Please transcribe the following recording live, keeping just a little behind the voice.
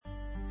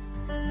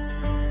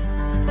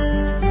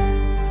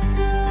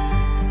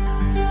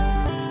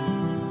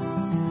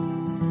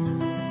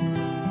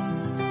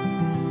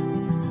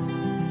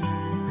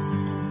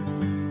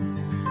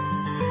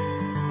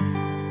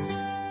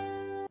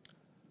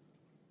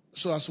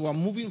So as we're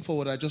moving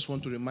forward, I just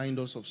want to remind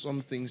us of some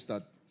things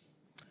that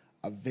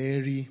are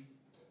there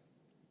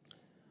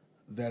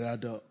are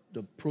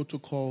the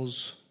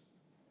protocols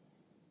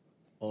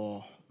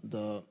or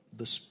the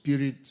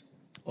spirit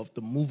of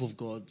the move of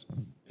God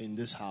in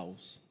this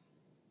house.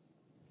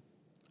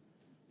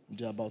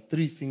 There are about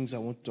 3 things I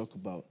want to talk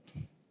about.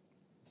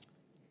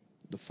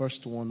 The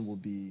first one will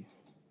be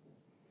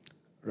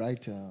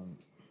the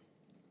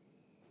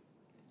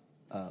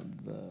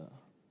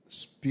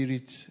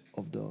spirit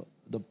of the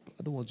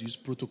I don't want to use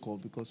protocol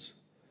because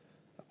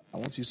I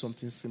want to use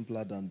something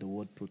simpler than the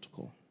word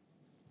protocol.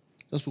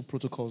 Just put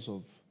protocols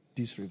of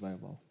this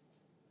revival.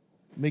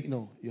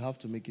 You have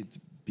to make it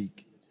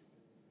big.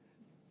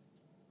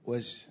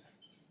 Where's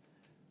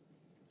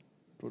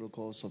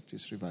protocols of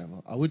this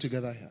revival? Are we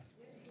together here?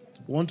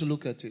 We want to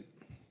look at it.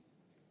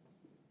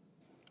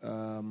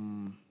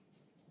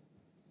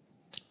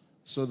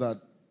 So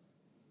that,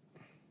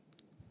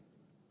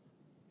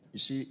 you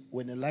see,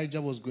 when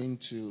Elijah was going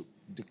to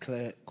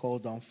call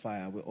down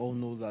fire, we all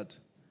know that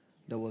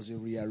there was a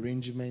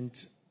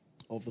rearrangement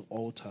of the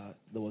altar.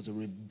 There was a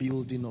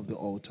rebuilding of the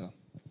altar.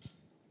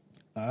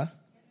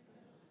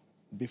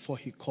 Before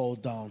he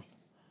called down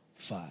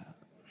fire.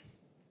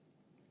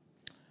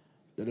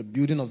 The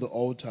rebuilding of the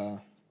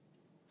altar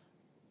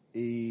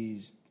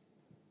is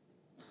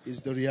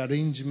the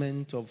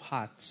rearrangement of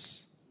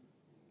hearts.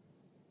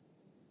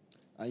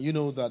 And you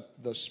know that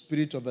the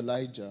spirit of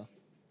Elijah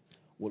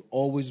will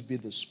always be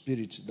the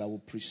spirit that will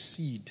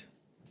precede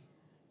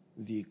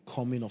the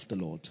coming of the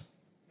Lord.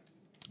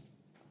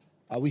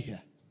 Are we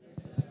here?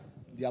 Yes,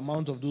 the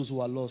amount of those who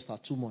are lost are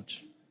too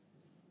much.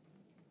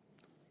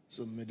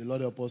 So may the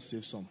Lord help us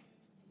save some.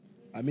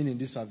 I mean in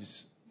this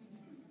service.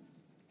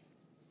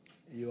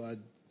 You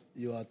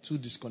are too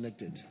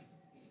disconnected.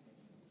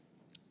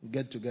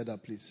 Get together,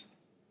 please.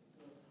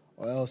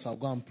 Or else I'll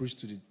go and preach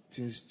to the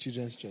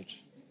children's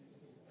church.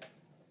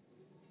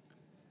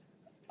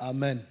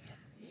 Amen.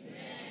 Amen.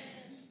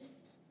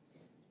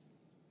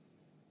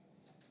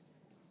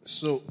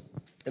 So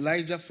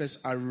Elijah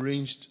first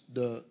arranged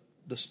the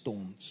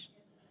stones.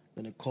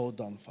 Then he called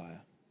down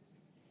fire.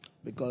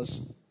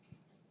 Because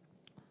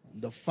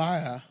the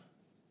fire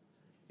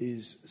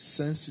is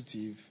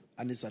sensitive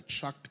and is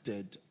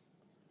attracted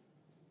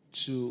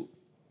to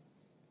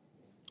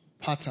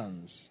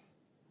patterns,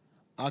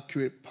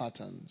 accurate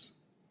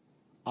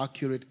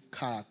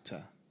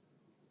character.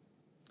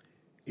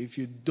 If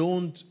you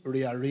don't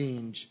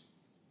rearrange,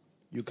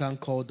 you can't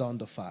call down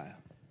the fire.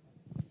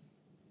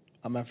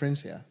 Are my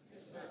friends here?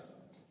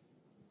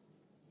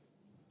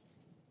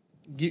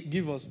 Yes,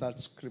 give us that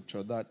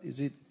scripture. That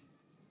is it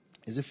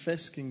 1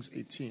 Kings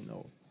 18?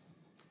 Or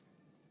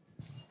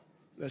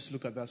let's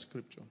look at that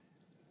scripture.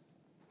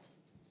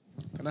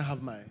 Can I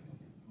have my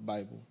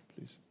Bible,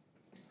 please?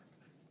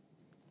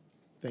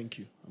 Thank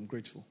you. I'm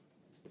grateful.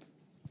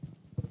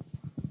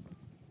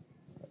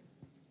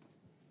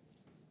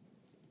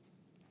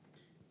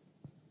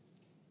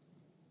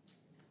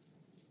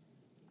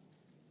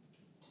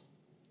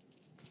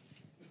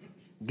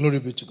 Glory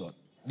be to God.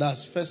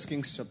 That's 1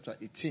 Kings chapter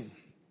 18.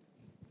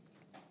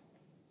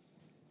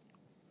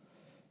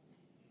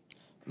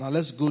 Now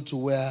let's go to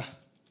where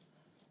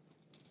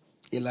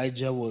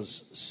Elijah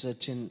was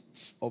setting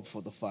up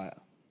for the fire.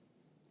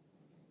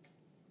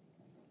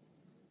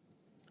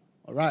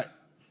 All right.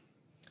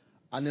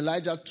 And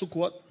Elijah took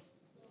what?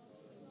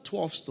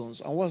 12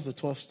 stones. And what's the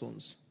 12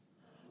 stones?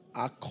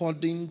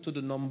 According to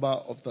the number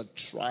of the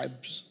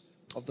tribes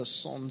of the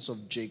sons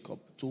of Jacob,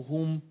 to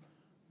whom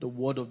the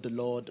word of the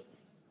Lord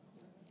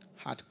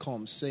had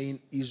come, saying,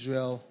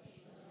 Israel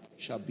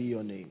shall be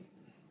your name.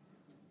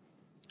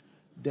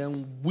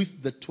 Then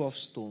with the 12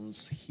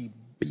 stones, he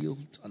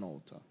built an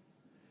altar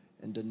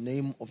in the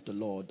name of the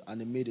Lord,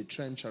 and he made a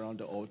trench around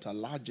the altar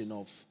large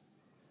enough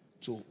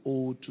to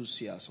hold 2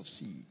 seahs of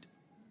seed.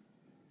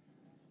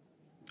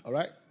 All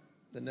right?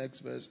 The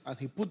next verse. And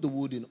he put the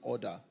wood in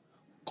order,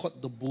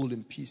 cut the bull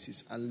in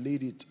pieces, and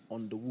laid it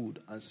on the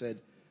wood, and said,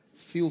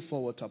 fill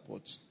 4 water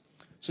pots.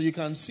 So you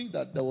can see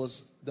that there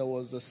was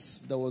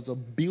a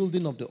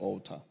building of the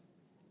altar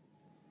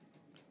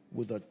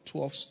with the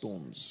 12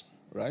 stones,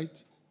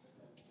 right?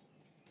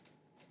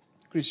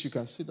 Chris, you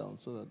can sit down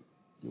so that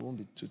you won't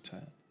be too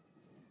tired.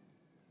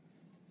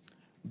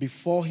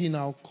 Before he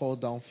now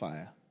called down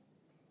fire,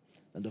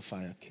 and the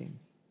fire came.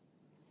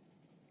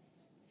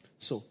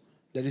 So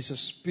there is a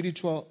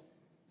spiritual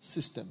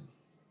system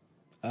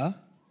that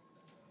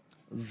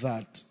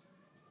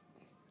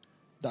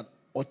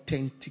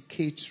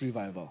authenticates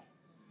revival.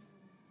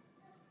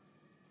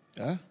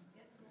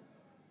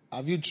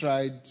 Have you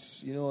tried,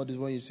 this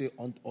one you say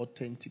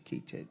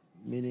authenticated,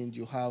 meaning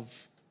you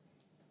have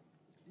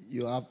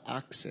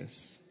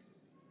access.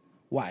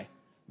 Why?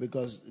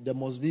 Because there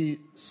must be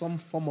some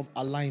form of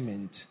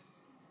alignment.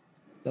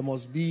 There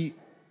must be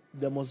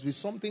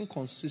something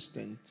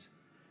consistent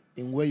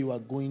in where you are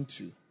going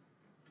to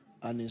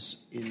and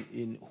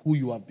in who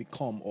you have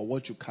become or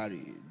what you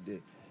carry.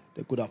 They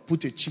could have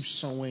put a chip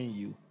somewhere in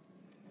you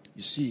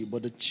see,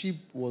 but the chip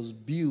was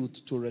built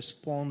to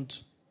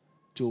respond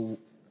to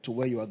to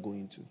where you are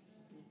going to.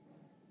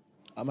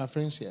 Are my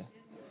friends here?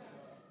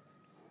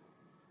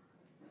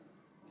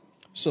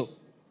 So,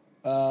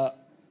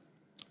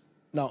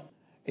 now,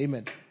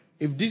 amen.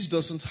 If this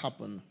doesn't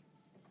happen,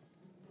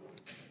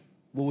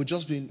 we will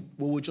just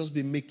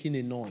be making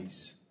a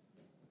noise,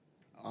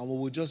 and we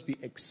will just be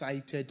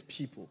excited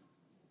people.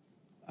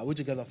 Are we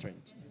together,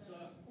 friends?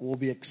 We'll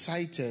be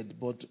excited,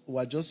 but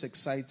we're just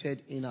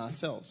excited in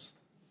ourselves.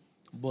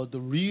 But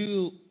the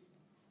real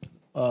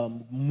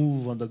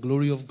move on the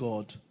glory of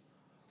God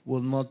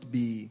will not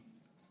be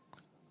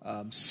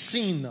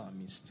seen in our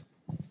midst.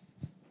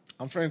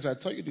 And friends, I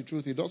tell you the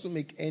truth, it doesn't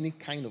make any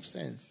kind of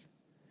sense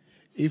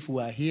if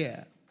we are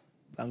here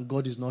and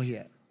God is not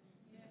here.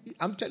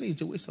 I'm telling you,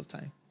 it's a waste of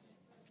time.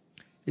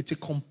 It's a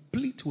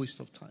complete waste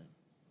of time.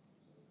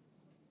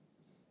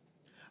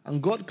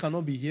 And God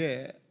cannot be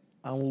here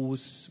and we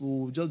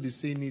will just be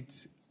saying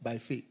it by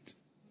faith.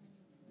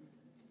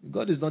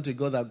 God is not a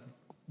God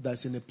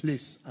that's in a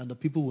place and the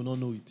people will not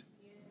know it.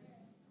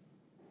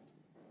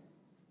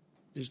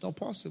 It's not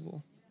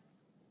possible.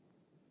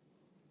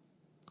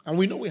 And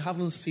we know we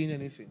haven't seen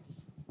anything.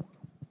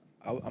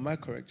 Am I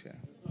correct here?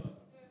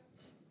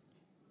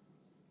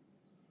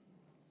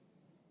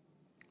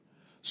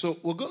 So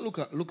we're going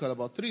to look at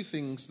about 3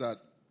 things that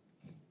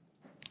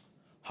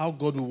how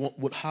God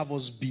would have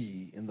us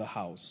be in the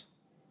house.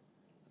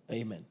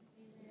 Amen.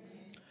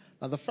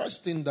 Now the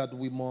first thing that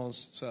we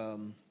must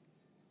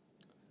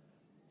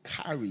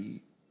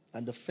carry,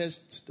 and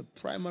the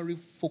primary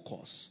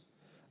focus,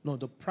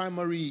 the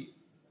primary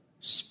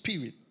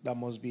spirit that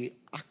must be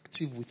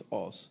active with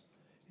us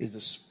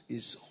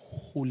is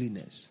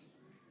holiness.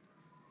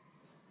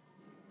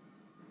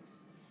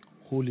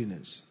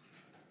 Holiness.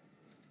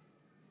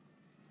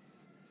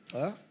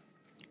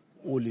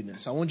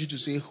 Holiness. I want you to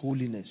say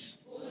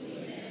holiness.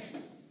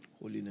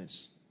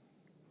 Holiness.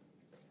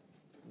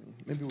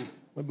 Maybe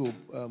we'll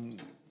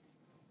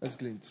let's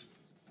glint.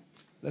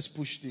 Let's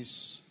push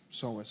this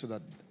somewhere so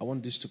that I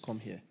want this to come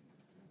here,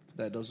 so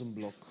that it doesn't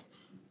block.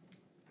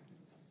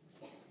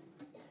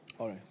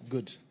 All right,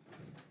 good.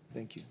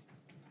 Thank you.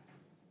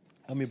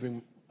 Let me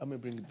bring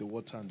the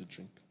water and the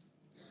drink.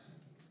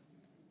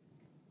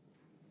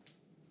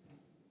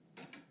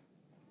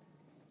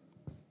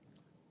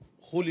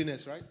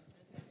 Holiness, right?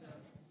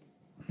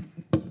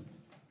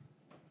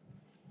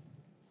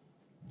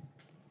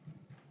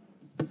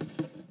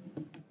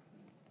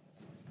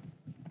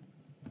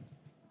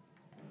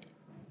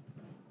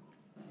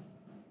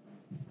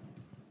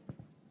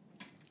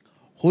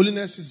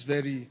 Holiness is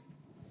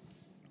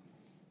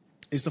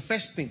it's the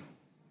first thing.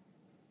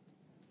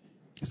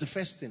 It's the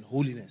first thing,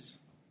 holiness.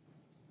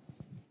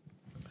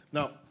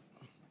 Now,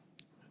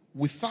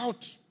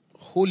 without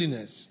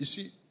holiness, you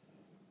see,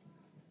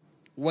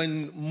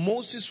 when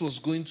Moses was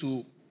going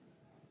to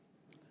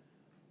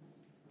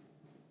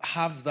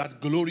have that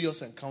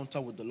glorious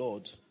encounter with the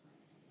Lord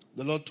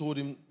told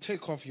him,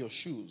 take off your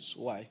shoes.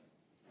 Why?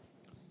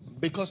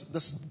 Because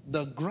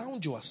the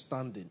ground you are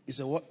standing is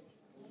a what?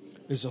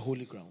 Is a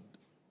holy ground.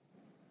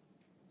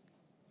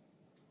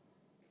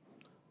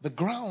 The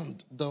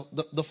ground,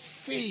 the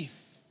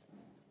faith,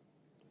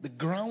 the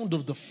ground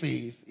of the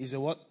faith is a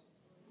what?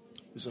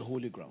 Is a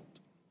holy ground.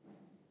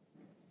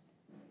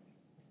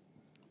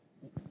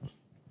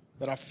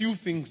 There are few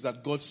things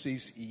that God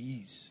says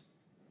He is.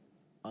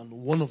 And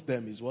one of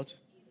them is what?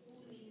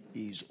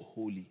 He is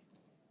holy.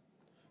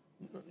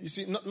 You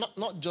see,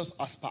 not just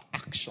as per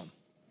action.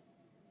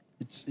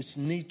 It's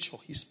nature,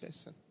 His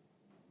person.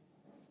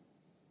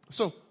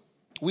 So,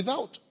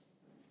 without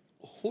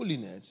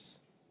holiness,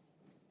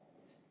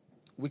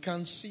 we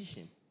can't see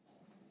Him.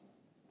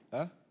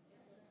 Huh?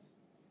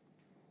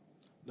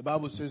 The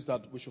Bible says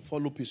that we should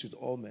follow peace with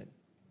all men.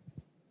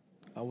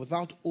 And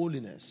without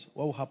holiness,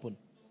 what will happen?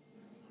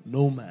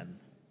 No man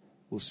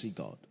will see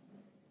God.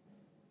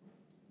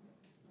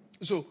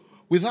 So,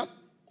 without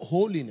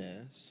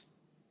holiness,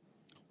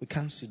 we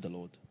can't see the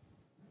Lord.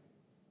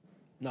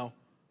 Now,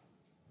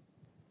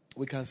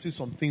 we can see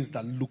some things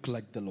that look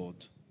like the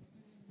Lord.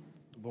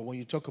 But when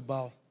you talk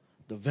about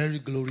the very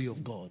glory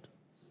of God,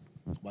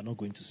 we're not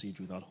going to see it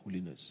without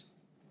holiness.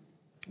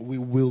 We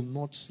will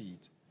not see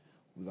it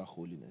without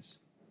holiness.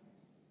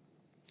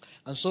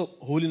 And so,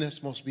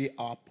 holiness must be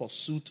our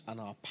pursuit and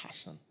our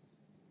passion.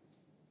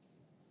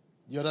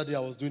 The other day I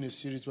was doing a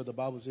series where the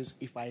Bible says,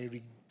 if I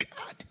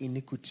regard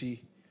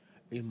iniquity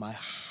in my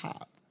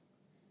heart,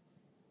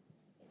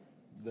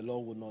 the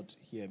Lord will not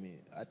hear me.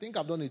 I think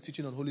I've done a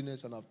teaching on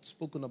holiness and I've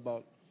spoken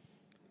about,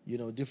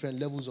 different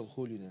levels of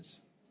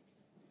holiness.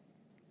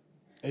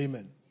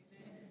 Amen.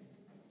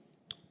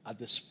 At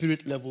the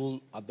spirit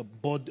level, at the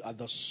body, at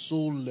the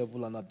soul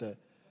level, and at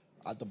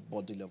the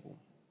body level.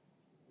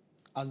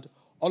 And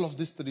all of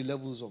these 3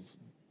 levels of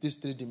these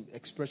 3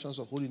 expressions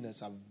of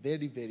holiness are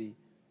very, very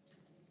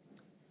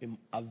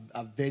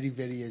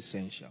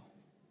essential.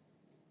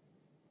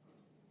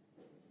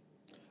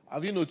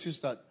 Have you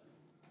noticed that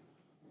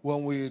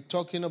when we're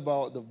talking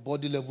about the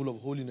body level of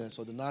holiness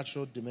or the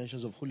natural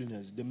dimensions of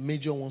holiness, the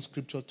major one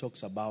Scripture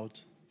talks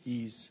about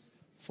is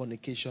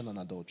fornication and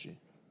adultery?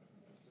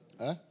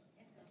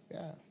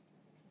 Yeah.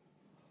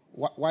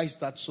 Why is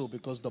that so?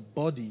 Because the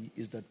body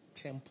is the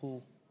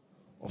temple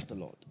of the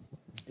Lord.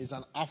 It's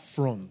an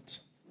affront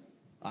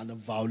and a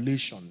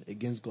violation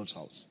against God's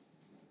house.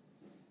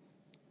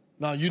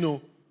 Now,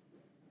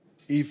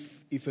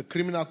 if a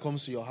criminal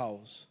comes to your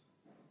house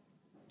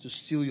to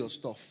steal your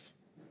stuff,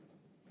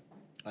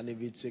 and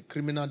if it's a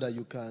criminal that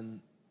you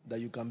can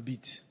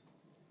beat,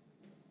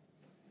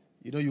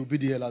 you'll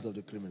beat the hell out of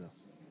the criminal.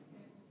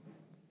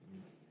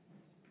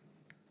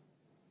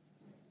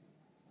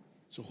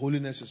 So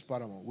holiness is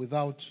paramount.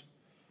 Without,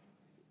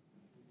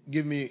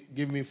 give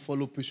me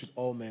follow peace with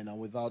all men, and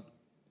without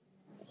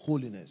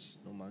holiness,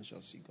 no man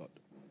shall see God.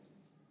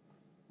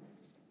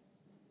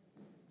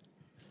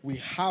 We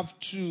have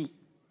to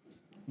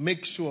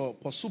make sure,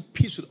 pursue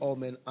peace with all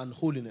men and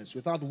holiness,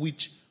 without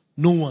which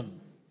no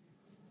one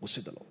will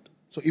see the Lord.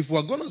 So if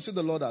we're going to see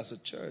the Lord as a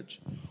church,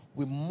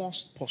 we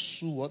must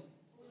pursue what?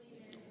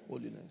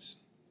 Holiness.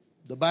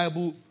 The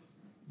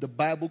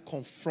Bible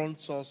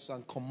confronts us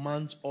and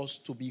commands us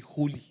to be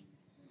holy.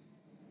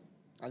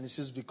 And it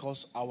says,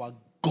 because our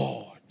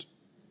God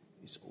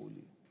is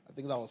holy. I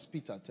think that was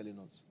Peter telling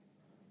us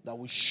that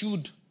we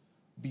should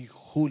be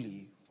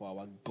holy, for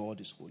our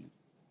God is holy.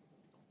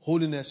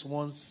 Holiness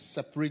once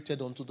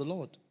separated unto the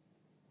Lord.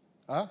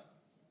 Huh?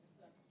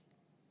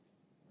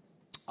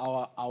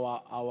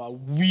 Our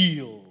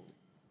will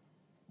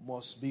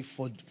must be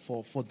for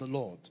the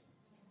Lord.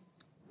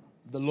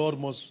 The Lord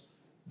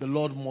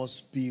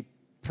must be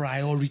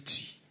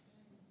priority.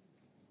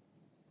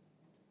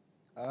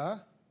 Huh?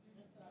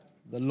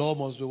 The Lord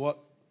must be what?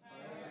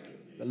 Priority.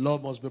 The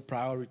Lord must be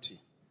priority.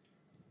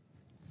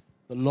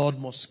 The Lord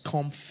must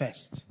come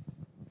first.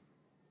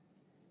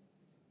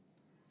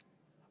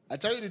 I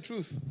tell you the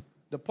truth,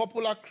 the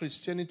popular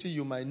Christianity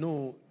you might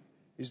know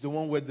is the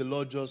one where the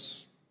Lord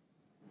just,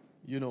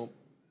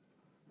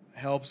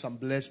 helps and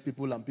bless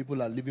people and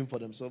people are living for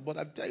themselves. But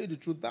I tell you the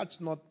truth,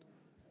 that's not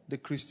the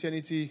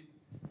Christianity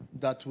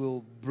that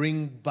will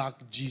bring back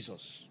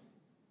Jesus.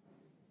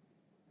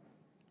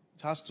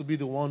 It has to be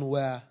the one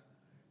where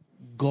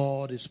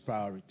God is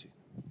priority.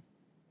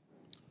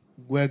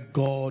 Where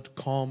God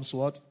comes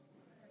what?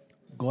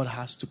 God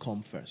has to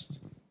come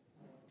first.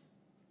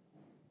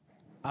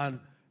 And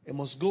it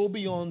must go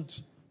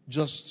beyond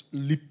just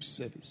lip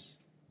service.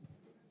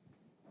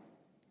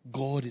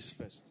 God is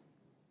first.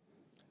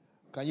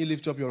 Can you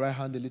lift up your right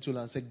hand a little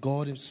and say,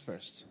 God is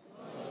first?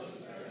 God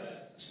is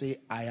first. Say,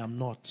 I am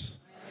not.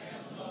 I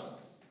am not.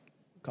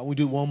 Can we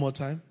do it one more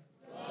time?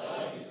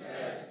 God is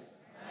first.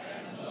 I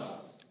am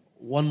not.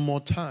 One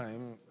more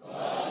time.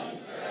 God is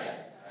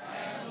first.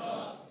 I am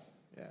not.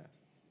 Yeah.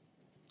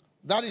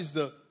 That is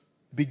the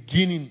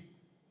beginning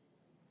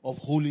of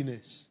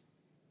holiness.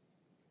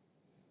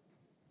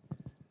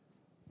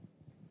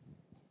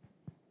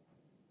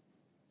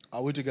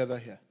 Are we together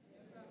here?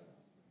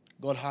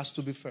 God has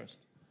to be first.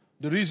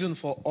 The reason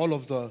for all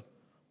of the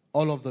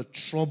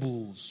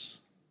troubles,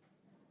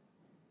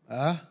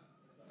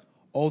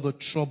 all the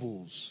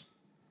troubles,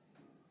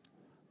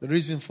 the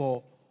reason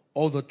for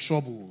all the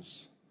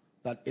troubles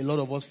that a lot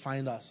of us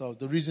find ourselves,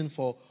 the reason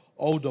for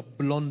all the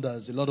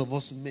blunders a lot of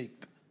us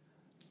make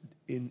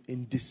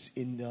in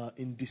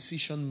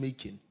decision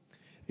making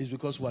is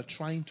because we're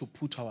trying to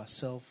put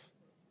ourselves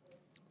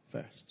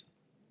first.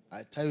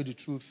 I tell you the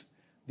truth,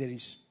 there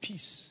is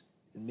peace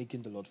in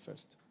making the Lord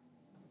first.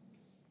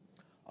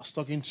 I was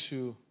talking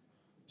to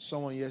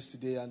someone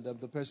yesterday, and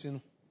the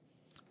person,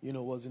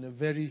 was in a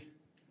very,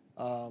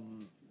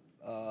 in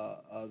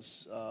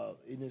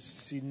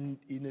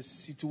a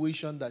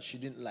situation that she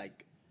didn't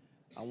like,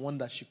 and one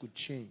that she could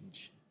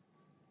change.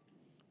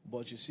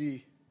 But you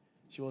see,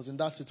 she was in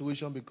that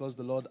situation because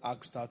the Lord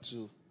asked her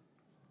to.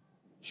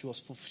 She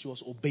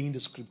was obeying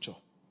the scripture,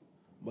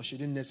 but she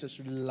didn't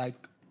necessarily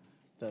like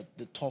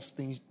the tough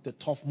things, the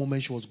tough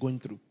moment she was going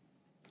through.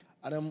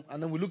 And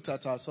then we looked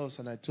at ourselves,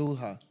 and I told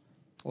her,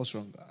 what's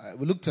wrong?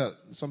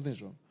 Something's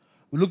wrong.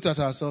 We looked at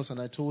ourselves, and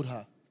I told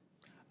her,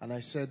 and I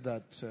said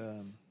that,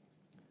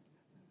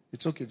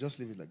 it's okay, just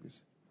leave it like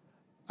this.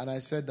 And I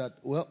said that,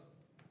 well,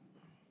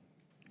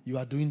 you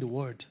are doing the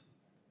word.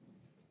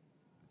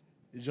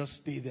 You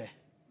just stay there.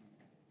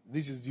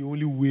 This is the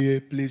only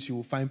place you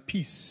will find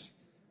peace.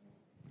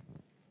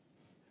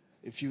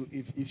 If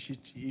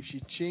she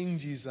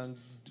changes and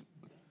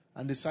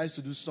decides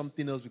to do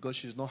something else because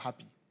she's not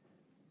happy,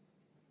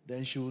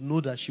 then she will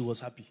know that she was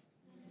happy.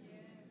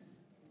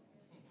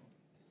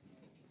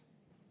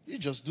 You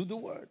just do the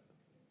word.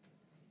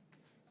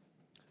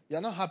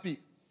 You're not happy.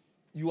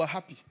 You are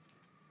happy.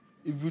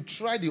 If you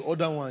try the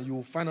other one, you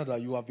will find out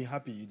that you have been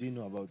happy. You didn't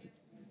know about it.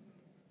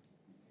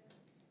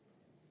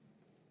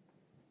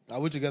 Are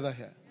we together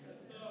here?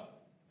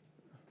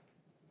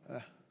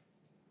 Yes,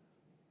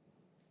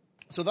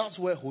 so that's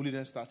where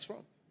holiness starts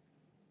from.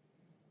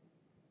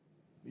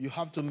 You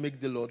have to make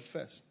the Lord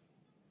first.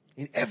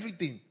 In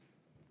everything,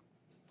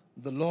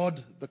 the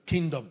Lord, the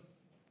kingdom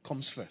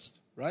comes first,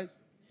 right?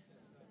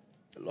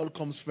 The Lord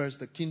comes first,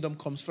 the kingdom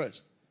comes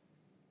first.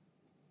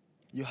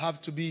 You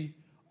have to be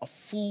a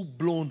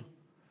full-blown,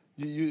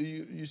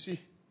 you see,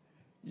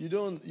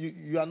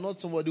 You are not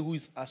somebody who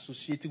is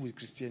associated with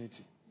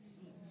Christianity.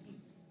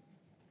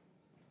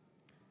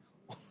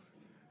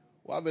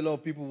 We have a lot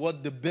of people,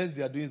 what the best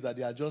they are doing is that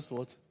they are just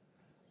what?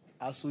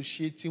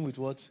 Associating with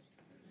what?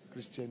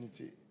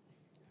 Christianity.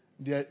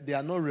 They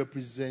are not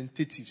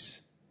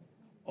representatives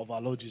of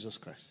our Lord Jesus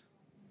Christ.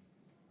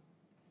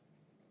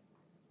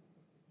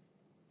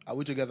 Are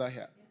we together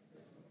here?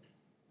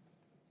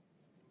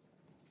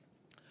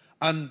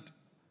 And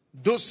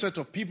those set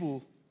of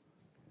people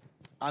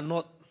are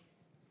not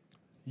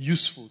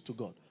useful to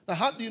God. Now,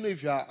 how do you know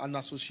if you are an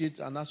associate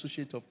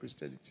of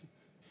Christianity?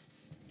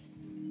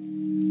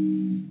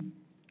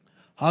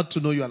 How to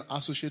know you're an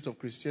associate of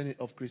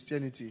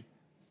Christianity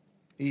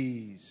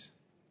is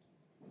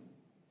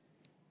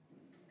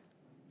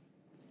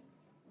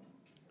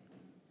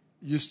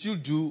you still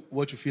do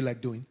what you feel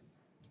like doing,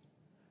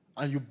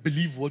 and you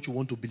believe what you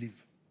want to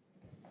believe.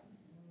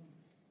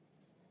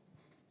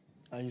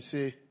 And you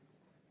say,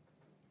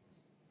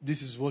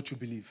 this is what you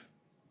believe.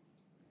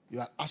 You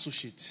are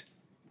associate.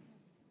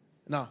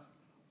 Now,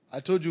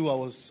 I told you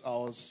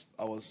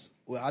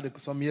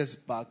some years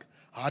back,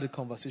 I had a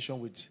conversation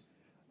with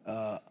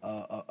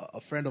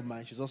a friend of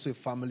mine. She's also a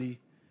family.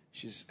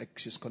 She's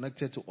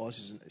connected to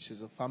us.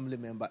 She's a family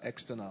member,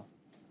 external.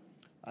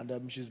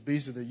 And she's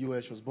based in the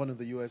U.S. She was born in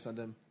the U.S. And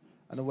then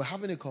we're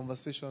having a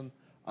conversation,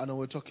 and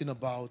we're talking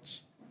about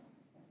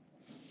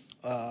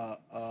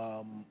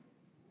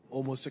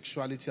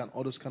homosexuality and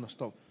all those kind of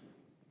stuff.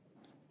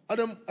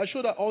 And I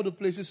showed her all the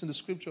places in the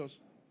scriptures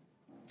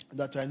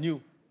that I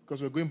knew,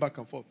 because we're going back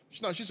and forth.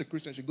 She's a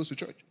Christian. She goes to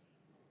church.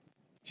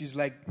 She's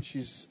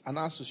an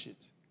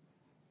associate.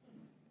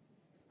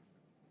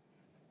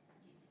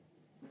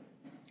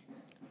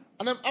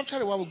 And then after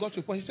a while, we got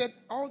to a point. He said,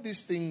 all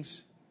these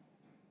things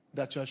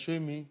that you are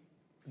showing me,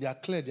 they are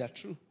clear, they are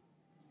true.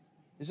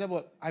 He said,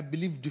 but I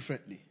believe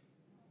differently.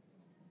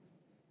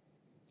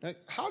 Like,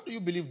 how do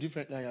you believe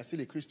differently and you're still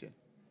a Christian?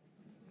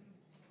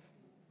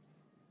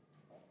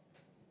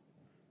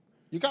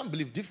 You can't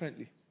believe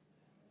differently.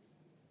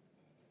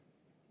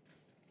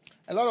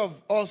 A lot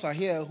of us are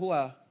here who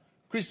are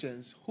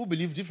Christians who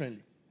believe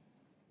differently.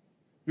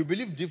 You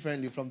believe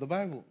differently from the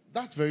Bible.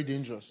 That's very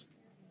dangerous.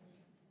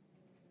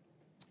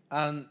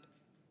 And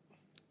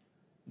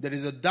there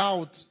is a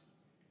doubt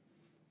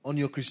on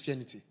your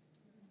Christianity.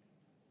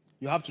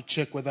 You have to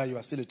check whether you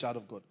are still a child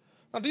of God.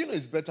 Now, do you know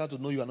it's better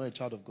to know you are not a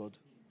child of God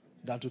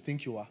than to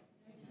think you are?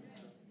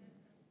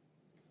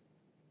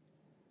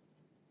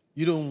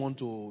 You don't want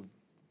to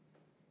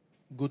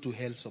go to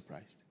hell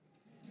surprised.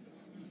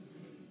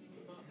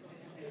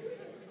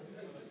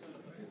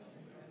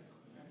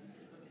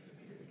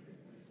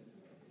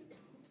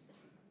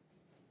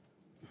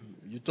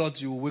 You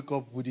thought you would wake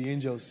up with the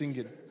angels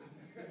singing,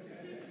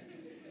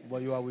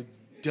 but you are with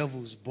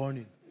devils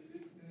burning.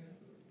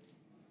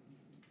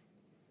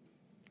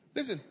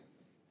 Listen,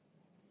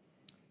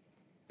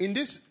 in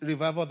this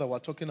revival that we're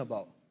talking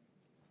about,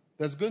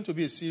 there's going to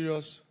be a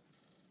serious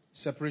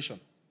separation.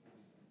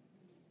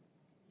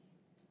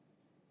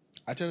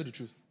 I tell you the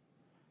truth.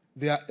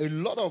 There are a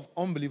lot of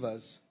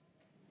unbelievers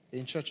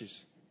in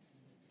churches.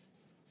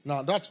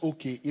 Now, that's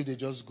okay if they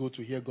just go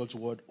to hear God's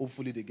word.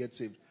 Hopefully they get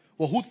saved.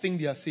 But who think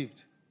they are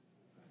saved?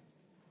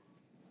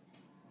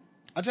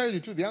 I tell you the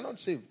truth, they are not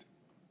saved.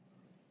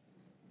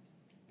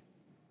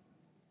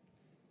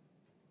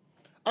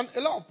 And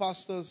a lot of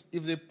pastors,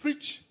 if they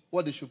preach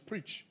what they should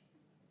preach,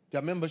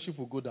 their membership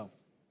will go down.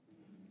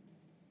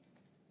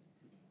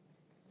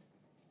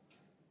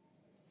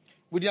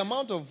 With the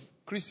amount of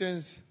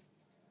Christians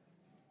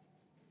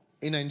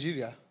in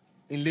Nigeria,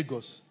 in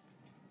Lagos,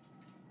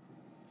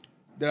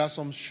 there are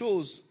some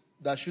shows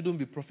that shouldn't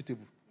be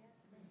profitable.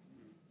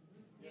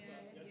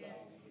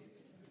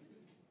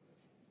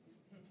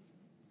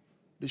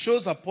 The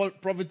shows are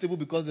profitable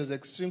because there's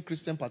extreme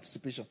Christian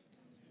participation.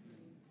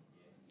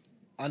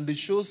 And the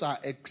shows are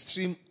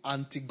extreme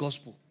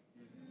anti-gospel.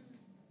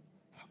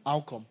 How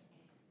come?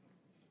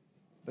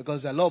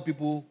 Because there are a lot of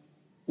people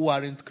who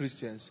aren't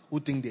Christians who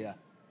think they are.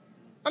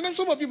 And then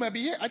some of you might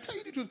be here. I tell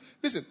you the truth.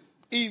 Listen,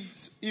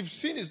 if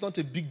sin is not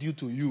a big deal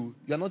to you,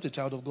 you are not a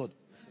child of God.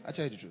 I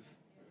tell you the truth.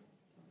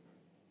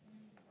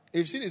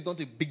 If sin is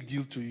not a big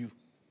deal to you,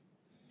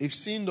 if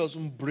sin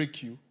doesn't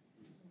break you,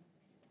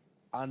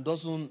 and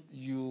doesn't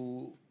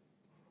you...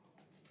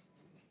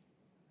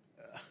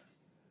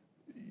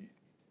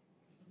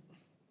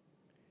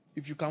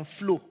 if you can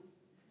flow,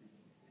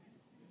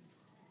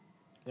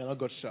 you're not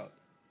God's child.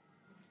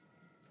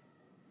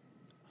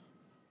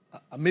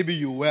 Maybe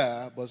you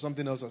were, but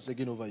something else has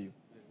taken over you.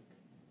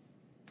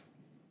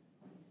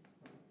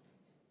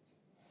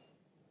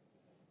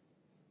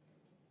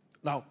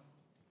 Now,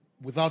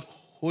 without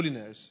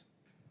holiness,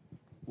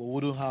 we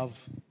wouldn't have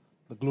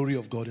the glory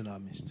of God in our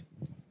midst.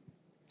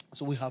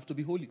 So we have to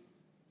be holy.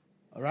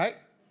 All right?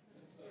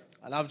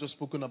 And I've just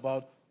spoken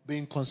about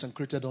being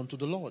consecrated unto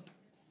the Lord.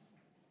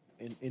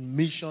 In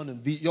mission,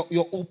 and your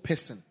whole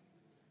person,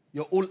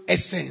 your whole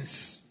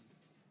essence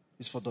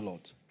is for the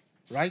Lord.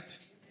 Right?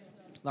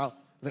 Now,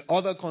 the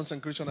other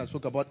consecration I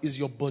spoke about is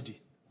your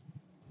body.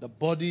 The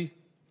body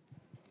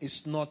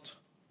is not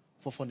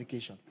for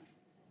fornication.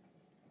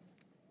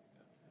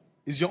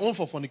 Is your own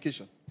for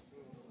fornication?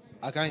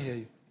 I can't hear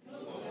you.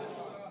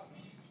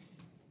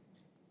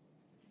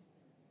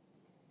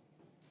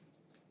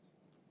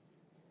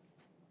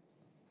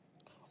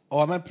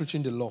 Or am I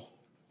preaching the law?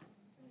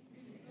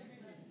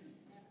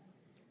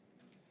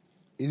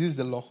 Is this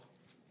the law?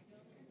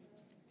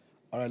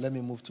 All right, let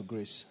me move to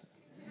grace.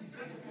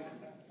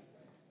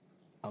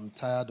 I'm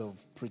tired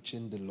of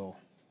preaching the law.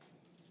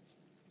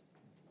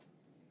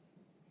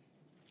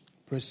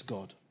 Praise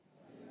God.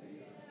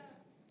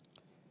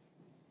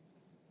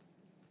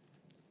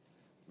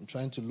 I'm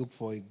trying to look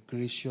for a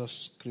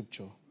gracious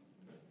scripture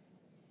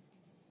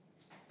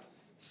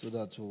so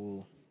that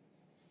we'll.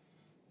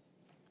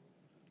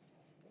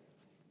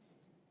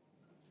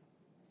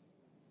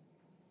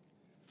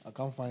 I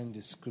can't find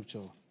the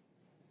scripture.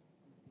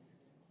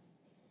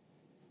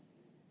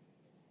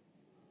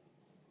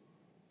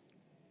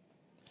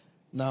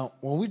 Now,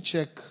 when we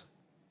check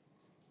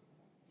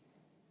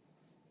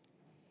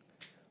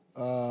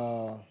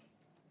uh,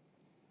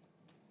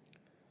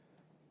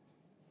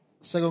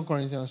 2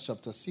 Corinthians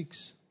chapter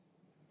 6,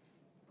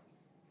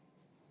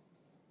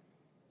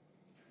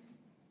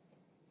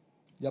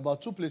 there are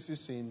about two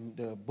places in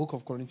the book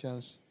of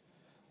Corinthians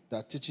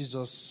that teaches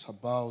us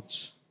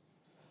about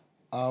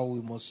how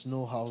we must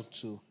know how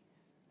to,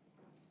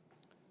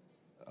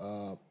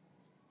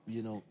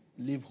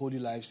 live holy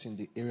lives in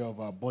the area of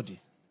our body.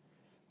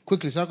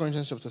 Quickly, 2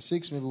 Corinthians chapter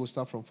 6, maybe we'll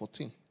start from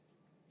 14.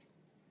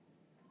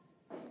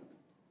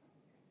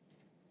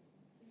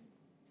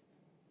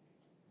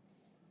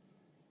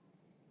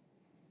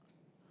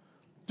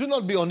 Do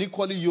not be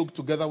unequally yoked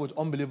together with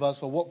unbelievers,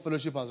 for what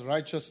fellowship has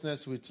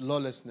righteousness with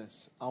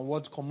lawlessness, and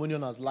what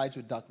communion has light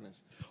with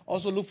darkness.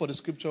 Also look for the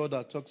scripture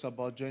that talks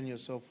about joining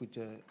yourself with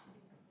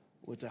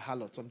a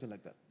harlot, something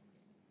like that.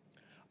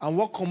 And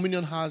what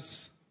communion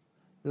has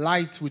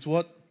light with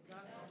what?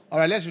 All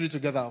right, let's read it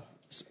together.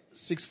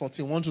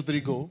 6:14. 1, 2, 3,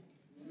 go.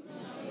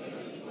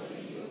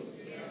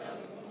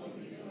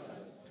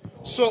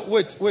 So,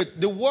 wait.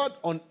 The word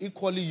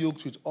unequally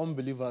yoked with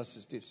unbelievers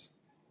is this.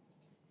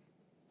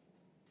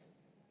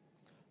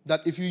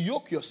 That if you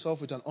yoke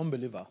yourself with an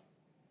unbeliever,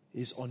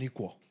 it's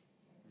unequal.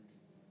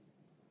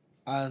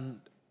 And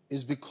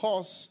it's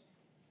because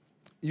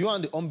you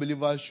and the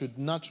unbeliever should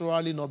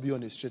naturally not be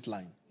on a straight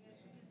line.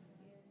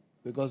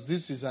 Because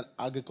this is an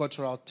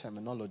agricultural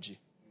terminology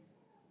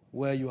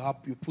where you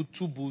put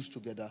two bulls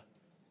together,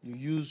 you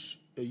use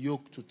a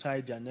yoke to tie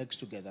their necks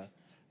together,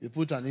 you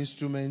put an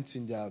instrument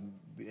in their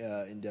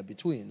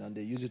between, and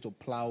they use it to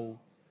plow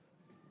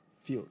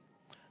field.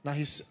 Now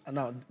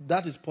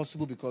that is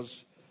possible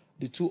because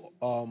the two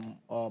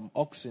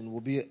oxen will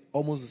be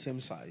almost the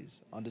same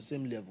size, on the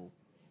same level,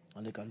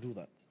 and they can do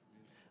that.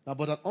 Now,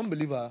 but an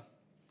unbeliever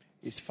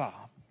is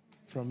far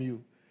from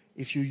you.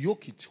 If you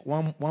yoke it,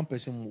 one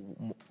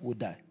person will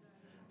die.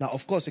 Now,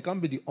 of course, it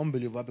can't be the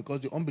unbeliever because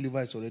the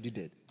unbeliever is already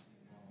dead.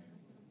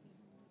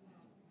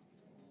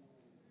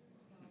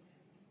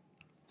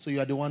 So you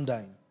are the one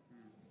dying.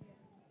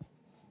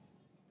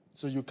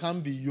 So you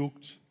can't be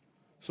yoked.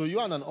 So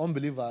you and an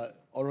unbeliever,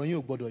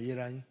 you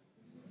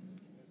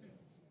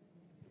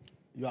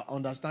are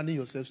understanding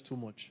yourselves too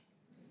much.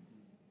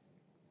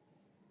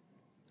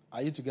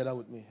 Are you together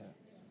with me here?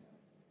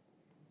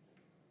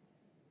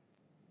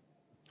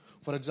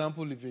 For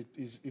example,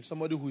 if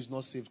somebody who is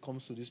not saved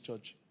comes to this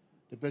church,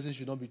 the person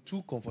should not be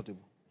too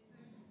comfortable.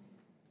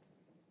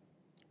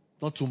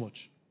 Not too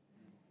much.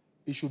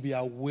 He should be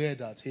aware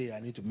that, hey, I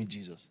need to meet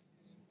Jesus.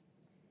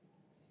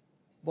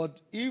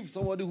 But if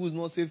somebody who is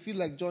not saved feels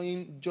like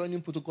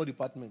joining protocol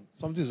department,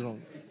 something is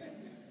wrong.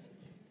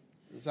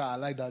 So I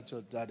like that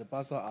church, that the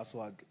pastor has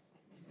swag.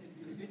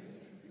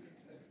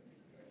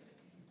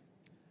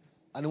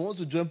 And he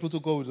wants to join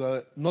protocol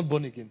with not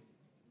born again.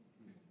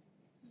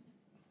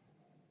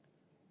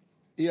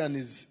 He and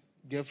his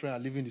girlfriend are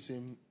living in the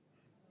same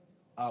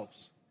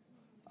house.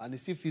 And he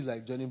still feels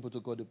like joining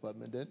protocol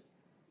department. Then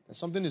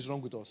something is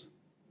wrong with us.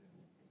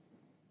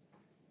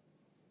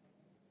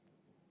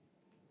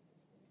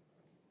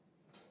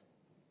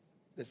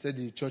 They said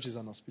the church is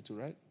an hospital,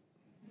 right?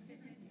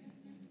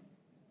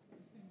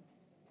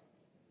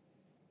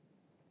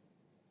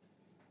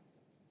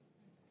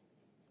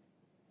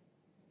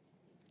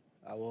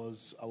 I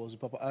was with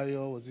Papa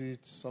Ayo, was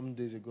it some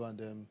days ago,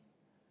 and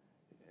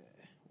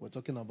we're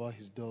talking about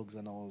his dogs,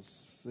 and I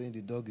was saying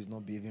the dog is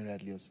not behaving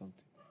rightly or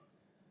something.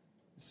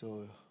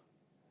 So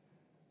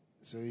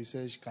he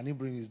said, can he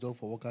bring his dog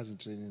for workers in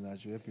training? I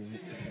should help him.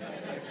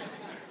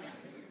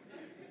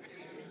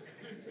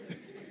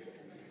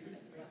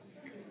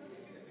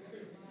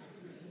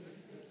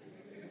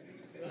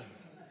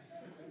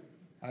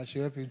 I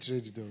should help him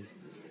train the dog.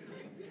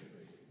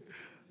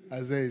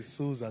 I said, it's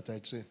souls that I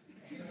train.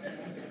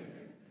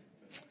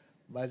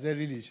 But I said,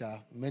 really, Sha,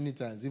 many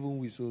times, even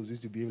we souls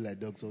used to behave like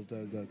dogs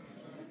sometimes. That.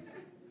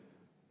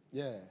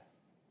 Yeah.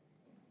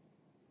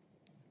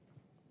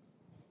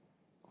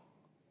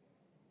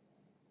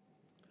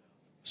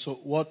 So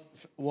what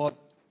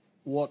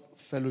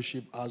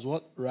fellowship has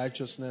what?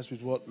 Righteousness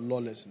with what?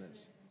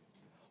 Lawlessness.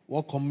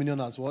 What communion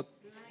as what?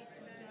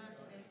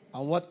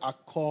 And what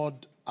accord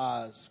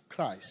as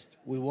Christ?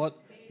 With what?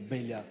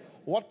 Belial.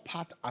 What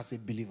part as a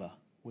believer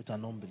with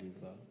an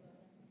unbeliever?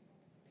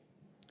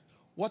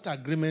 What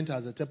agreement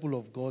as a temple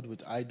of God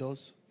with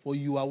idols? For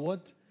you are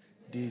what?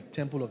 The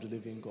temple of the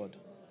living God.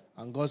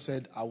 And God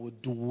said, I will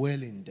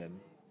dwell in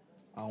them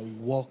and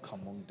walk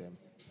among them.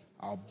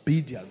 I'll be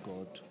their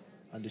God,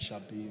 and they shall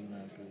be my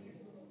people.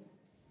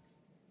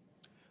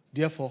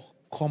 Therefore,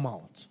 come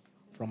out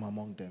from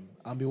among them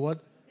and be what?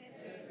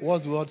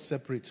 What's the word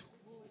separate?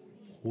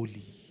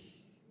 Holy.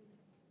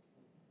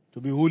 To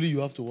be holy,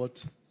 you have to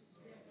what?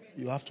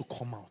 You have to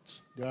come out.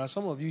 There are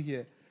some of you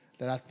here,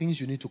 there are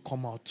things you need to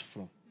come out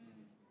from.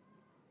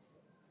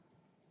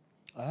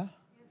 Huh?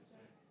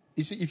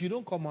 You see, if you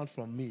don't come out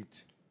from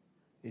it,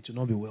 it will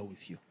not be well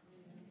with you.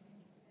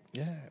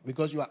 Yeah,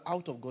 because you are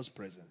out of God's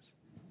presence.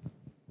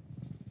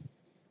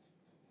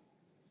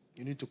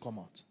 You need to come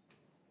out.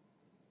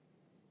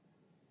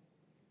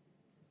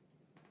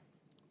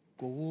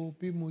 Kò wo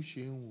bí mo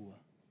ṣe ń hùwà.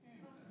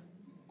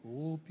 Kò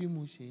wo bí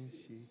mo ṣe ń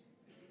ṣe.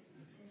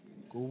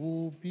 Kò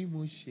wo bí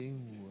mo ṣe ń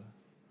hùwà.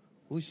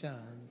 Ó ṣà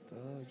ń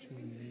tọ́jú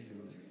mi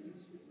lò.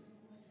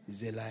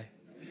 It's a lie.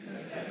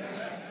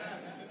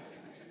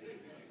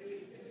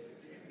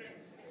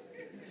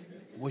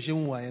 Bó ṣe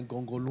ń hùwà yẹn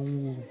gangan ló ń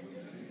wù.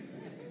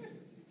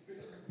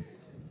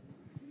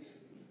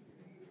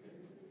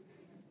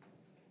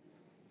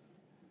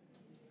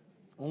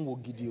 Ó ń wo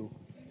gidi o.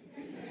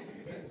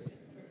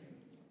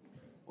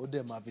 Ó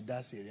dẹ̀ máa fi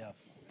dá sèré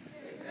àfọ̀.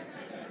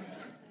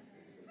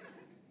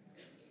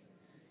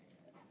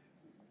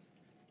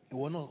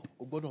 Ìwọ náà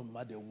o gbọ́dọ̀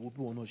má dẹ̀ wo bí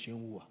wọn náà ṣe ń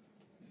hùwà.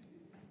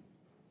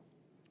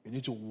 You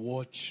need to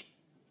watch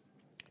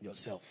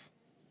yourself.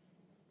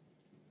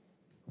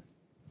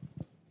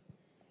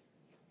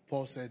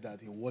 Paul said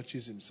that he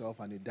watches himself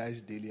and he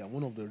dies daily. And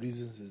one of the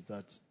reasons is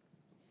that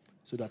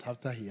so that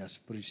after he has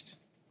preached,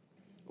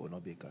 he will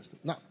not be cast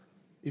off. Now,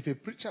 if a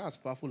preacher as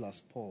powerful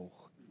as Paul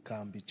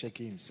can be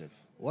checking himself,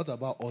 what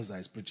about us that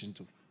is preaching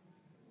to?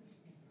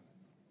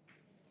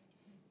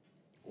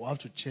 We have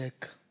to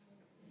check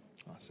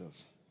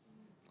ourselves.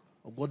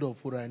 Ogbọ́dọ̀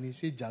fúnra ẹni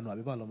ṣé ìjánu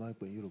àbí bá lọ máa ń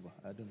pè ní Yorùbá?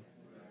 I don't know.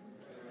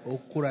 Ó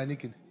kóra ẹni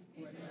kìíní.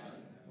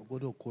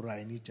 Ogbọ́dọ̀ kóra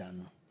ẹni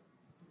ìjánu.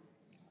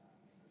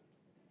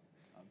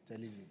 I'm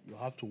telling you, you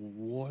have to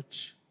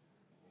watch.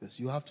 Yes,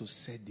 you have to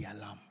set the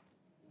alarm.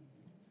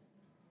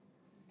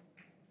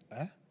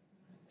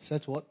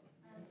 Set what?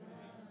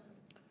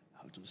 You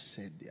have to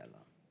set the alarm.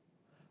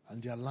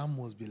 And the alarm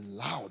must be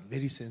loud,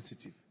 very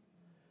sensitive.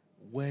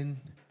 When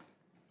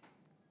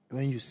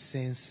you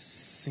sense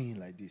sin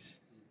like this,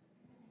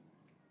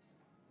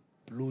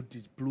 blow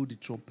the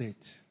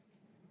trumpet.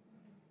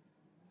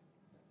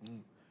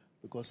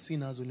 Because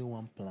sin has only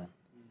one plan,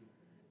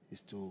 is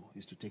to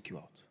take you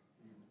out.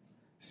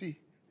 See,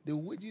 the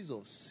wages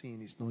of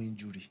sin is no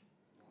injury.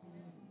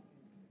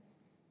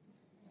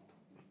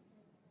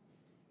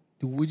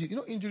 The wages,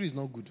 injury is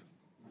not good.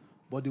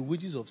 But the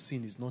wages of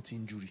sin is not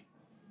injury.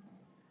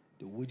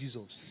 The wages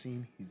of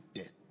sin is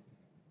death.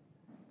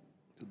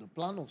 So the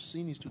plan of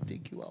sin is to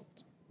take you out.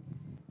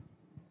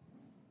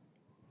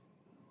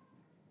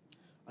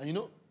 And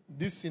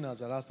this sin has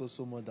harassed us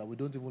so much that we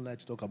don't even like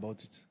to talk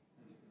about it.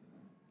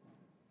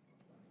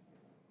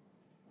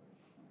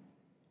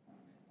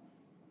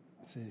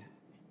 See,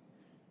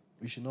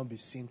 we should not be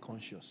sin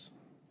conscious.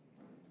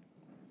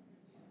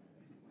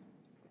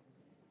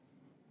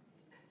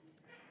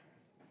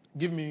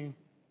 Give me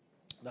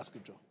that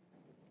scripture.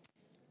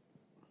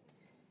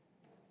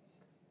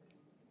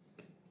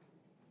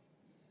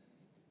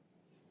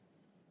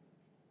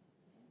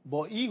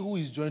 But he who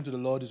is joined to the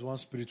Lord is one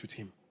spirit with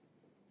him.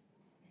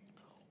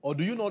 Or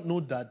do you not know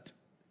that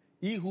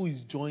he who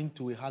is joined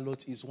to a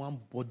harlot is one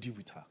body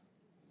with her?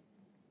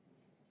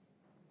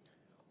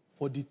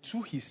 For the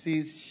two, he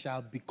says,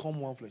 shall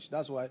become one flesh.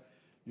 That's why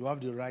you have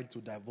the right to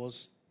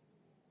divorce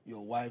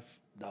your wife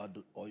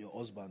or your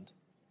husband.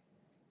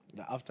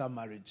 That after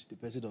marriage, the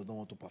person does not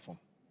want to perform.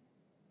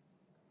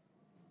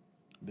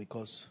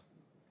 Because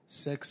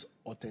sex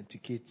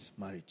authenticates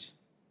marriage.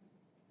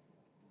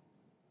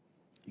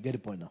 You get the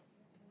point now?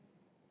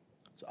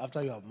 So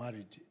after you have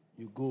married,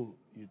 you go,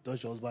 you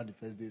touch your husband the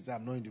first day, say,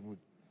 I'm not in the mood.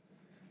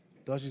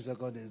 Touch the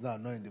second day, say,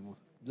 I'm not in the mood.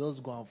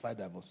 Just go and fight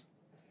divorce.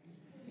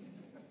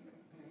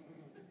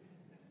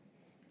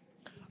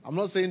 I'm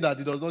not saying that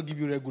it does not give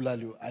you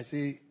regularly. I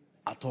say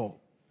at all.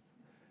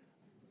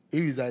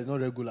 If it is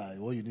not regular,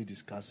 what you need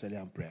is counseling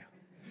and prayer.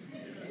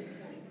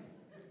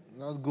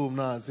 Not go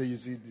now and say, you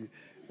see,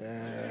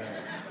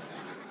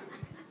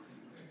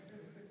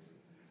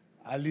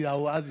 Ali, I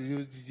will ask you,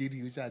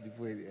 which are the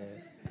point.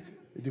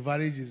 The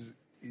marriage is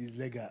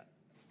legal.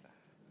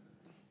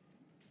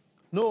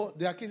 No,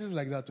 there are cases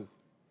like that too.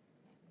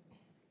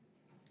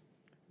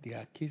 There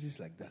are cases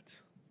like that.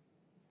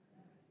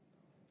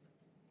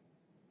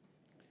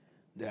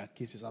 There are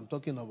cases. I'm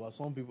talking about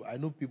some people. I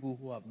know people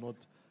who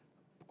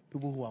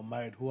are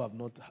married who have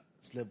not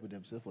slept with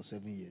themselves for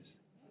 7 years.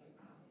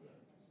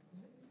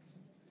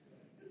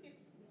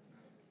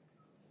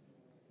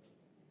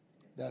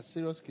 There are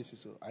serious cases.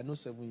 So I know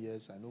 7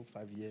 years, I know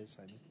 5 years,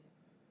 I know.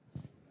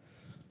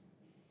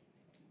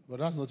 But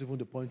that's not even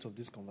the point of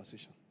this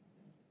conversation.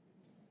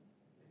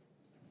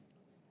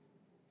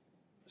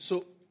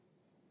 So,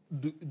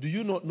 do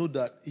you not know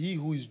that he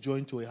who is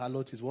joined to a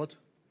harlot is what?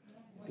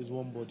 Is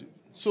one body.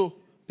 So,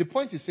 the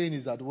point he's saying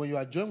is that when you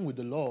are joined with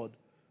the Lord,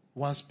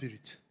 one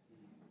spirit.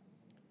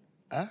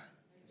 Huh?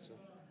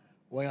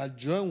 When you are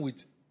joined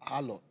with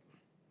harlot.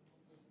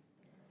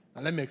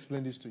 Now let me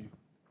explain this to you.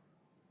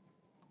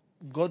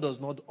 God does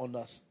not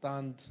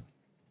understand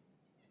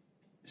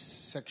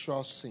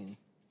sexual sin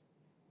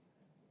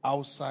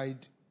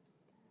outside.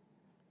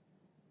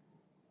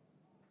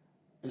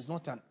 It's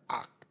not an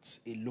act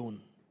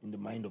alone in the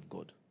mind of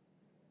God.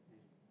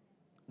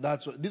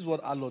 This is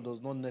what harlot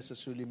does not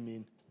necessarily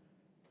mean.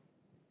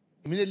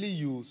 Immediately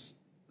you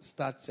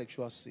start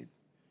sexual sin,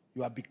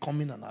 you are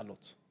becoming an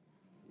harlot.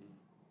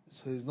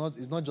 So it's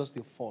not just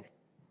a fall.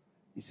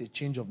 It's a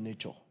change of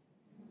nature.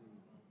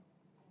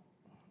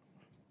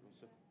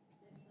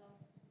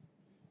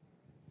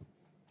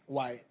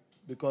 Why?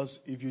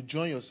 Because if you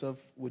join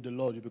yourself with the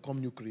Lord, you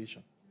become new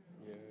creation.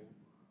 Yeah.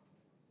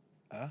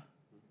 Huh?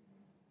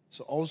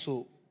 So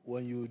also,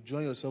 when you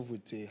join yourself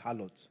with a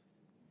harlot,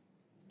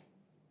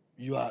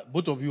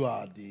 both of you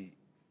are the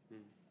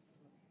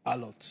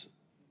harlot.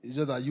 It's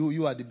just that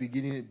you are the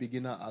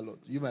beginner harlot.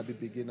 You might be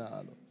beginner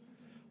harlot.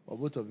 But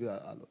both of you are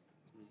harlot.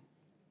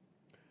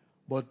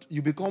 But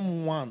you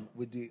become one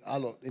with the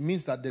harlot. It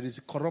means that there is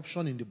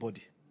corruption in the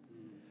body.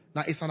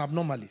 Now, it's an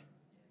abnormality.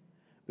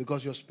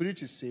 Because your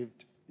spirit is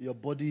saved, your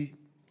body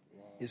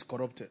is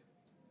corrupted.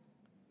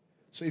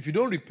 So if you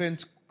don't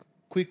repent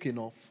quick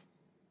enough,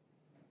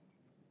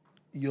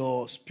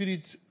 your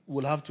spirit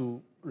will have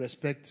to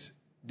respect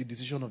the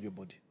decision of your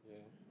body. Yeah.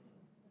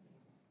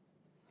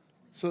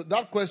 So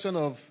that question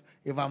of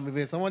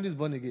if someone is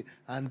born again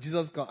and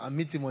Jesus come and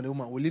meet him on a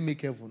woman, will he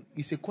make heaven?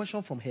 It's a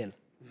question from hell.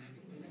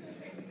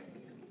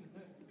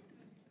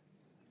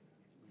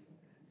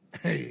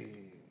 Hey.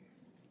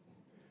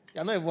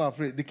 You're not even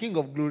afraid. The King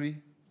of Glory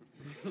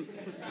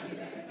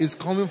is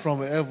coming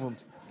from heaven.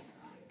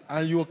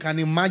 And you can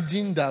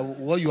imagine that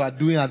what you are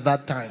doing at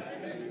that time.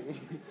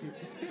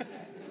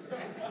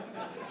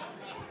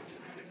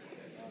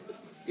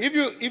 If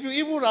you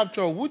even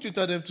rapture, would you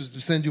tell them to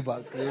send you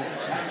back?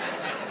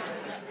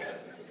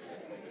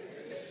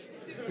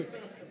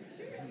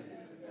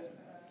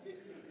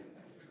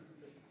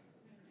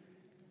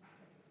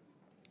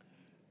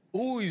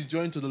 Who is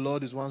joined to the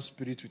Lord is one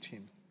spirit with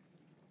him.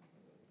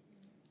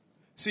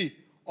 See,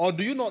 or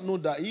do you not know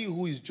that he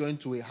who is joined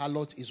to a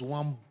harlot is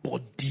one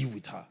body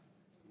with her?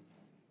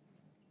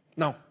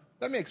 Now,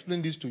 let me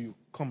explain this to you.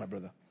 Come, my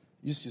brother.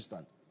 You still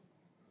stand.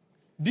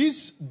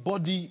 This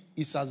body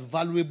is as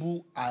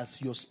valuable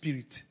as your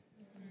spirit.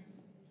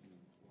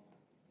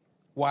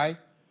 Why?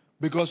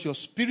 Because your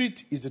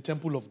spirit is the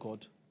temple of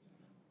God.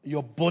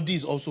 Your body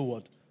is also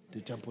what? The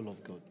temple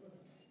of God.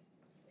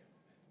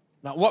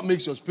 Now, what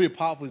makes your spirit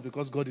powerful is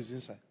because God is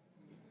inside.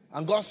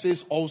 And God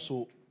says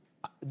also,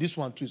 this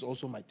one too is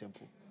also my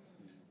temple.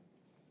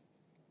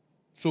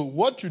 So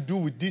what you do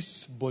with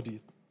this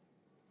body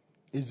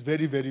is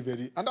very, very,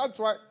 very... And that's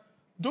why,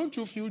 don't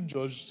you feel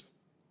judged?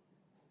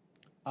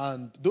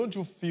 And don't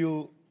you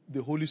feel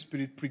the Holy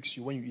Spirit pricks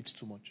you when you eat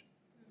too much?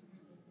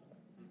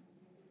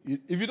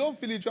 If you don't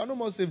feel it, you are no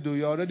more saved though.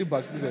 You are already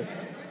backslidden.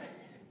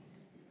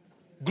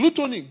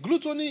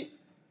 Gluttony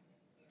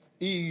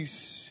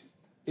is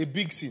a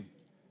big sin.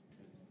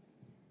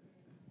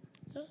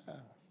 Yeah.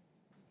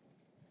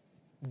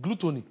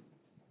 Gluttony.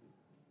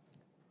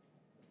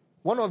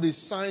 One of the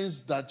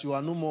signs that you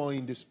are no more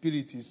in the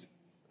spirit is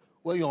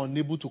when you are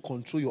unable to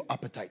control your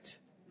appetite.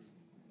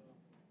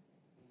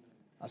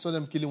 I saw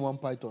them killing one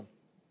python,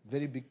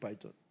 very big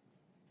python.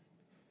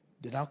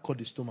 They now cut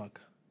the stomach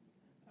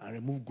and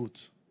remove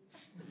goat.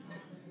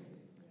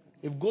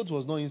 If goat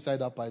was not inside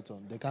that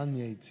python, they can't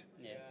near it.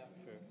 Yeah,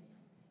 sure.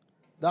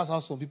 That's how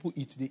some people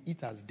eat. They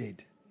eat as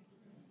dead.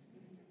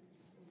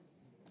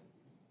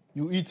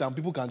 You eat and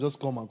people can just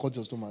come and cut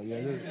your stomach.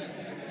 Yeah.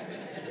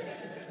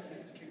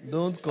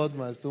 Don't cut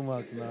my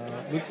stomach now.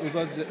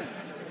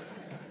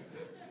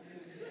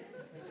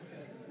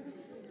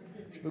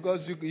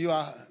 Because you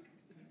are...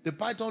 The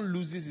python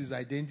loses its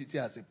identity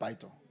as a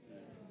python.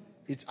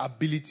 Its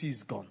ability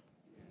is gone.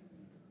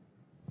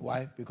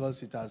 Why?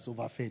 Because it has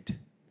overfed.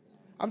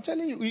 I'm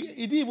telling you,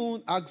 he didn't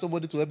even ask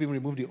somebody to help him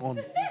remove the on.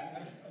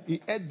 He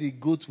ate the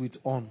goat with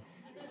on.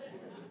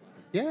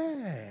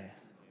 Yeah.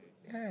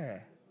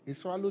 He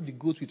swallowed the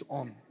goat with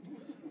on.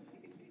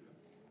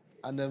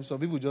 And then some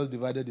people just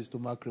divided the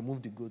stomach,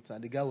 removed the goat,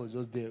 and the guy was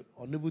just there,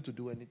 unable to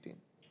do anything.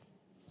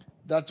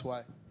 That's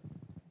why,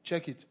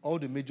 check it, all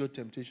the major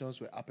temptations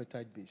were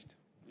appetite-based.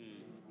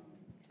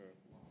 Sure.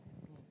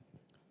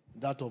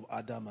 That of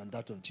Adam and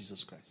that of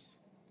Jesus Christ.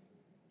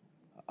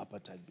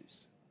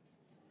 Appetite-based.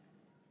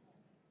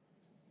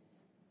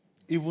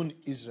 Even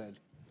Israel,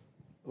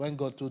 when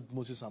God told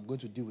Moses, I'm going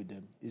to deal with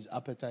them, is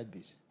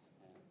appetite-based.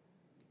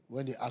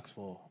 When they asked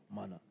for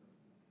manna,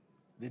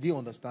 they didn't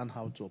understand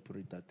how to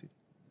operate that thing.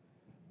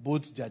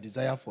 both their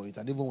desire for it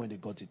and even when they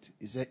got it.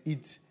 He said,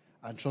 eat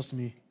and trust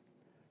me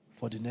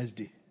for the next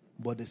day.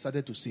 But they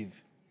started to save.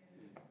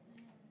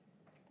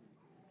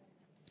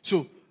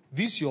 So,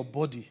 this your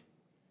body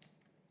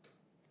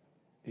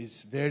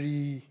is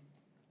very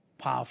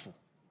powerful.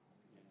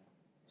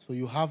 So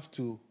you have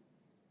to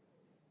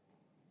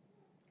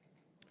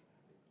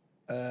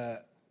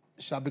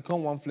shall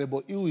become one flesh,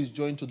 but he who is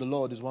joined to the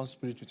Lord is one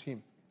spirit with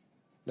him.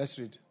 Let's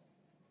read.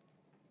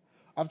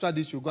 After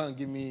this, you go and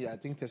give me, I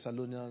think,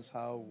 Thessalonians,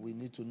 how we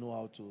need to know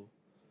how to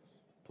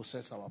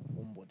possess our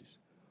own bodies.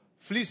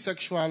 Flee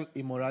sexual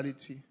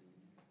immorality.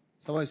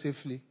 Somebody say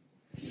flee.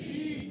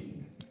 Flee.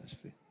 Let's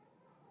flee.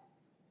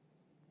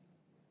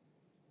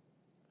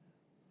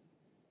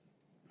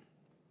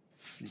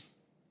 Flee.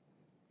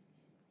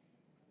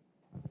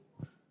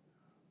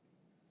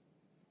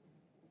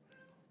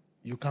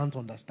 You can't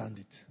understand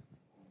it.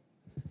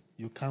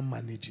 You can't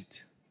manage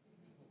it.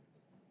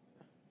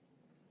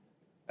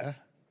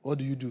 What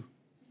do? You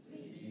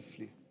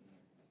flee.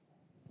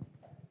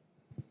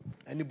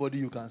 Anybody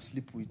you can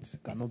sleep with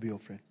cannot be your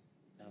friend.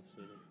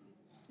 Absolutely.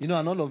 You know,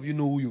 and all of you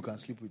know who you can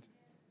sleep with.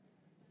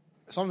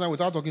 Sometimes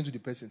without talking to the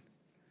person,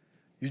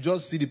 you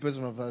just see the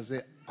person and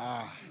say,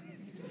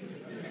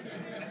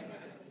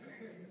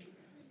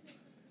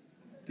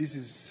 this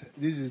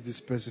is the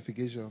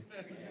specification.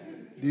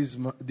 This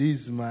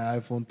is my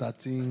iPhone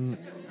 13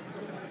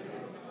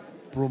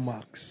 Pro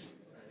Max.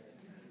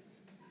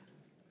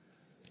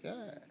 Yeah.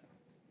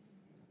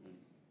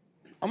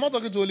 I'm not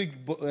talking to only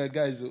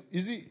guys. You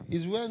see,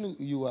 it's when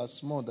you were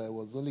small that it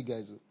was only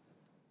guys.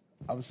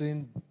 I'm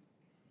saying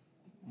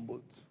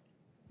both.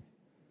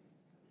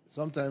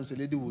 Sometimes a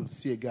lady will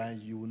see a guy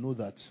and you will know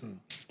that.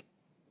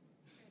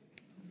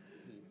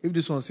 If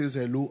this one says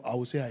hello, I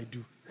will say I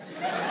do.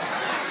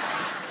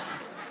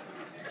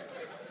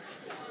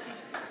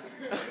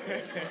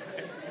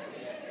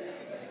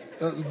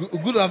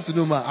 Good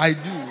afternoon, ma. I do.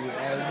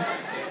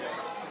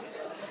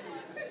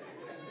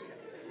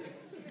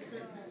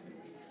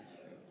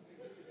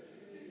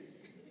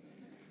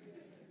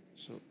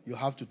 So you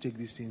have to take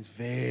these things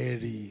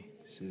very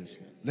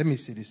seriously. Let me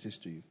say this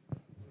to you.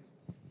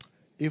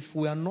 If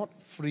we are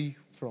not free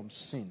from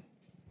sin,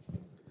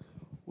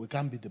 we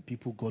can't be the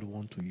people God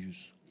wants to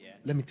use. Yeah.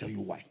 Let me tell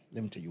you why.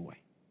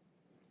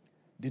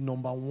 The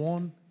number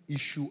one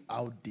issue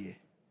out there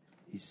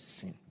is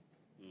sin.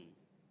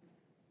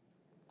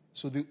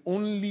 So the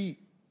only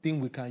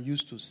thing we can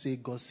use to say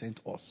God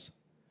sent us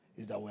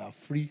is that we are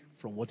free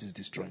from what is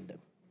destroying them.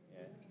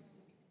 Yes.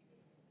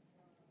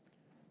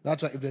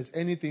 That's why if there's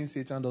anything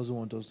Satan doesn't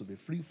want us to be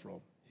free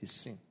from, it's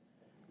sin.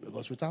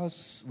 Because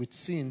with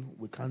sin,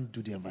 we can't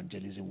do the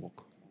evangelism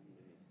work.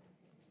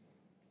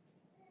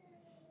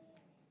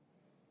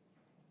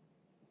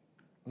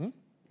 Yes,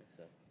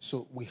 sir.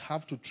 So we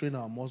have to train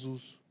our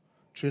muscles,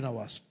 train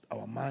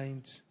our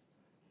minds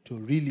to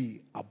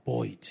really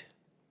avoid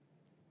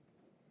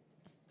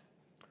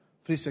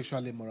free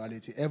sexual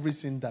immorality. Every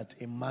sin that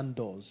a man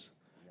does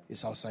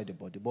is outside the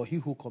body. But he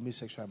who commits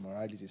sexual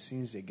immorality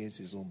sins against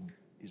his own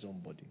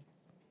body.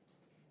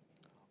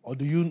 Or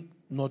do you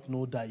not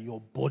know that your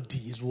body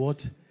is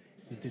what?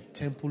 Is the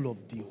temple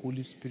of the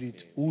Holy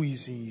Spirit who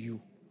is in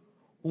you,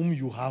 whom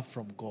you have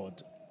from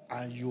God,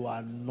 and you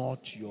are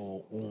not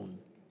your own.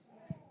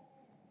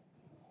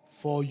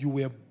 For you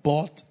were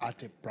bought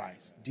at a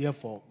price.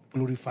 Therefore,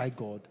 glorify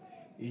God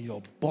in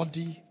your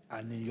body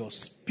and in your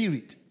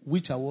spirit,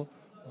 which are what?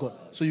 God.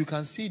 So you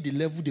can see the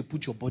level they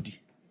put your body.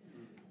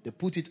 They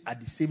put it at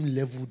the same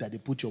level that they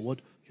put your what?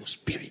 Your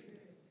spirit.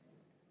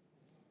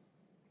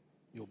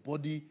 Your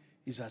body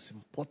is as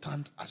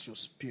important as your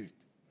spirit.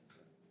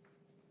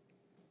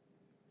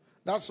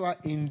 That's why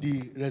in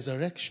the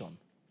resurrection,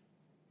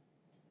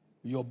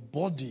 your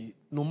body,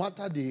 no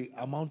matter the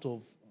amount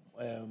of,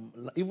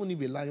 even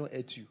if a lion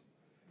ate you,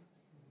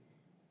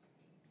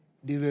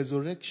 the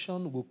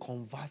resurrection will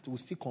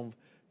still convert.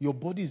 Your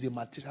body is a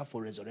material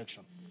for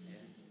resurrection.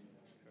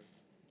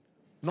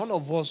 None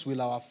of us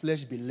will our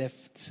flesh be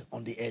left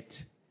on the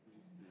earth.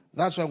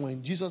 That's why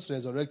when Jesus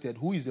resurrected,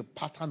 who is a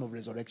pattern of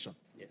resurrection?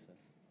 Yes, sir.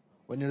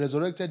 When he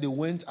resurrected, they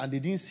went and they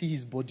didn't see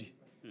his body.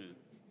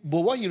 But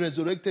what he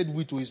resurrected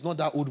with is not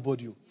that old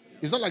body.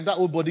 It's not like that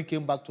old body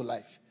came back to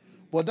life.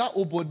 But that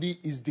old body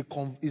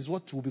is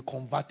what will be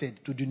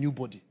converted to the new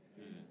body.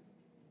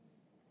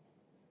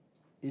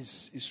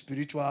 It's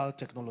spiritual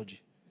technology.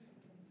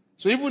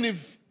 So even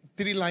if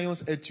 3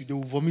 lions ate you, they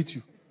will vomit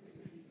you.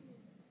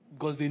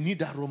 Because they need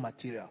that raw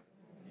material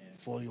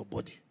for your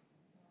body.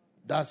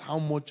 That's how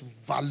much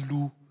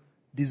value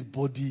this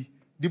body.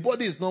 The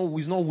body is not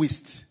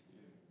waste.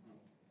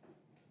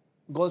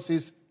 God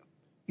says,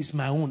 it's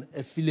my own.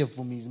 A fillet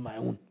for me is my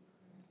own.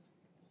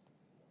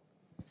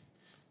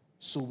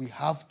 So we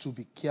have to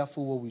be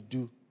careful what we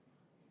do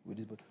with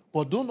this body.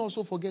 But don't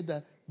also forget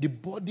that the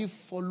body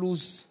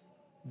follows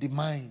the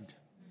mind.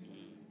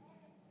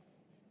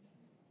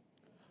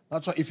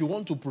 That's why if you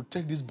want to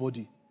protect this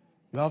body,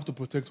 you have to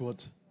protect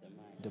what?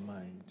 The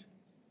mind.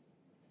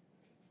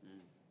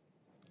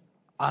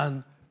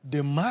 And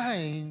the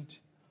mind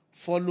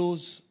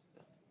follows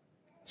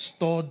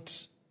stored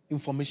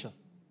information.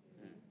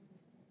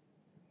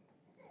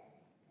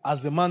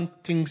 As the man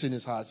thinks in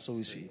his heart, so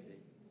we see.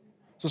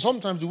 So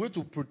sometimes the way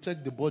to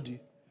protect the body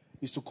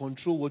is to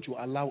control what you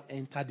allow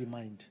enter the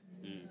mind.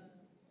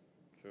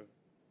 True.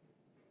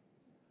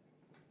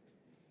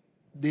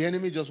 The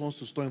enemy just wants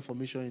to store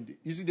information in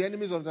you see, the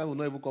enemy sometimes will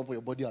not even come for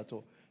your body at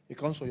all. It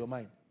comes for your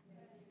mind.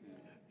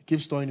 It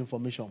keeps storing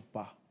information.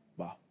 Bah,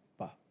 bah,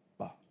 bah,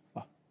 bah,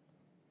 bah.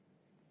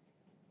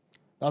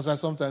 That's why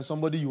sometimes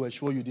somebody you were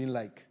sure you didn't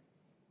like,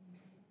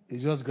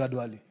 it's just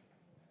gradually.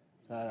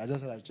 I just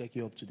said I'll check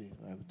you up today.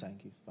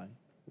 Thank you. Fine.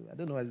 I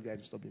don't know why this guy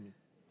is stopping me.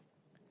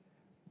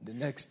 The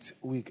next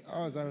week,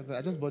 I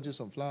just bought you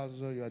some flowers.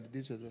 So you had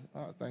this.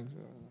 Oh, thanks.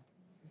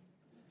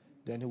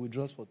 Then he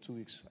withdraws for 2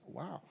 weeks.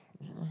 Wow.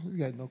 This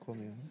guy is not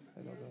coming.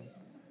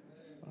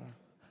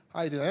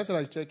 How you doing? I said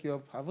I'll check you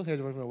up. I haven't heard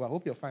from you for a while. I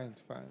hope you're fine.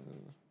 Fine.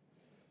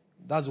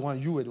 That's the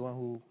one. You were the one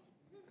who.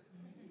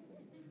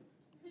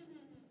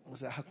 I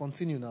said, I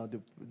continue now.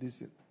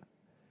 This.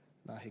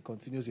 Now he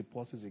continues, he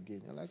pauses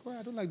again. You're like, oh,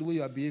 I don't like the way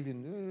you are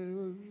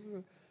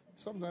behaving.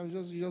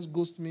 Sometimes you just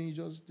ghost me, you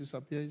just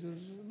disappear.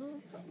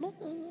 No.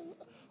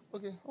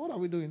 Okay, what are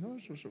we doing? No,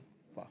 sure.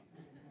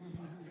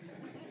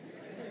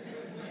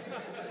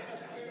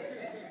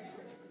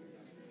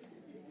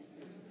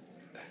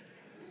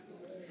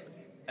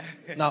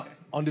 Now,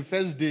 on the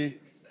first day,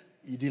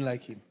 you didn't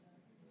like him.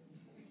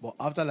 But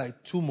after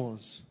like 2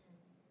 months,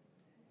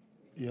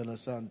 you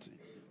understand?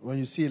 When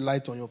you see a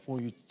light on your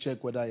phone, you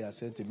check whether he has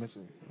sent a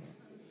message.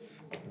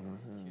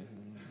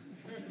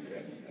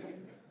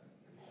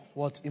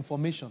 What?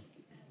 Information.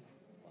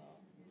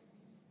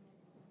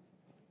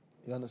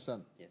 You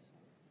understand? Yes.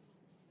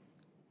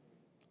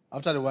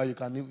 After a while, you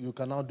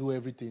can now do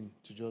everything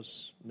to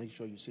just make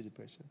sure you see the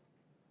person.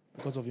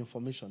 Because of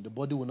information. The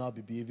body will now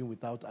be behaving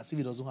without, as if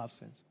it doesn't have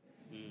sense.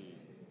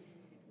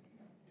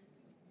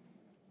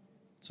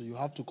 So you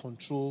have to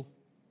control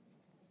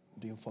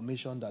the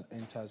information that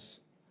enters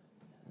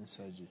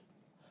inside you.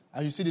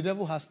 And you see, the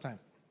devil has time.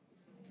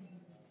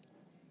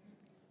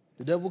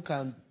 The devil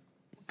can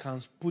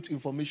put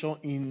information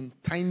in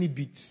tiny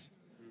bits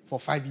for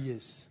 5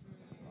 years.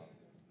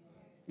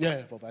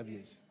 Yeah, for 5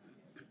 years.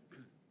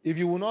 If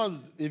you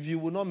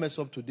will not mess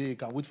up today, he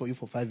can wait for you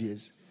for 5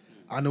 years.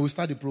 And he will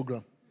start the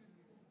program.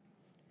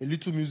 A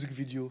little music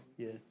video.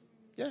 Yeah.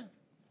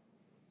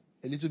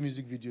 A little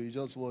music video. You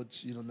just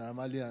watch,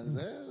 normally and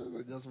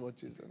just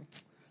watch it.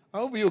 I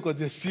hope you because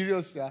they're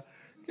serious. Yeah.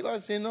 You know what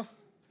I'm saying? No?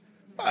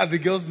 Why are the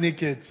girls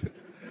naked?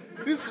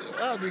 Why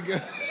are the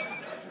girls?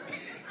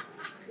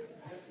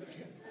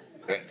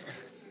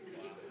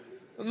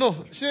 No,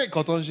 she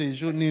cotton she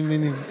should need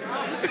meaning.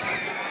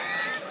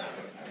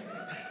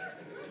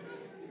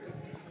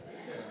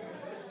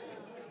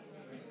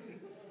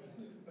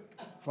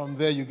 From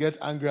there, you get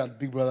angry at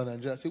Big Brother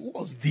Nigeria. Say,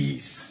 what's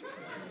this?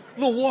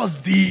 No, what's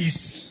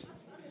this?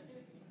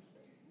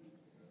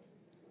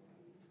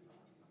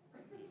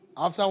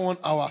 After 1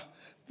 hour,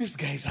 this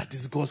guy is a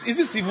disgust. Does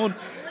this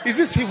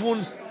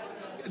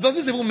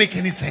even make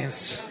any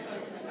sense?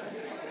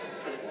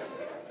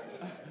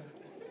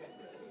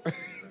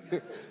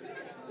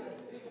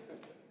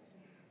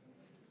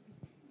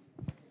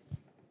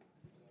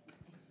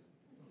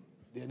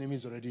 The enemy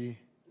is already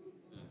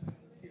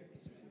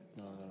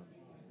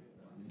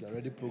they're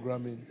already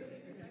programming.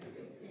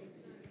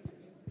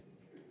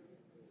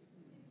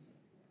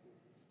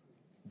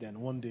 Then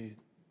one day,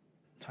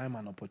 time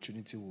and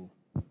opportunity will.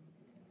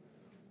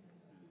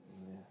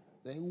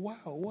 Like, wow,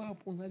 what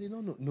happened? I did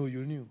not know. No,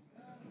 you knew.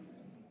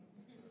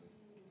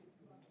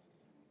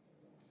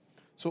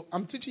 So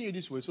I'm teaching you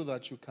this way so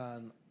that you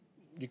can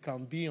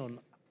be on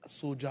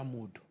soldier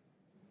mode.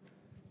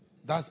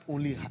 That's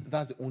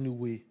the only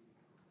way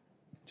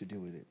to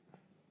deal with it.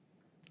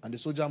 And the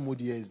soldier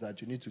mode here is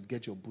that you need to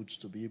get your boots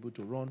to be able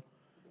to run.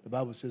 The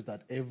Bible says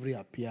that every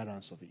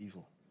appearance of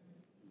evil,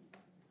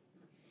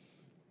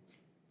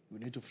 we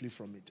need to flee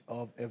from it,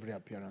 of every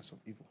appearance of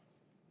evil.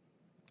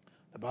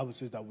 The Bible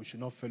says that we should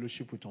not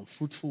fellowship with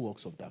unfruitful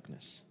works of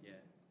darkness.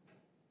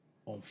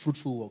 Yeah.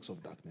 Unfruitful works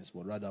of darkness,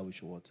 but rather we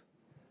should what?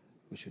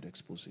 We should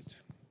expose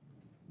it.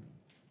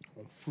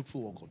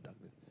 Unfruitful work of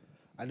darkness.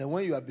 And then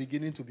when you are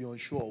beginning to be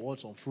unsure of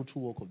what's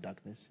unfruitful work of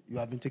darkness, you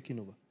have been taken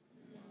over.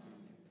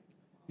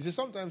 You see,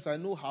 sometimes I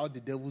know how the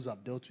devils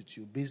have dealt with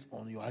you based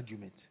on your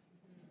argument.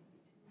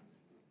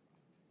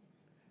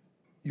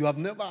 You have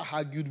never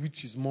argued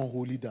which is more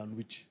holy than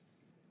which.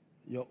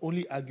 Your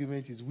only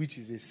argument is which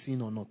is a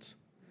sin or not.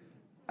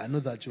 I know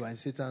that you are in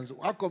Satan's.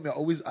 How come you are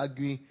always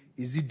arguing,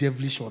 is it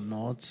devilish or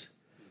not?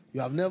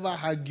 You have never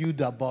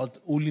argued about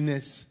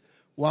holiness,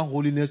 one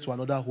holiness to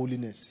another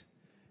holiness.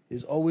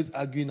 It's always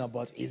arguing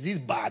about, is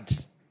it bad?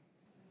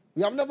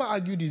 We have never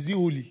argued, is it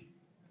holy?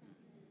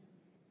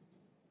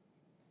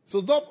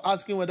 So stop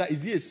asking whether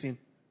is it a sin.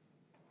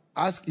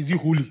 Ask, is it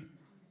holy?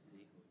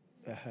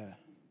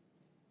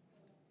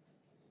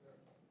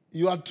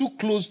 You are too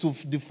close to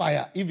the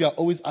fire if you are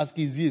always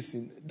asking, is it a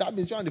sin? That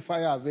means you and the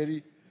fire are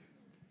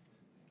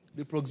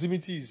the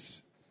proximity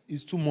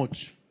is too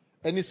much.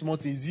 Any small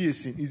thing, is he a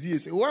sin? Is he a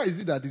sin? Why is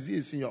it that is he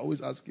a sin? You're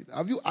always asking.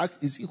 Have you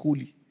asked, is he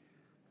holy?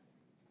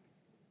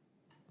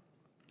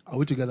 Are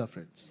we together,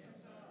 friends?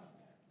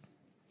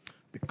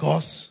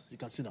 Because, you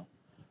can sit down.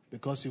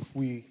 Because you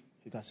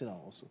can sit down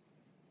also.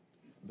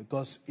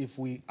 Because if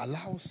we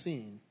allow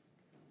sin,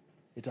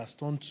 it has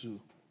turned to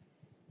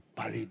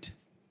parade.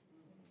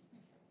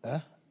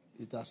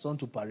 It has turned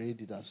to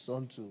parade. It has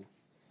turned to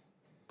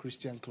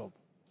Christian club.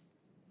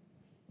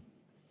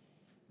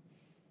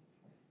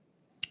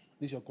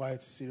 This your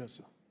quiet, serious.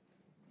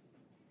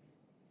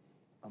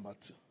 Number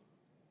 2.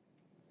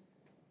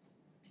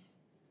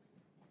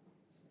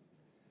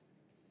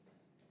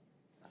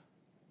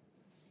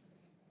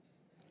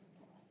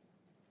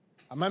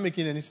 Am I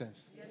making any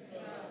sense? Yes, sir.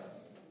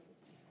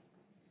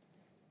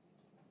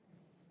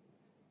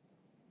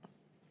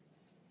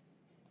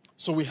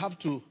 So we have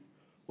to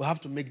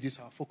make this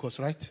our focus,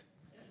 right?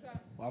 Yes, sir.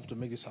 We have to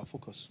make this our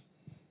focus.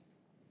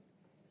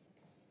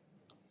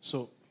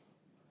 So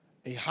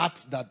a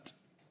heart that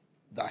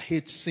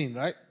hates sin,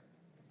 right?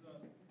 Yes,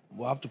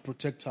 we have to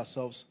protect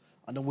ourselves,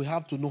 and then we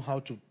have to know how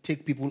to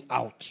take people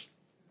out.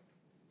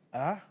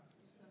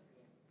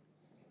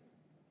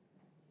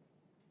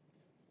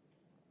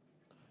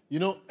 You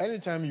know,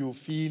 anytime you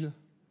feel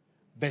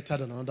better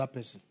than another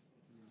person,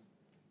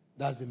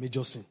 that's the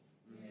major sin.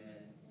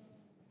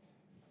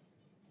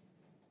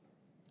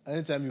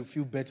 Anytime you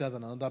feel better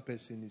than another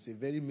person, it's a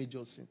very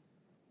major sin.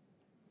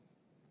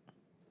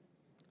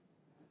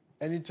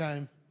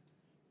 Anytime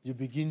you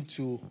begin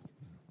to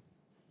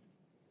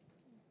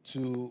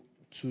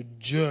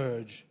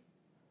judge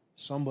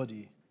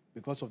somebody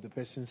because of the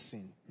person's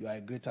sin, you are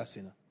a greater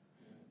sinner.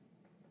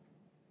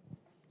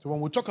 So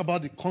when we talk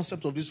about the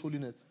concept of this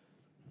holiness,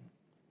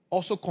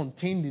 also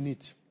contained in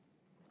it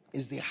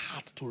is the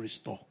heart to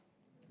restore.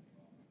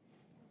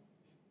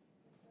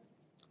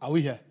 Are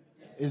we here?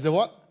 Is the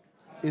what?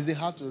 Is the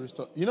heart to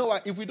restore. You know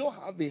what? If we don't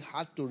have a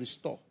heart to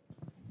restore,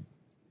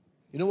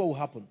 you know what will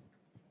happen?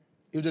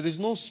 If there is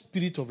no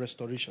spirit of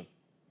restoration,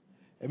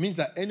 it means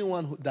that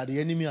anyone that the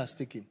enemy has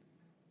taken,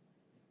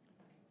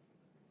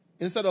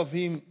 instead of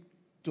him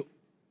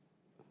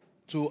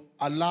to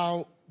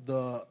allow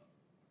the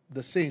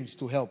saints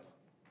to help,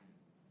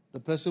 the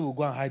person will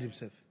go and hide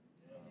himself.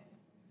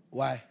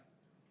 Why?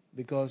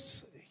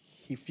 Because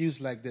he feels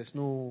like there's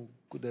not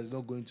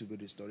going to be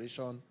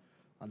restoration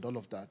and all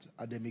of that,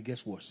 and then it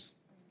gets worse.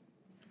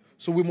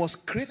 So we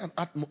must create an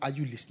atmosphere. Are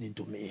you listening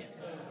to me? Yes,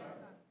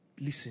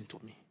 listen to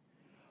me.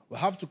 We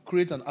have to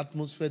create an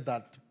atmosphere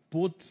that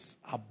both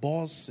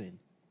abhors sin,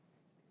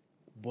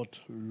 but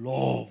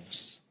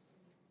loves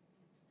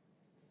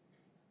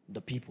the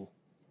people,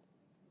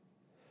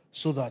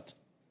 so that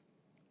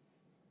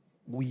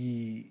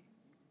we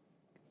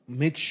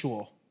make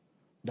sure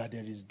that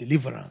there is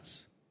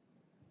deliverance,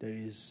 there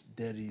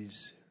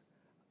is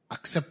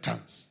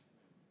acceptance,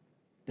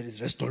 there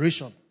is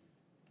restoration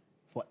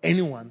for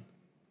anyone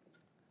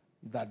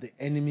that the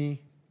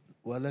enemy,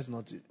 well, let's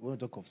not, when we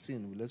talk of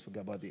sin, let's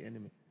forget about the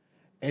enemy.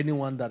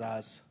 Anyone that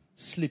has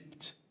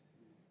slipped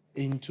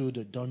into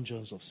the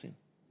dungeons of sin.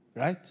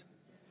 Right?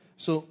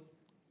 So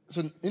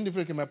in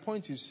the my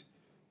point is,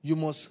 you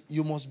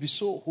must be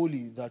so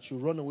holy that you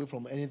run away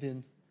from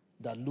anything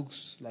that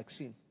looks like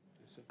sin.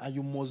 And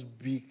you must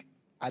be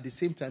at the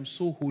same time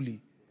so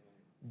holy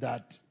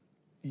that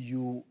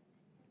you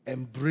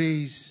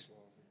embrace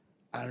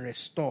and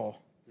restore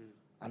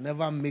and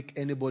never make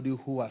anybody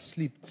who has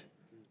slipped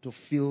to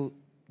feel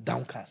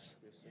downcast.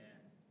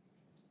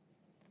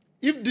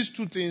 If these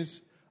two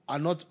things are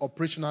not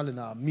operational in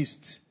our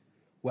midst,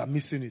 we are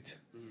missing it.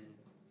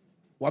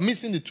 We are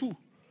missing the two.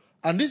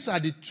 And these are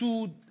the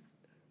two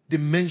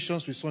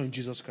dimensions we saw in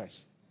Jesus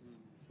Christ.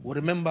 We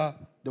remember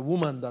the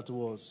woman that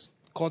was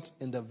caught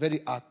in the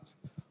very act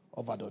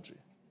of adultery.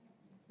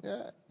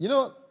 Yeah. You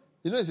know,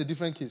 it's a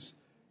different case.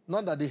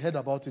 Not that they heard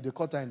about it, they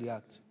caught her in the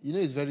act. You know,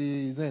 it's not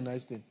a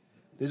nice thing.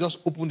 They just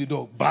open the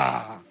door.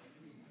 Bah!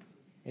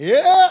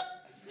 Yeah!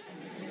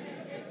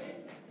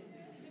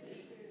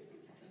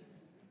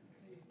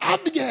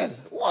 Abigail,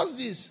 what's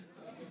this?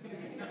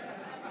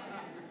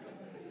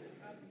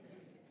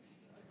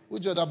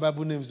 Which other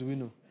Bible names do we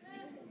know?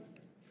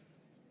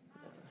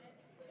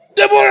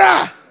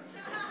 Deborah!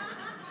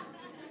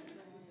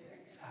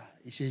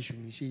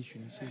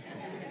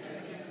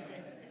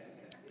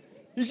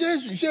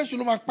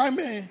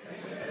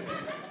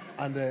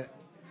 And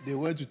they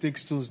went to take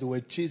stones. They were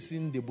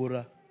chasing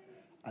Deborah.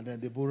 And then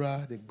they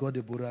got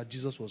Deborah.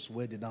 Jesus was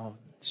where they now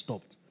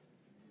stopped.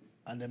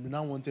 And then they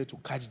now wanted to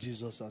catch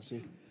Jesus and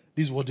say,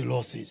 this is what the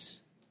law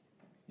says.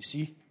 You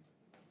see?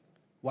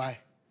 Why?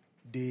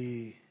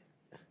 They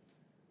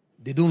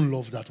don't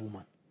love that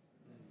woman.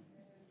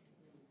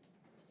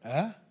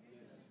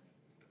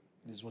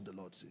 This is what the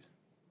Lord says.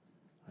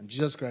 And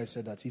Jesus Christ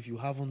said that if you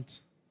haven't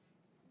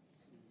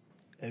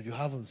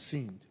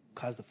sinned,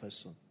 cast the first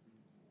stone.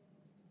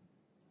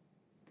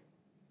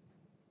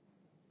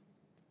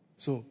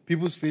 So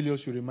people's failure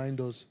should remind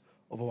us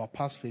of our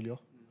past failure,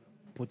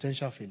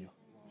 potential failure.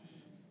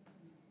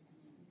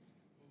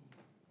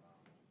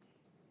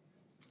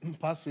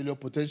 past failure,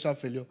 potential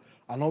failure,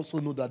 and also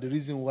know that the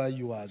reason why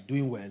you are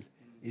doing well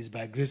is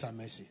by grace and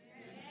mercy.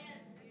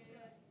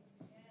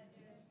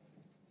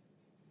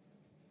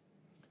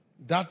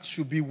 That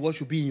should be what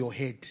should be in your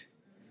head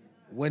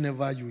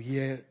whenever you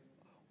hear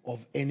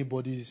of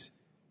anybody's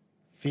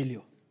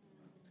failure.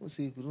 Don't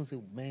say,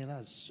 man,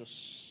 that's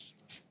just,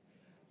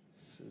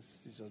 it's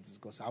just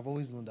disgusting. I've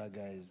always known that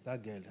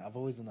girl, I've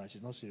always known that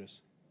she's not serious.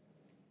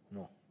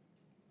 No.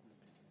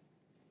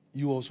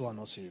 You also are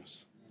not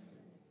serious.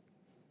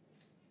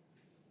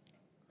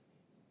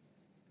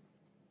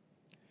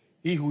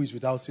 He who is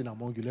without sin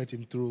among you, let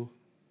him throw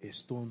a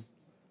stone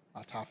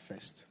at her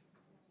first.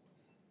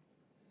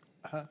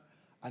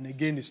 And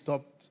again, he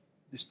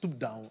stooped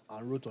down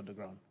and wrote on the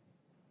ground.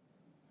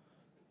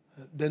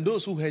 Then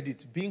those who heard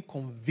it, being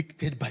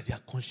convicted by their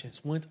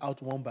conscience, went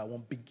out one by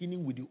one,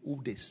 beginning with the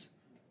oldest.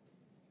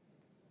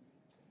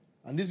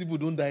 And these people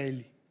don't die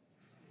early.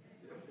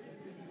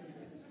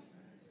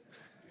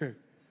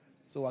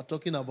 So we're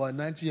talking about a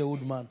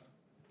 90-year-old man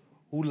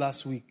who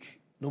last week,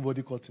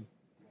 nobody caught him.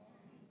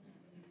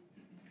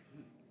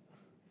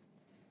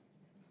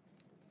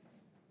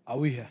 Are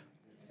we here?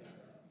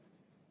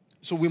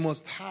 So we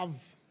must have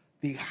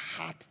the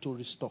heart to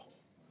restore.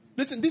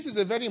 Listen, this is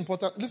a very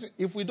important. Listen,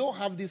 if we don't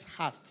have this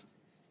heart,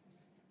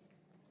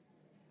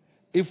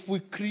 if we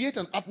create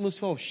an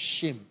atmosphere of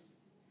shame,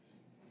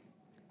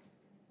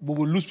 we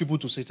will lose people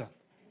to Satan.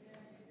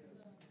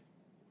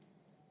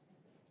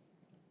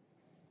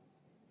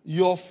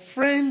 Your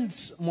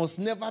friends must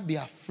never be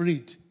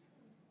afraid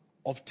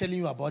of telling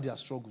you about their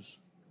struggles.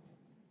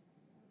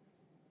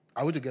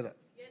 Are we together?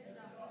 Yes,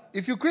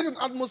 if you create an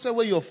atmosphere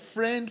where your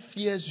friend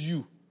fears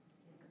you,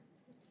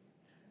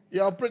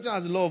 you're operating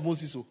as the law of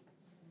Moses.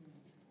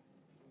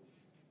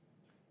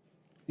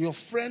 Your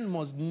friend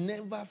must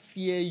never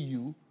fear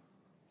you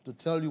to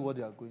tell you what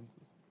they are going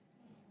through.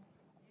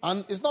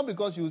 And it's not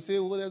because you say,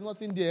 well, there's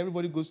nothing there,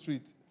 everybody goes through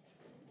it.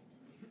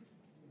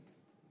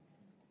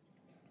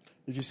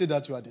 If you say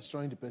that, you are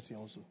destroying the person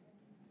also.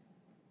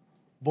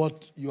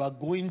 But you are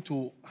going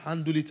to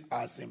handle it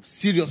as a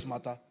serious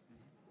matter.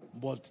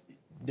 But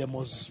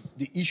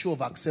the issue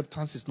of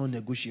acceptance is not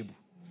negotiable.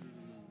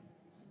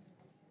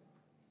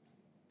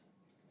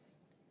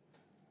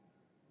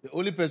 The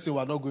only person we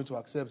are not going to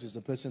accept is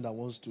the person that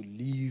wants to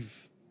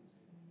live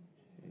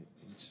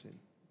in sin.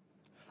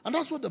 And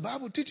that's what the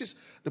Bible teaches.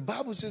 The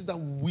Bible says that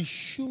we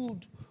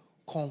should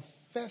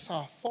confess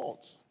our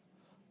faults.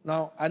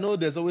 Now, I know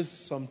there's always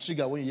some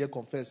trigger when you hear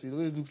confess. It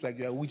always looks like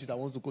you're a witch that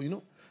wants to go. You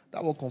know,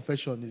 that word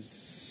confession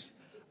has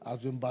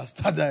been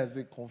bastardized.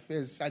 They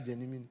confess.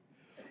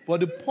 But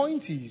the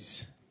point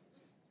is,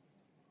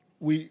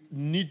 we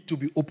need to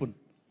be open.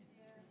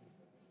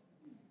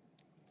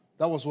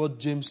 That was what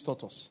James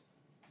taught us.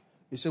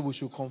 He said we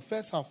should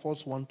confess our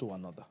faults one to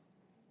another.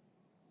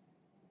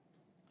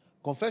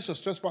 Confess your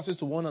trespasses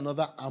to one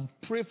another and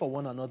pray for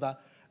one another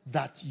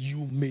that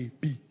you may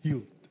be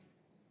healed.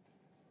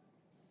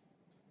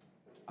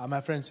 Are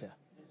my friends here?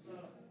 Yes,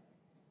 sir.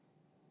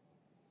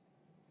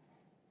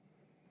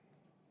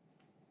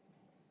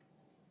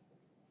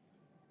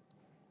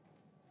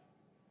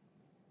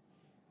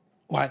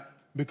 Why?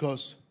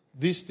 Because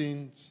these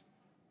things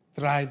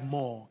thrive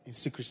more in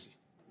secrecy.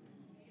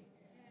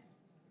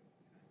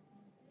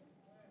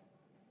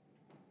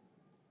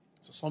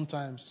 So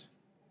sometimes,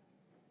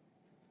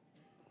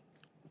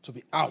 to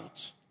be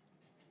out,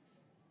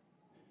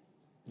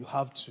 you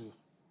have to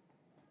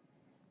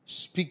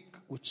speak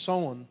with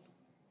someone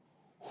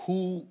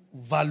who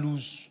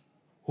values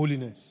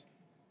holiness.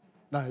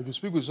 Now, if you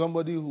speak with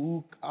somebody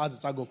who has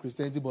the tag of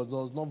Christianity but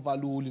does not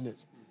value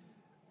holiness,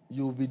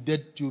 you'll be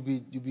dead. You'll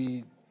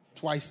be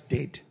twice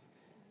dead.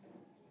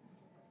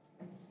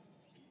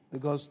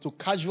 Because to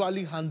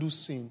casually handle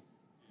sin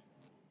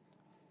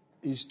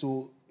is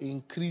to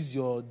increase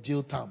your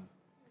jail term.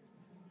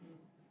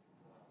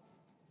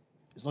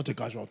 It's not a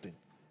casual thing.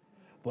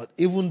 But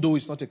even though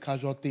it's not a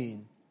casual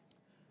thing,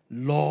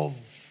 love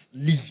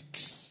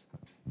leads.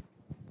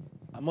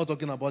 I'm not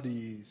talking about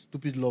the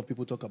stupid love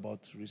people talk about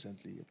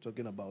recently. I'm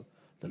talking about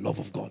the love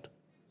of God.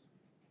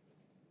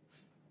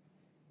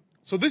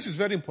 So this is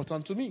very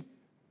important to me.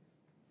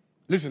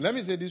 Listen, let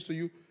me say this to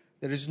you.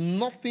 There is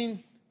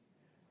nothing...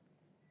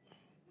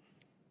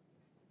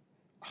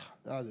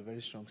 That was a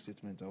very strong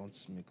statement I want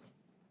to make.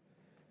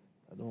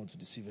 I don't want to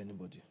deceive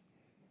anybody.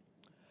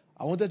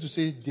 I wanted to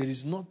say there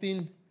is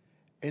nothing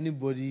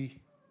anybody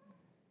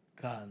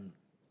can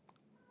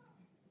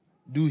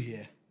do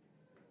here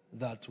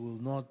that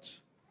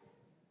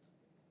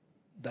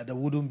there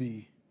wouldn't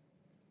be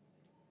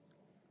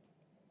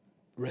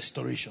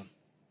restoration.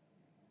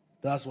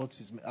 That's how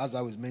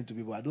it's meant to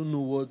be. But I don't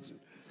know what.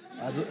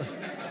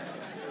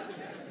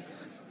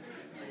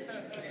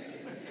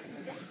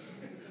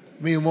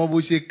 Me,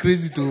 mom, she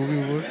crazy to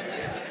me.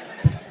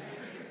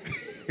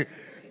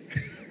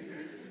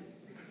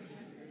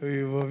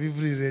 We will be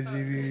free.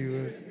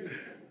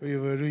 We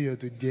will do you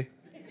today.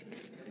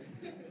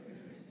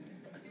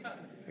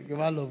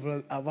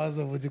 I'm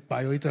also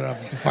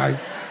 55.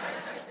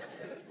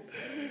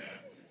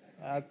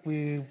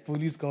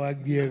 Police come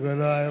and be a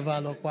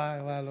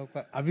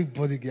big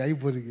body again. Are you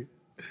body again?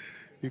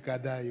 You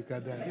can die. You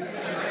can die.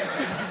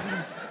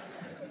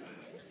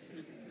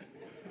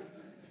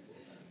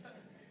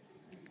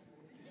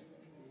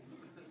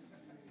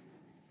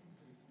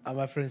 Are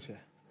my friends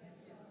here?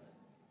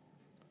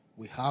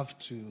 We have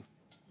to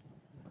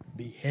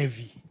be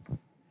heavy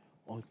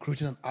on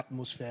creating an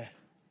atmosphere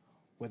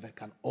where there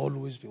can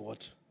always be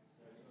what?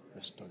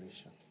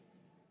 Restoration.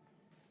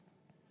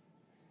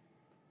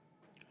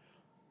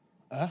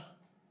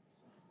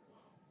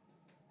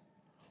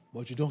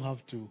 But you don't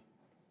have to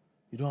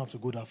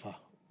go that far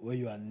where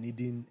you are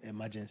needing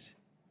emergency.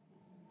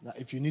 Now,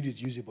 if you need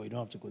it, use it, but you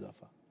don't have to go that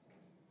far.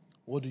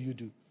 What do?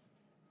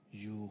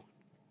 You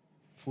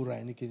fura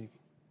any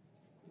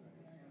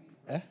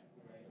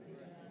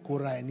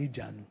Kora any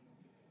janu.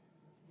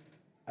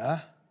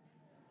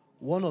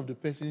 One of the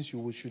persons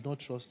you should not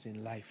trust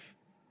in life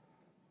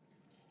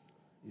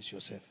is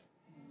yourself.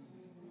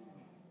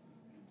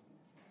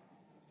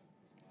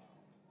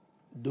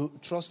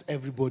 Don't trust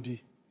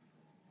everybody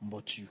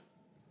but you.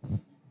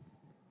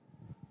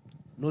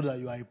 Know that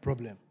you are a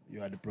problem.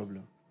 You are the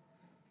problem.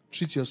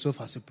 Treat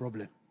yourself as a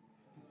problem.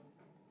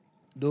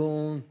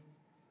 Don't.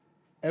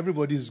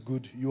 Everybody is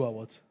good. You are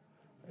what?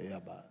 Yeah,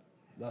 bad.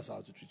 That's how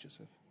to treat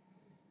yourself.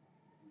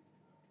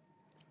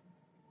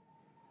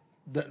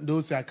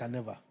 Don't say I can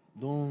never.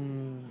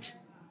 Don't.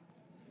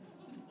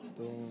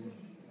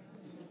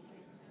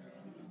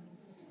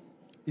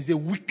 It's a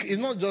weak. It's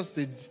not just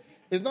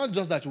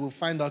that you will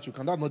find out you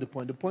can. That's not the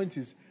point. The point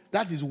is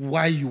that is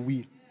why you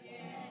will.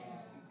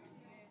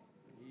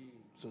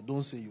 So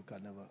don't say you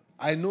can never.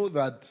 I know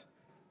that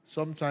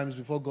sometimes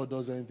before God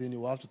does anything, He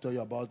will have to tell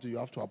you about it. You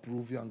have to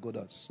approve you, and God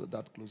has so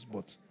that close.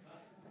 But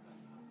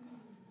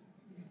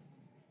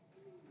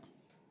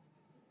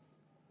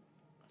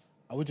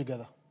are we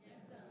together? Yes,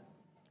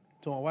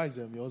 Tom, why is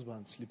your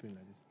husband sleeping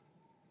like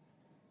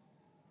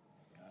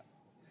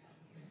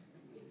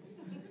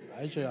this?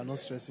 Are you sure you are not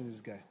stressing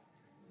this guy?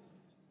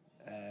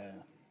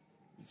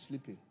 He's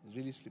sleeping. He's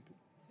really sleeping.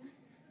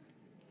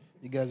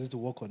 You guys need to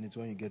work on it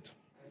when you get to.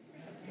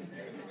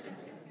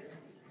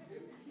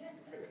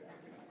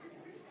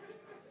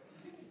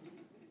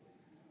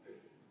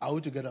 Are we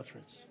together,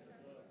 friends?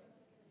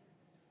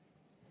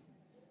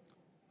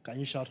 Can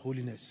you shout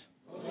holiness?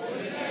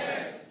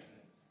 Holiness!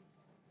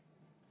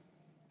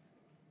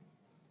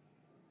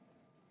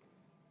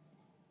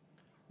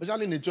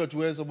 Especially in a church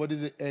where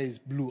somebody's hair is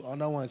blue,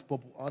 another one is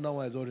purple, another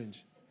one is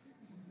orange.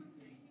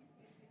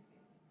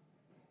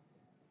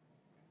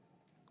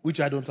 Which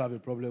I don't have a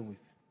problem with.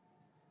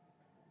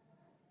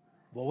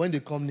 But when they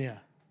come near,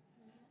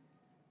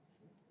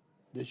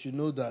 they should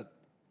know that,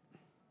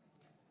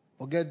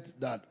 forget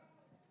that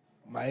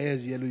my hair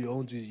is yellow, your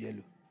own too is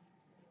yellow.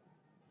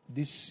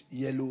 This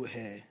yellow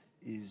hair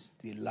is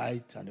the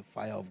light and the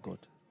fire of God.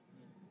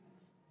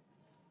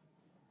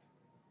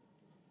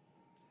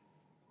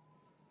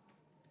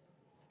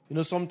 You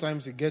know,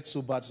 sometimes it gets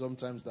so bad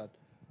sometimes that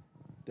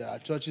there are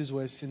churches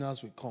where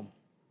sinners will come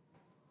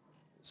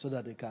so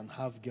that they can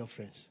have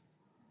girlfriends.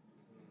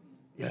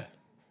 Yeah.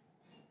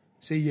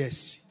 Say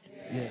yes.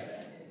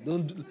 Yes.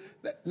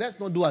 Let's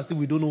not do as if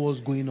we don't know what's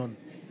going on.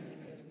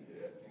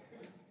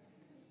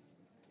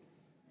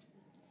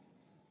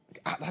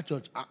 That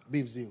church,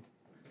 babes, you.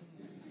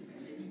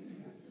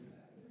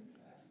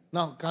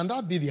 Now, can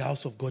that be the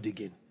house of God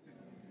again?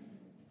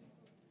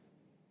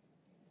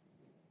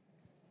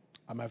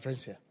 Are my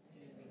friends here?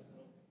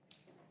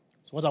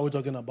 So what are we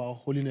talking about?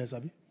 Holiness,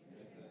 Abi?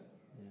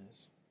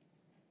 Yes.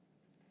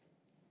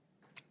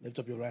 Lift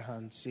up your right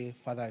hand. Say,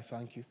 Father, I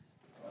thank you.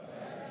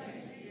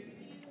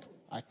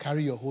 I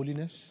carry your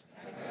holiness.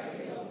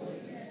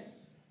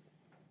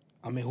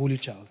 I'm a holy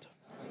child.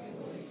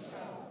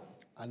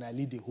 And I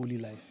lead a holy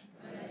life.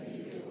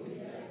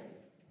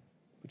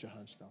 Put your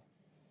hands down.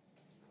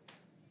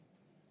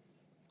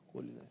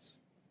 Holiness.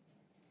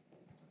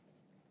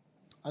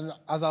 And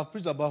as I've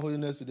preached about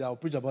holiness today, I'll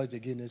preach about it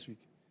again next week.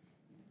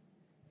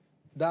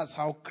 That's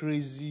how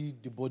crazy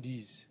the body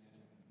is.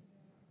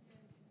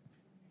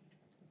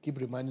 Keep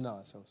reminding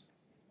ourselves.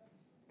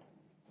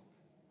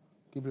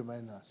 Keep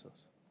reminding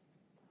ourselves.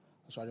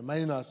 As we're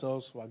reminding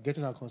ourselves, we're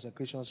getting our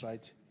consecrations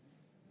right,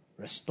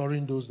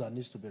 restoring those that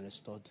needs to be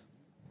restored,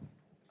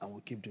 and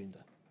we'll keep doing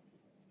that.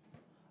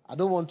 I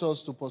don't want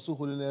us to pursue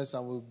holiness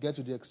and we'll get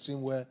to the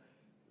extreme where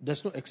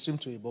there's no extreme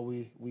to it, but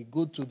we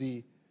go to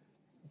the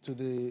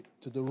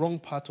wrong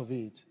part of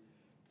it,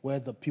 where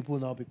the people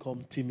now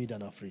become timid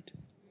and afraid.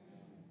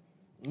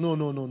 No.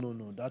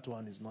 That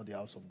one is not the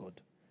house of God.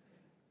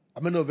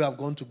 How many of you have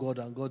gone to God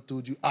and God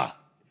told you,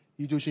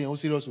 you do shame,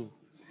 serious?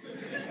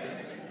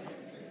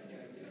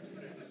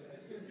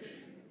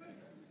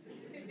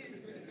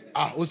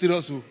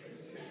 Serious?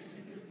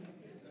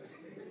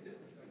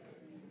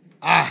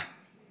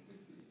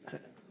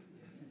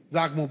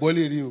 Zach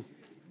Moboli,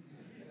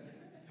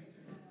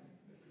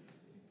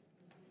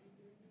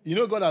 you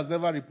know God has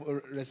never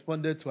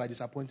responded to I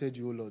disappointed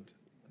you, O Lord.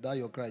 That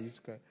your cry, you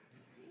cry.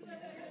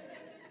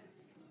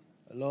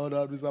 Lord,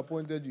 I've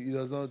disappointed you. He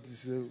does not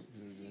say.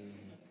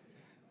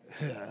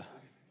 Yeah.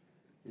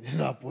 You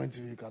didn't appoint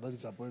me. You cannot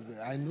disappoint me.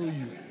 I know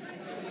you.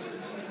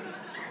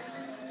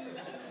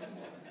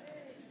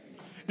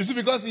 You see,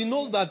 because he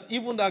knows that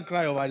even that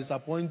cry of I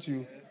disappoint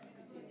you,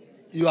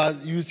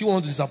 you still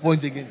want to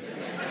disappoint again.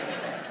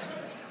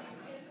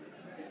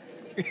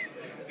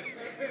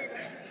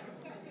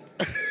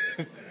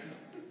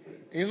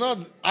 It's not.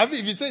 I mean,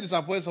 if you say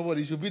disappoint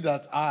somebody, it should be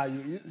that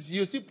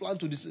you still plan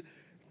to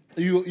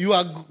you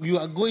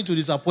are going to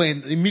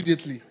disappoint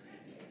immediately.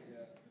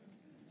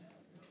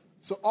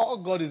 So all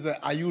God is,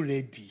 are you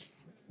ready?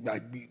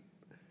 Like,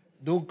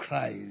 don't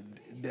cry.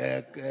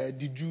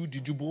 Did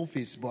you bone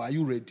face? But are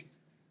you ready?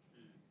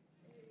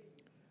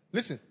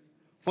 Listen,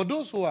 for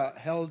those who are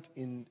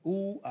in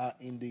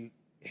the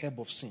herb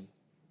of sin,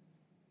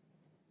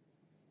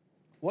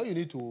 what you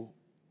need to,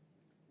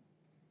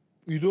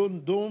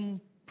 don't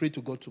pray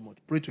to God too much.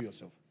 Pray to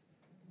yourself.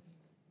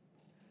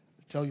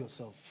 Tell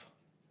yourself,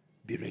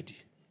 be ready.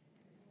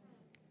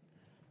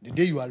 The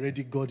day you are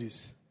ready, God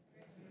is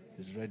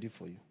ready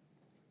for you.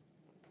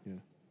 Yeah.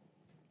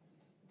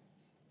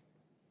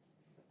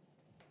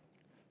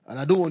 And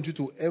I don't want you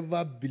to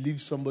ever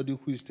believe somebody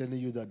who is telling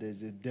you that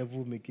there's a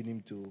devil making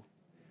him to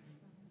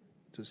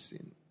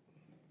sin.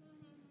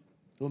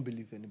 Don't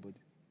believe anybody.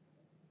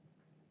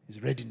 It's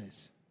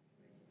readiness.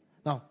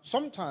 Now,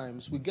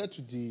 sometimes we get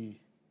to the...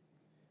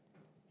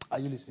 Are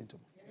you listening to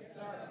me? Yes,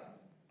 sir.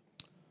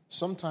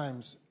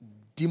 Sometimes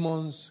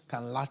demons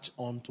can latch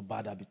on to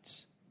bad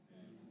habits.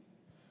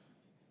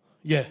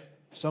 Yeah,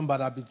 some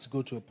bad habits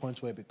go to a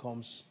point where it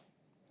becomes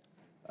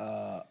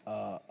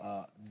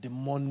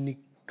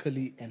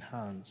demonically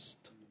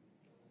enhanced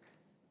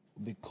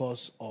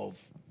because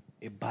of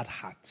a bad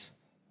heart.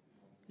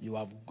 You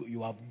have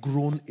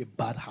grown a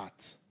bad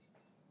heart.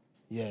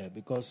 Yeah,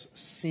 because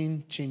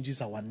sin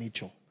changes our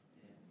nature.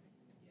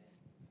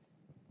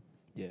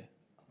 Yeah.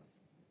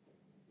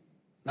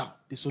 Now,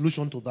 the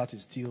solution to that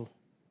is still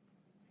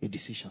a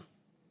decision.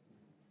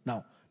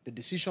 Now, the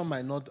decision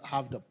might not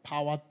have the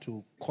power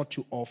to cut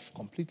you off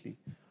completely,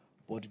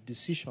 but the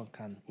decision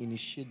can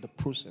initiate the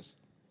process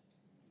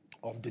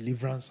of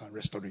deliverance and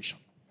restoration.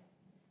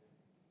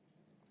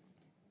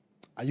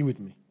 Are you with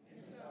me?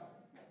 Yes,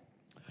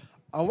 sir.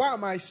 And why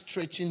am I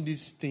stretching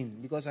this thing?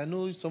 Because I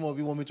know some of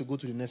you want me to go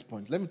to the next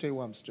point. Let me tell you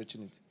why I'm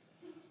stretching it.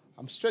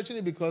 I'm stretching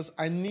it because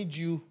I need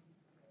you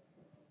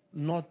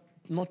not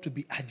to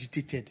be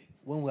agitated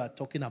when we are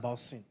talking about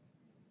sin.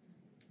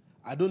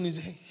 I don't need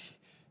to say,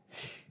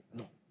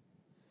 no.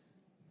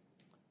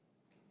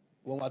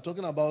 When we're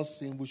talking about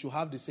sin, we should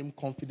have the same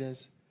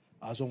confidence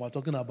as when we're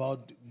talking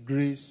about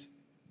grace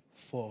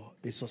for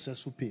a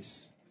successful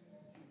pace.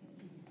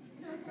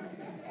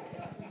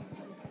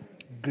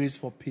 Grace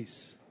for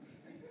peace.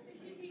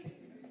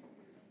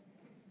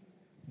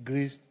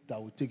 Grace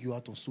that will take you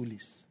out of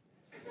solace.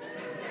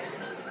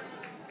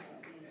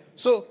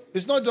 So,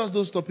 it's not just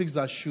those topics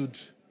that should...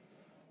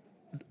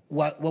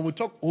 When we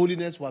talk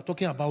holiness, we're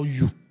talking about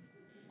you.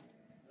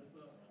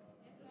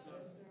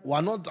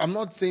 I'm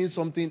not saying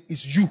something,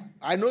 it's you.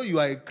 I know you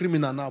are a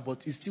criminal now,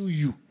 but it's still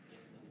you.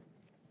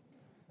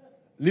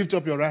 Lift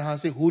up your right hand and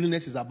say,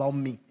 holiness is about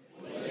me.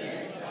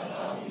 Holiness is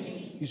about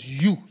me. It's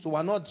you.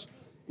 So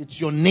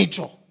it's your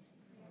nature.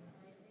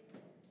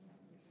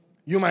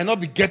 You might not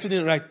be getting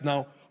it right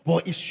now,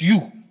 but it's you.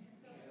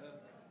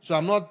 So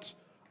I'm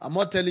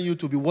not telling you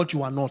to be what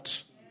you are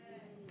not.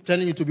 I'm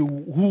telling you to be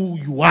who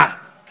you are.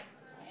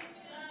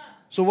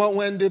 So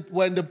when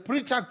the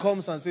preacher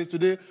comes and says,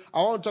 today,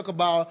 I want to talk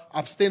about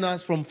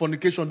abstinence from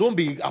fornication, don't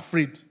be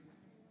afraid.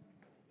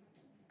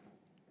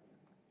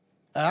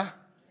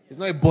 It's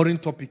not a boring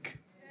topic.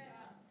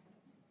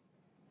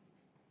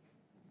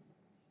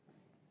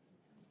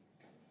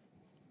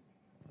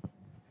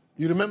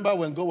 You remember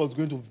when God was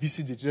going to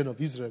visit the children of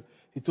Israel,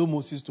 he told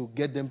Moses to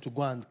get them to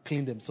go and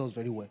clean themselves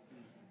very well.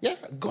 Yeah,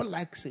 God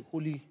likes a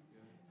holy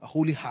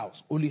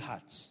house, holy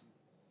hearts.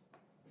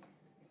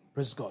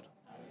 Praise God.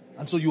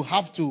 And so you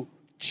have to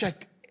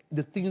check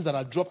the things that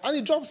are dropped. And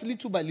it drops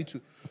little by little.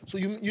 So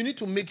you need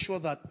to make sure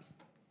that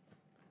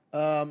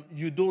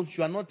you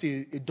are not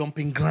a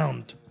dumping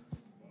ground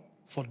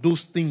for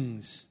those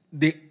things.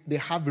 They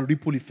have a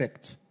ripple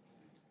effect.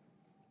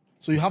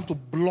 So you have to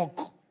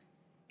block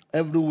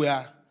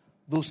everywhere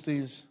those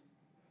things.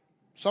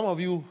 Some of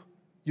you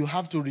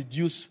have to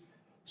reduce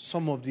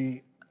some of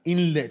the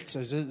inlets,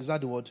 is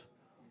that the word,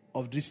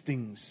 of these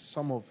things.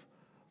 Some of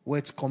where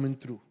it's coming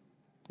through.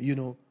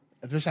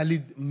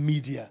 Especially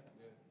media.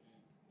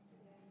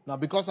 Now,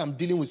 because I'm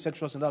dealing with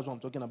sexual sin, that's what I'm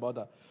talking about.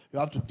 That you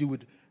have to deal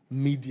with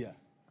media.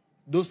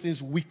 Those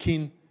things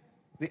weaken.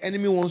 The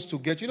enemy wants to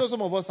get...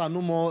 some of us are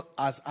no more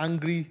as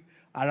angry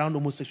around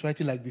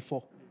homosexuality like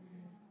before.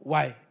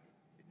 Why?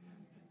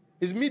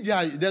 It's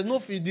media. There's no...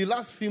 The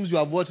last films you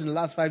have watched in the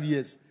last 5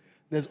 years,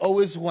 there's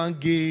always one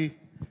gay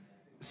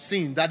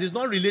scene that is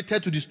not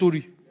related to the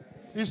story.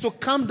 It's to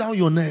calm down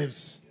your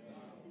nerves.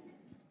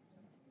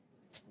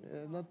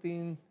 There's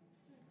nothing...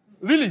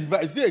 Really, if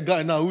I see a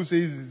guy now who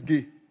says he's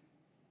gay,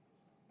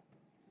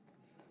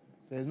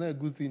 it's not a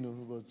good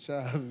thing, but it's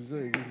not a good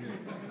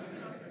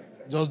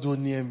thing. Just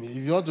don't near me.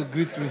 If you want to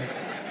greet me,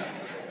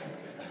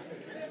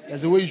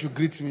 there's a way you should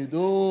greet me.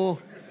 Don't.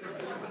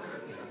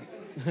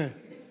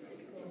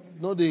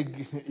 No,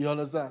 you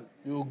understand?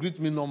 You will greet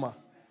me normal.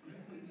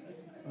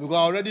 Because I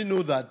already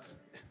know that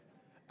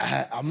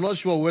I'm not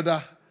sure whether,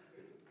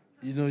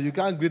 you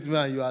can't greet me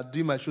and you are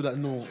doing my shoulder.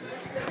 No.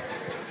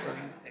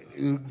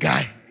 You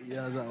guy. You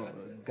understand?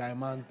 Guy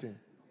man thing.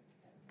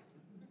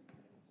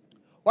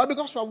 Why?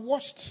 Because you have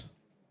watched.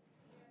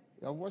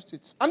 You have watched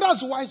it. And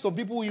that's why some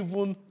people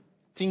even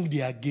think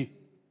they are gay.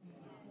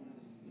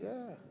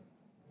 Yeah.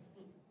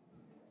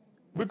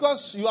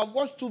 Because you have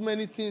watched too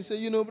many things.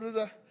 Say,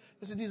 brother,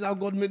 you say, this is how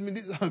God made me.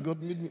 This is how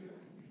God made me.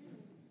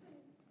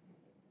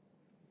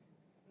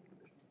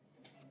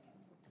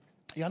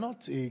 You are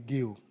not a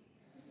gay.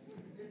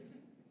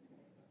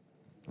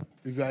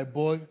 If you are a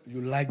boy,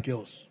 you like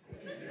girls.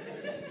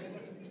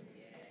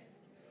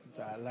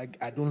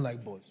 I don't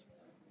like boys.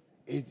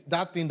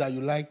 That thing that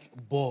you like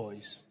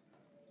boys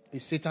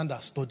is Satan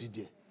that studied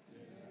there.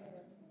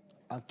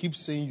 And keep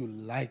saying you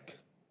like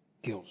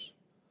girls.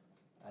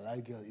 I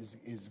like girls.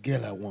 It's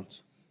girl I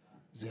want.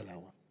 It's girl I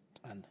want.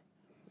 And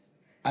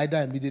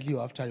either immediately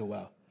or after a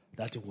while,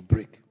 that thing will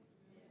break.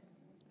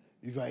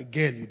 If you are a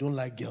girl, you don't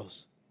like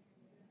girls.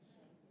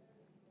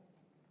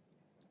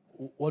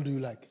 What do you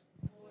like?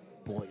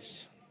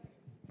 Boys.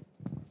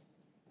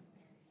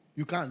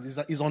 You can't.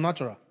 It's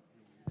unnatural.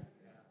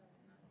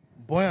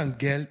 Boy and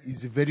girl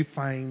is a very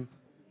fine.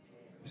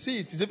 See,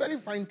 it is a very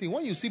fine thing.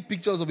 When you see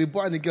pictures of a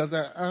boy and a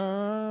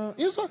girl,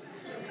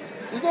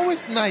 it's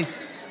always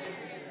nice.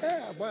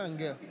 Yeah, boy and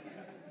girl.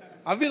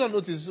 Have you not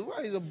noticed? Why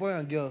is a boy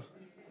and girl?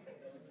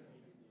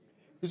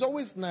 It's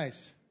always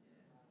nice.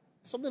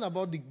 Something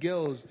about the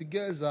girls. The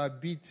girls are a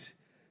bit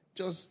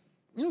girls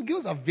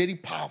are very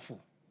powerful.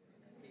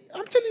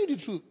 I'm telling you the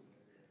truth.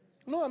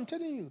 No, I'm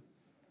telling you.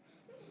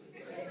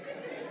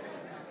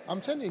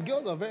 I'm telling you,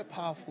 girls are very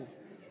powerful.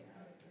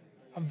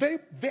 Are very,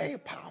 very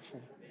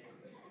powerful.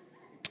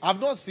 I've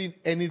not seen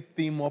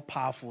anything more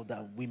powerful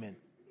than women.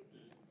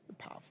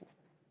 Powerful.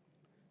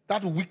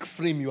 That weak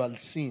frame you are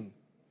seeing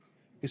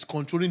is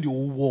controlling the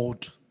whole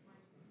world.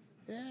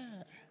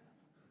 Yeah.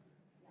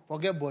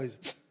 Forget boys.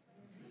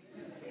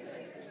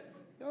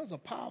 Girls are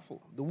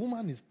powerful. The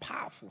woman is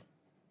powerful.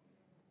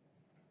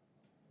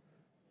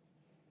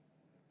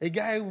 A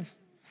guy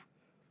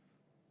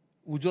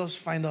will just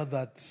find out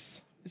that,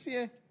 you see,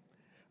 and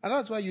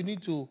that's why you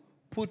need to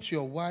put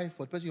your wife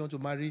or the person you want to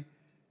marry,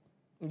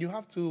 you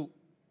have to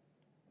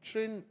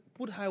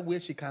put her where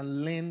she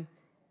can learn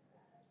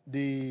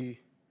the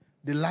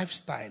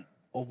lifestyle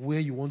of where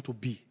you want to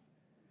be.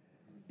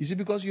 You see,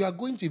 because you are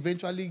going to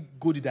eventually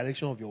go the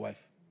direction of your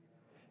wife.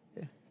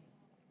 Yeah.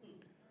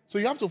 So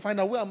you have to find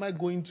out, where am I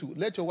going to?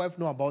 Let your wife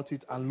know about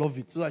it and love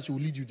it so that she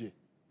will lead you there.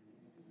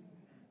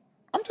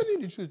 I'm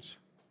telling you the truth.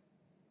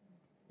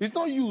 It's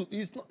not you.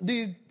 It's not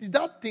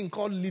that thing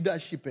called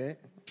leadership.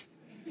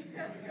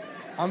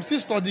 I'm still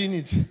studying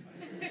it.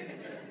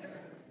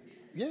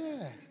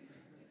 Yeah.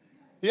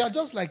 You are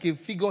just like a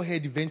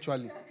figurehead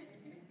eventually.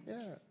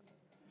 Yeah.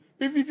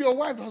 If your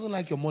wife doesn't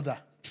like your mother,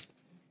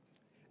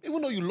 even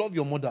though you love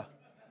your mother,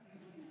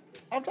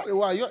 after a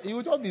while, you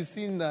will just be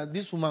seeing that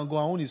this woman go,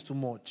 her own is too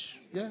much.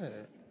 Yeah.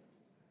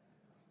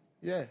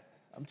 Yeah.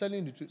 I'm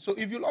telling you the truth. So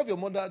if you love your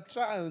mother,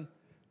 try and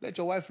let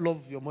your wife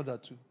love your mother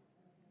too.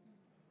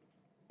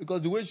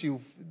 Because the way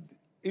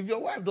if your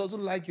wife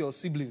doesn't like your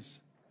siblings,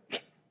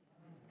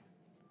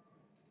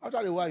 after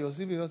a while, your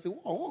siblings will say,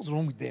 what's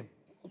wrong with them?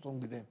 What's wrong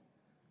with them?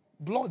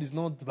 Blood is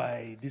not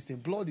by this thing.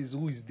 Blood is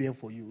who is there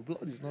for you.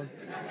 Blood is not.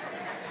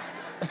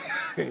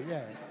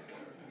 Yeah.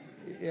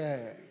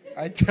 Yeah.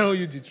 I tell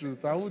you the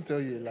truth. I won't tell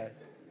you a lie.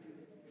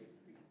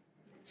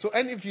 So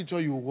any future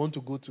you want to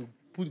go to,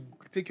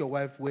 take your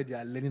wife where they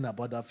are learning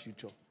about that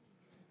future.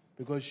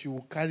 Because she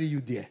will carry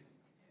you there.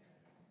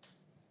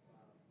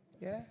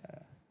 Yeah.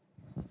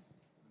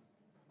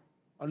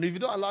 And if you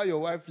don't allow your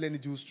wife learn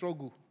it, you will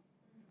struggle.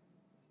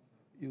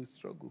 You will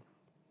struggle.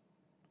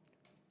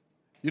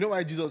 You know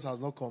why Jesus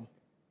has not come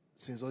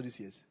since all these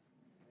years?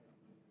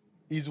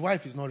 His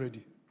wife is not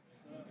ready.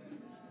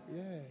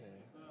 Yeah.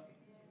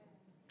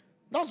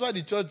 That's why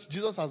the church,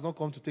 Jesus has not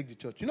come to take the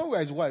church. You know where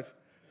his wife?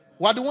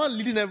 We're the one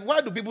leading them.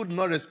 Why do people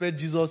not respect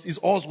Jesus?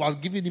 It's us who has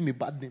given him a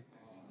bad name.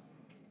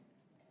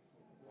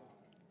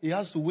 He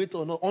has to wait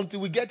until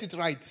we get it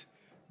right.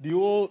 The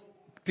whole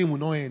thing will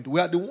not end. We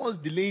are the ones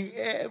delaying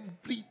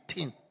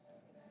everything.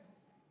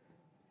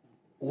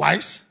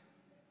 Wives?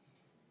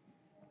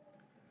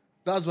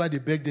 That's why they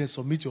beg them,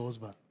 submit your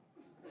husband.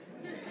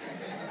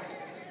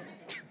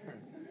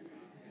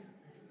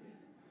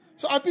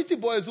 So I pity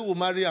boys who will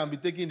marry and be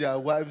taking their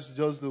wives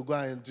just to go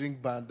and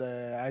drink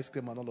ice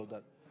cream and all of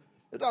that.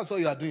 If that's all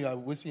you are doing, you are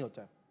wasting your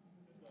time.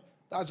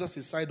 That's just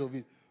a side of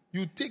it.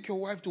 You take your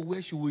wife to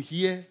where she will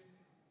hear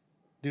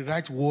the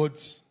right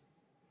words.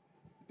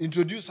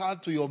 Introduce her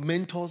to your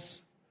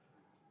mentors.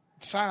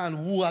 Try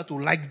and woo her to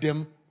like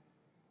them.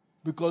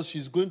 Because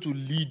she's going to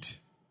lead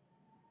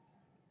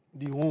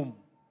the home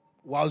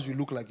whilst you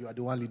look like you are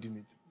the one leading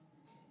it.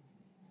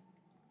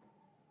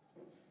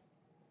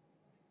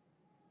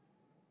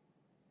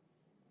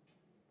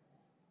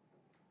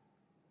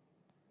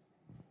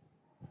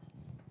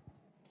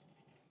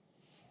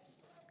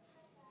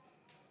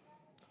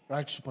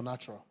 Right?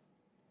 Supernatural.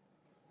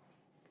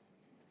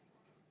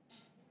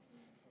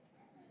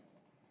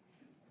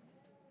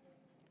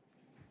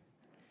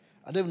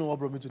 I don't even know what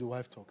brought me to the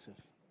wife talk, sir.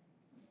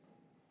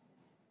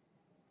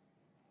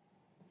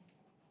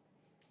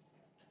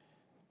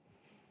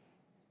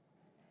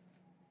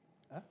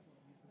 Huh?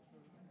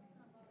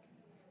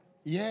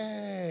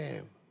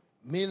 Yeah.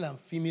 Male and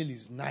female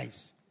is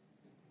nice.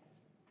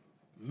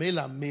 Male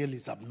and male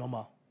is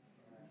abnormal.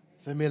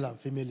 Female and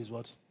female is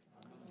what?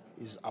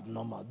 Is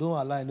abnormal. Don't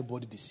allow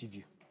anybody deceive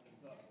you.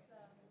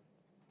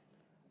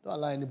 Don't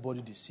allow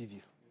anybody deceive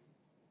you.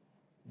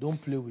 Don't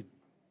play with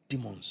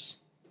demons.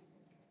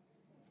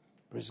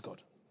 Praise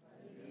God.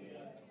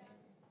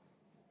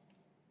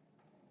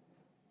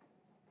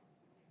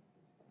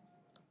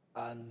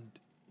 And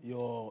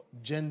your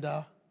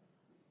gender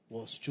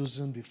was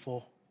chosen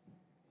before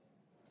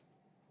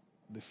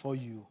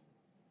you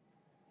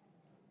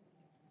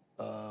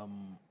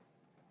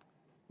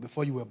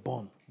were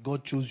born.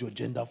 God chose your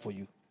gender for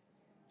you.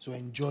 So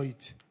enjoy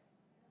it.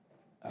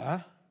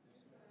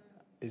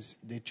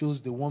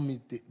 They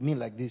want me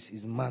like this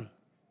is man.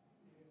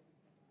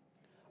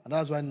 And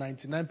that's why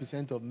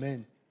 99% of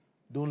men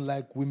don't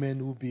like women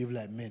who behave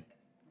like men.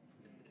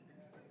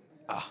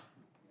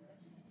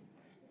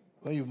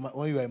 When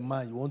you are a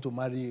man, you want to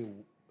marry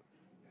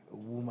a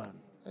woman.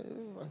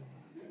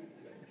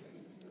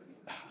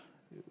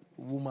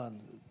 Woman.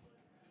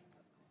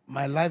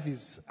 My life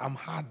is, I'm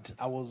hard.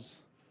 I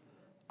was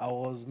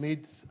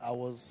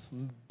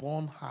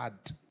born hard.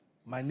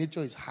 My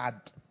nature is hard.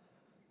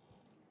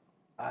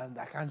 And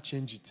I can't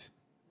change it.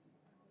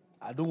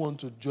 I don't want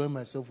to join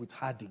myself with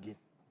hard again.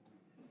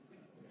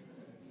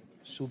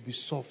 So be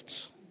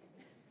soft.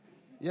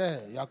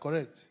 Yeah, you are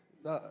correct.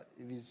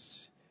 If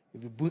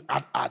you bring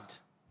hard,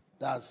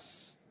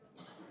 that's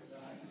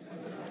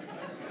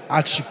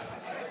hardship.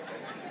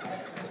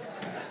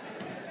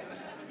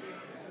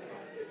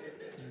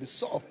 Be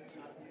soft.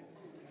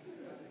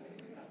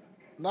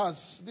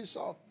 Be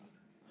soft.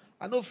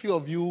 I know a few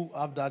of you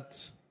have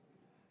that.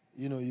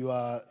 You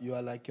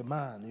are like a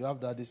man. You have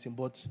that this thing,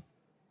 but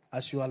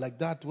as you are like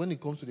that, when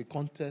it comes to the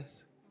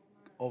context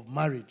of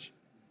marriage,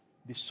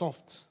 be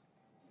soft.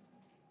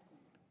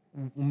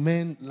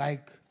 Men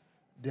like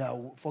I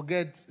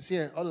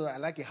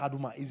like a hard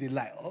woman is a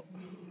lie.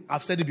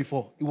 I've said it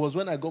before. It was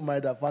when I got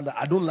married I found out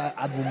I don't like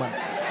hard woman.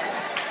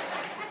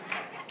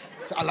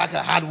 So I like a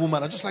hard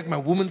woman. I just like my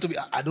woman to be.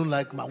 I don't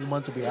like my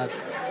woman to be hard.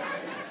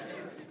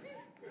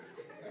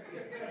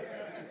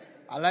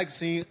 I like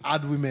seeing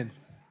hard women.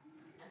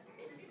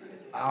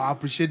 I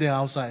appreciate them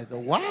outside.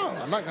 Wow,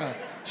 I'm not gonna.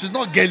 She's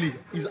not girly.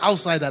 It's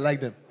outside I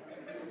like them.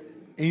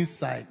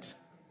 Inside.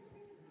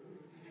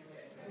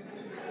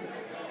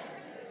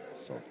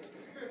 Soft.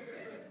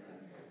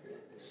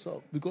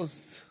 So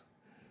because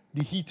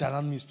the heat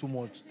around me is too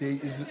much. There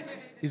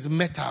is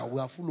metal. We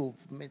are full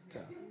of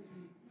metal.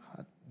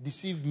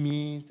 Deceive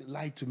me,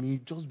 lie to me.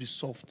 Just be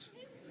soft.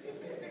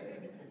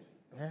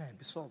 Yeah,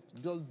 be soft.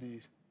 Just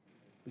be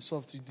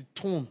soft. The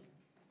tone.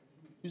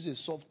 Use a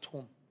soft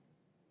tone.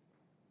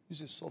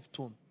 Use a soft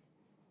tone.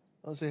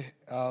 Don't say,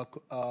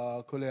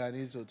 Kole, I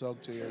need to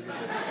talk to you.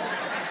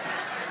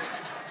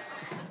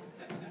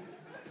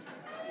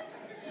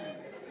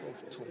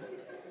 Soft tone.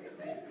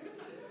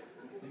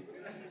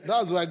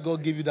 That's why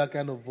God gave you that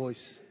kind of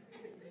voice.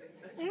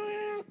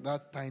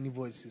 That tiny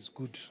voice is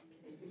good.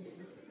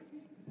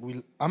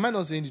 Am I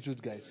not saying the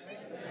truth, guys?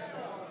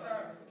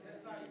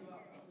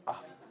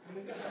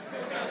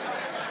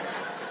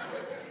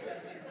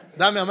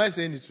 Damn, am I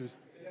saying the truth?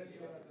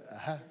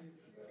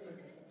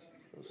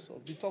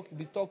 So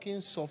be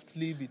talking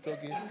softly, be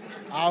talking.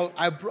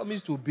 I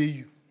promise to obey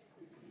you.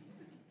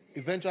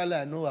 Eventually,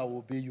 I know I will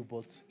obey you,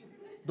 but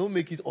don't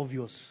make it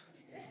obvious.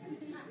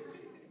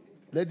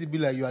 Let it be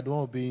like you are the one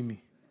obeying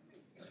me.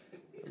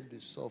 Just be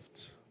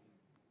soft.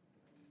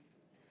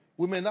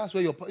 Women, that's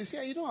where you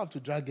see, you don't have to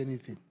drag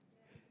anything.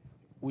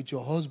 With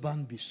your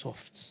husband, be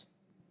soft.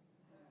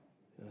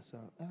 Yes,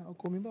 I'm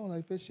okay.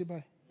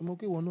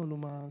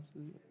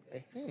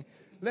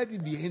 Let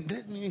it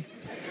be.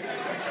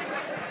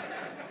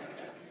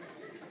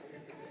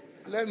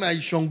 Let my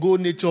Shango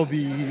nature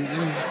be.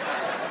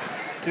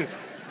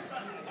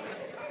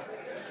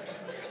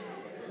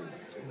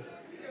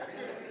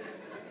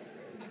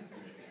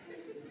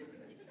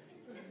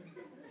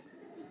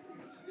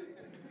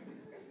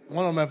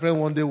 One of my friends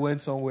one day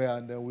went somewhere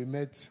and then we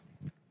met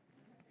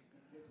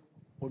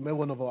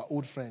one of our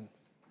old friends.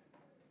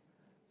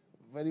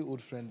 Very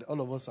old friend. All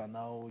of us are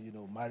now,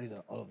 married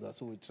and all of that.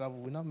 So we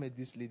traveled. We now met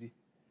this lady.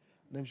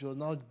 And then she was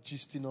now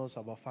gisting us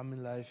about family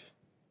life.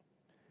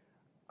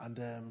 And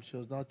she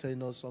was now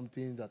telling us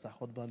something that her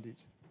husband did.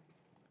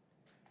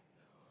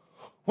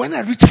 When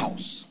I reach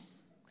house,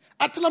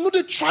 I tell them, no,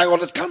 they try all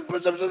this kind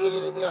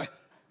of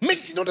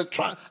make you know they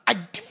try. I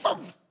give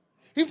up.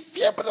 In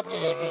fear.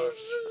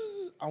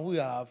 And we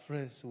are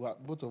friends.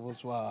 Both of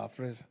us were our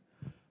friends.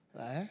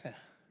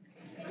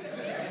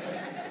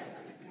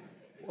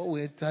 What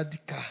we entered the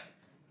car.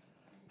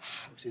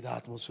 We see the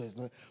atmosphere is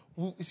not.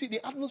 You see,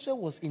 the atmosphere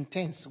was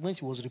intense when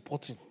she was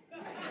reporting.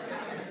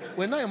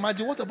 When now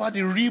imagine, what about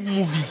the real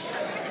movie?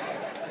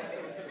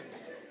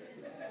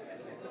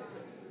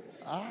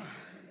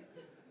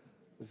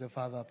 I say,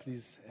 Father,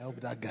 please help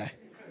that guy.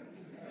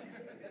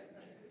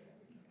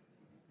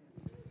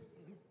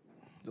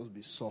 Just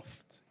be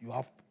soft.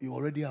 You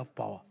already have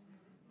power.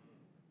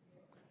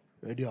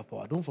 You already have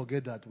power. Don't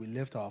forget that we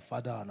left our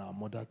father and our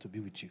mother to be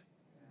with you.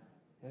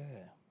 Yeah.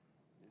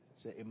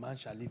 Say, a man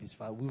shall leave his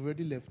father. We've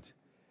already left.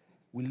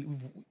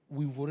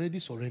 We've already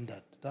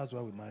surrendered. That's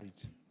why we married.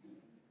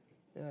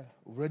 Yeah.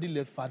 We've already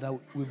left father.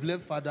 We've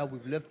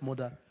left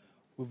mother.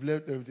 We've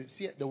left everything.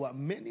 See, there were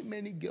many,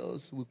 many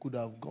girls we could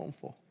have gone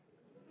for.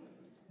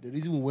 The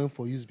reason we went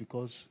for you is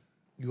because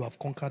you have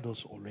conquered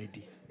us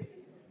already.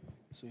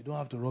 So you don't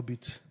have to rub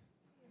it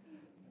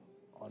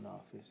on our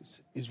faces.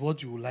 It's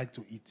what you would like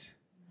to eat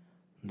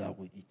that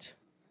we eat.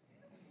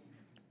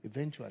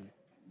 Eventually.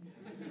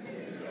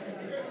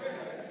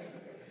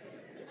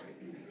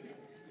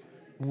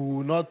 We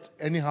will not,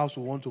 any house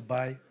we want to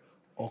buy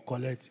or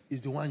collect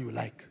is the one you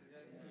like.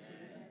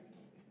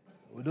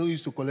 We don't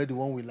used to collect the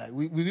one we like.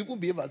 We even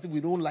behave as if we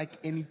don't like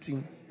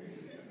anything.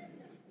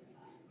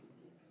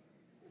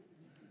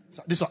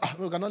 So this one,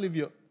 we cannot leave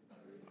here.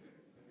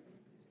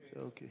 Say,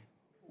 okay.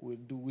 We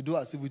do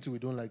as if we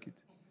don't like it.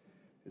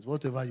 It's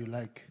whatever you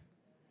like.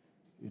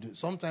 You do.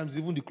 Sometimes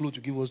even the clothes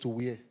you give us to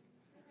wear,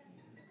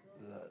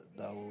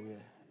 that we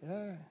wear.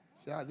 Yeah.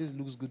 Say, this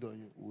looks good on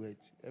you. Wear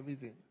it.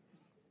 Everything.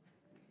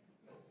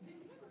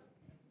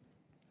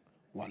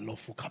 We are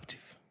lawful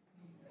captive.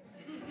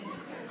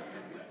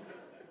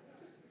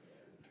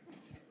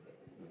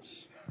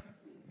 Yes.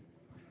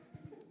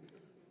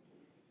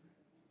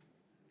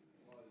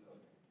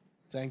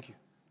 Thank you.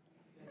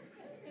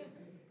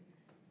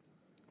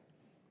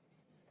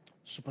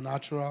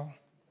 Supernatural.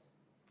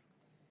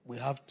 We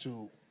have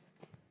to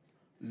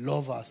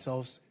love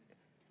ourselves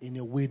in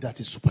a way that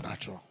is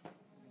supernatural.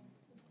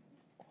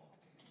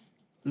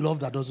 Love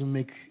that doesn't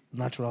make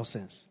natural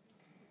sense.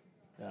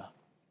 Yeah.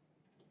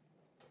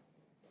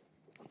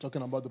 I'm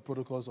talking about the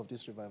protocols of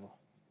this revival.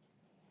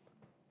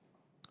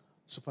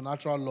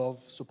 Supernatural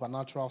love,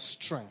 supernatural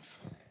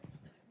strength.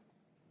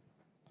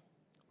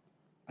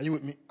 Are you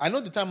with me? I know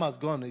the time has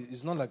gone.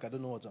 It's not like I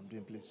don't know what I'm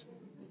doing, please.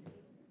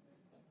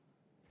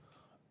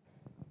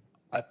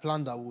 I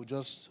planned that we'll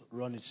just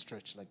run it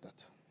stretch like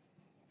that.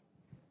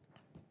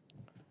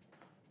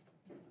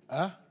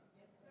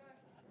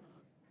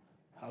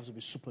 Has to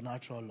be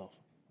supernatural love.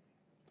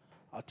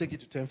 I'll take it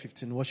to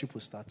 10:15. Worship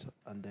will start,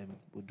 and then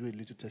we'll do a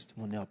little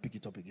testimony. I'll pick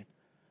it up again.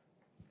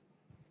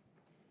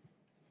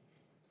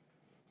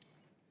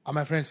 Are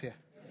my friends here?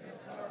 Yes,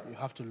 sir. You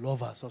have to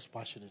love ourselves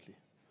passionately.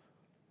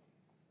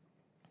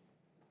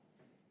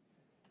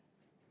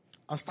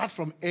 And start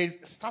from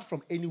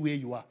anywhere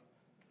you are.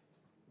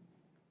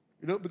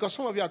 You know, because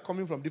some of you are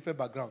coming from different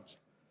backgrounds.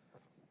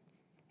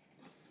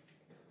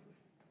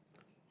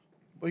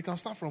 But you can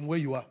start from where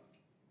you are.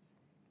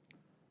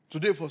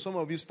 Today, for some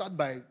of you, start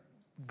by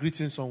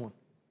greeting someone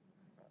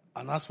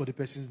and ask for the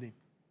person's name.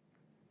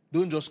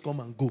 Don't just come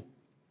and go.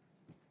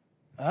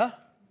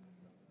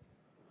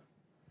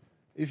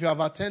 If you have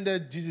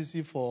attended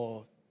GCC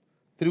for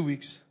 3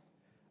 weeks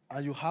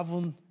and you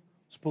haven't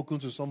spoken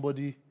to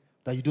somebody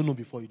that you don't know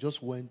before, you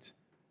just went,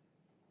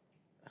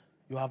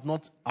 you have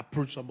not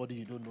approached somebody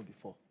you don't know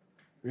before.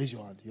 Raise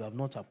your hand. You have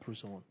not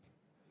approached someone.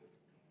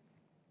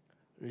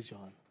 Raise your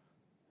hand.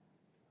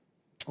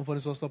 Oh, for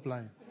the soul, stop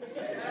lying.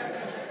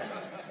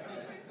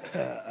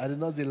 I did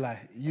not say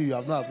lie. You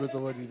have not approached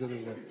somebody you don't know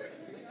before.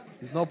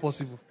 It's not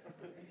possible.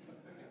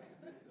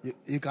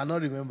 You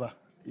cannot remember.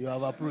 You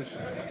have approached.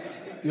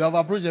 You have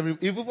approached every.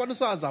 If one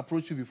has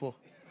approached you before,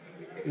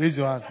 raise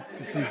your hand.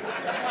 See.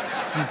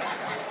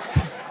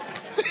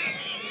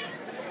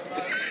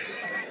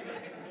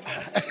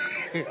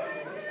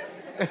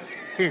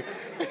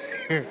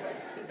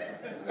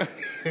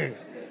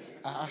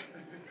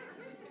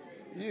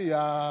 You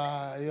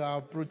are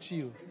approaching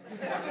you.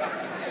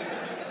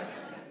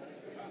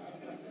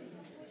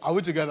 Are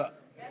we together?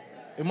 Yes,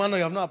 sir. Emmanuel,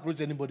 you have not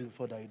approached anybody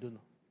before that you don't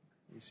know.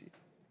 You see.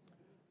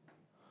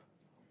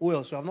 Who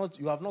else?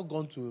 You have not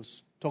gone to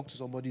talk to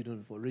somebody you don't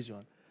know before. Raise your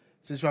hand.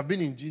 Since you have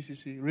been in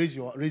GCC, raise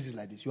it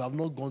like this. You have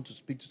not gone to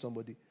speak to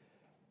somebody.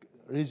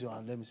 Raise your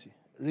hand. Let me see.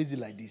 Raise it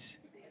like this.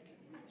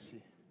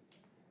 See.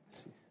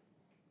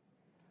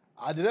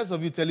 Are the rest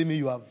of you telling me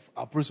you have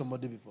approached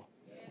somebody before?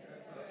 Yes.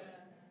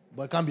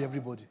 But it can't be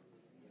everybody.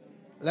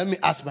 Let me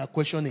ask my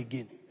question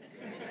again.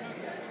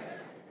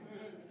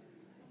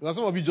 Because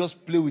some of you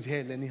just play with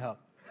hell anyhow.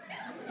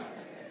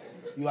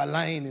 You are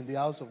lying in the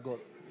house of God.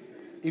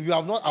 If you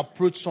have not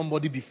approached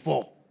somebody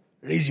before,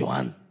 raise your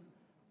hand.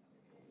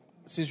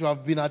 Since you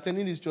have been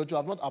attending this church, you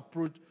have not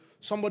approached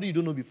somebody you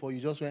don't know before.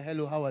 You just went,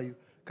 hello, how are you?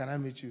 Can I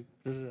meet you?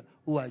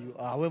 Who are you?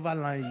 Or however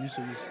line you used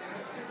to use.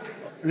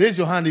 Raise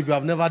your hand if you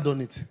have never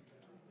done it.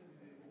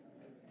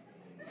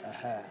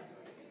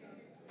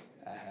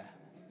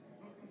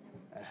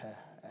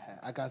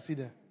 I can see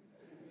them.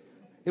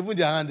 Even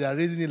their hand, they are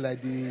raising it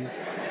like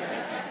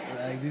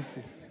this.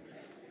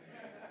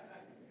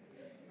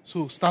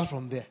 So start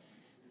from there.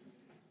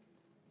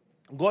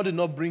 God did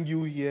not bring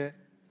you here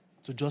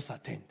to just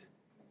attend.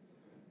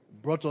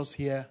 Brought us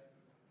here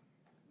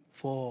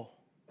for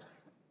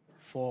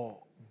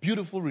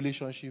beautiful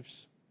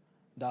relationships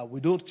that we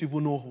don't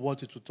even know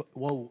what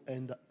will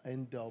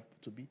end up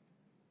to be.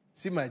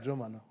 See my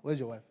drummer now. Where's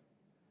your wife?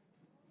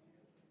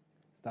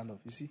 Stand up.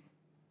 You see?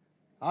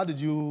 How did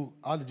you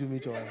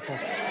meet your wife? Come.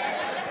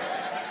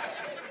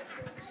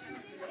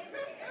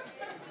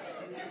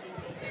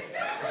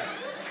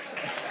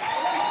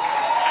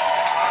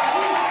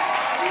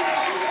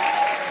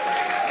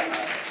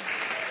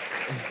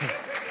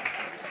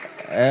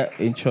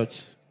 In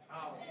church.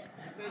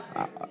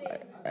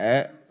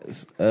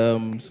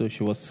 So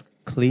she was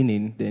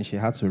cleaning, then she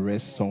had to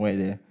rest somewhere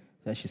there.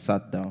 Then she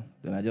sat down.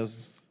 Then I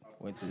just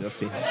went to just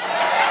say hi.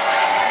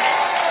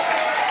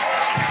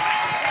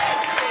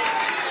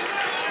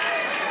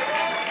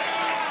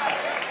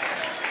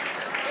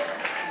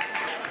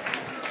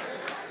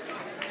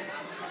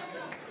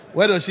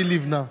 Where does she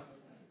live now?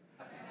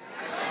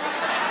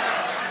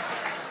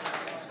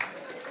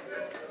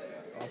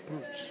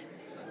 Approach.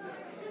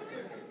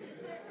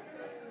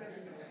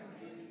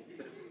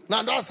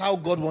 Now that's how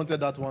God wanted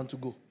that one to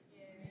go.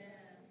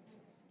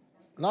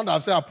 Now that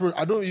I've said approach,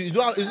 it's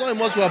not a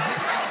must to approach.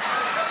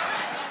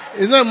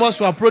 It's not a must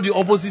to approach the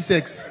opposite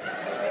sex.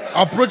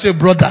 Approach a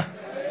brother.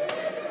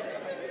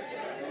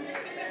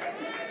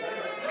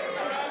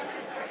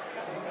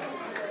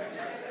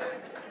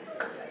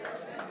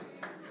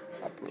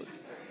 Approach.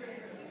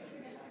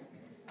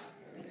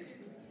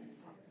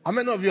 How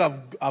many of you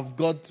have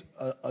got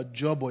a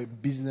job or a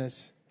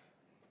business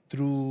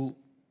through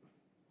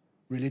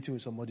relating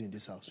with somebody in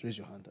this house? Raise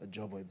your hand. A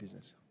job or a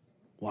business.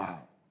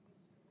 Wow.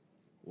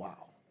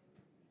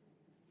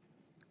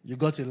 You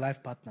got a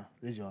life partner.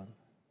 Raise your hand.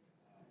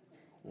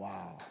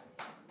 Wow.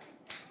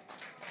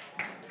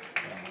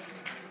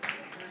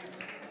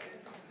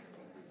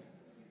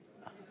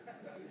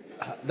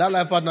 That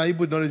life partner, you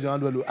put don't raise your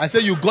hand. Well, I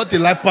say you got a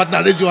life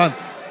partner. Raise your hand.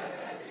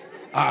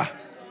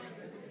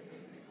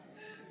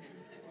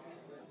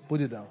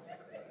 Put it down.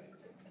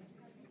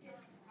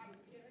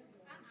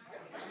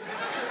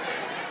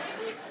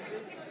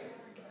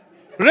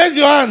 Raise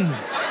your hand.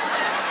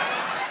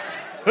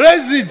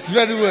 Raise it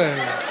very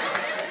well.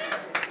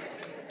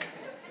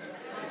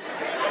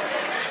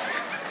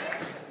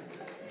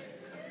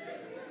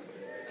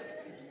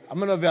 How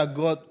many of you have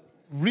got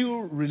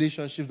real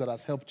relationships that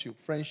has helped you,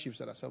 friendships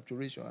that has helped you?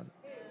 Raise your hand.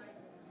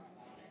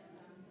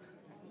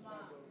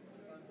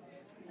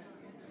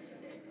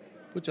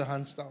 Put your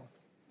hands down.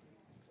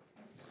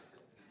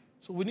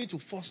 So we need to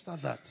foster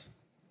that.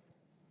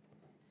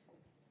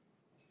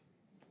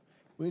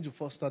 We need to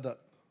foster that.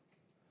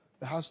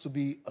 There has to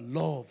be a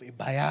love, a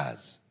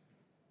bias.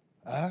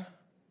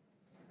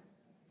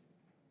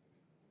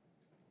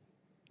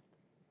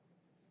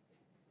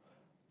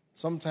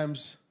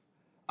 Sometimes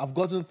I've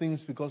gotten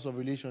things because of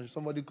relationships.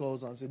 Somebody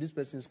calls and says, this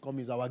person is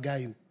coming, is our guy.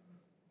 There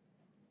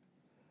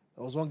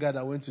was one guy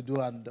that went to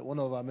do, and one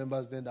of our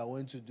members then that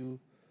went to do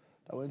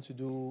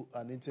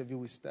an interview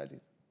with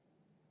Sterling.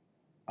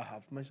 I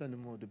have mentioned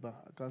him on the bar.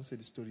 I can't say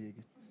the story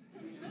again.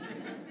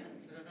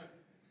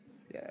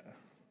 Yeah.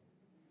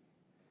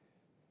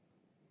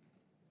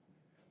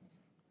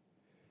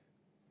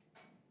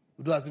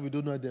 We do as if we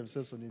don't know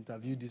themselves on the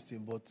interview this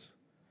thing, but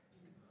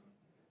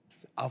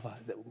Alpha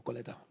said, we'll go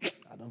collect her.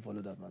 I don't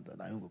follow that man.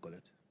 I won't go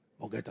collect.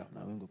 Or get her. I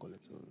won't go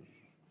collect.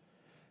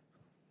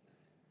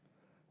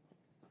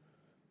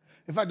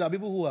 In fact, there are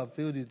people who have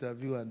failed the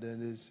interview and then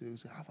they say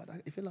Alpha,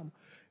 if you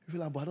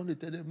like, but I don't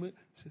tell them,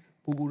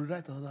 we'll go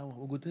write another one.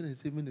 We'll go tell them,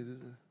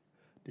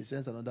 they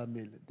sent another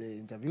mail. The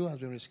interview has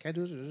been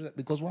rescheduled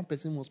because one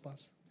person must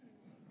pass.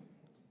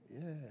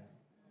 Yeah.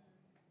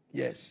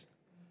 Yes.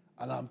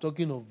 And I'm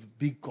talking of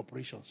big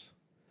corporations.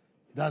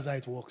 That's how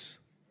it works.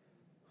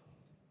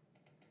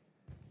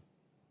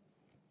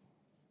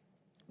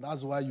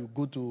 That's why you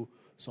go to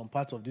some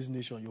parts of this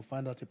nation, you'll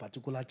find out a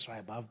particular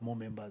tribe have more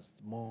members,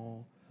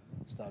 more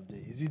staff there.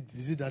 Is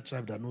it that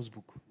tribe that knows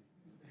book?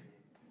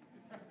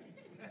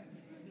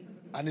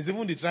 And it's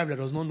even the tribe that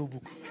does not know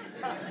book.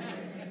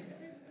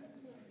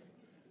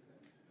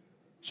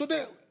 So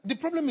the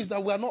problem is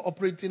that we are not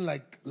operating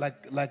like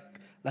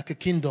a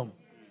kingdom.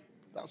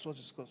 That's what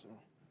it's causing.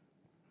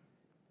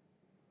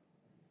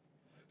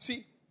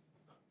 See,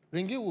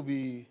 Ringi will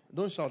be,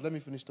 don't shout, let me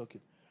finish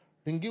talking.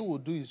 Ringi will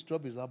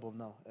drop his album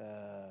now.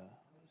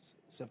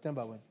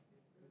 September when?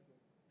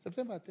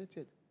 September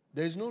 30th.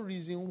 There is no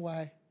reason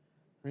why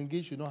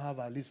Ringi should not have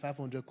at least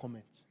 500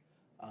 comments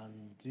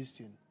and this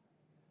thing.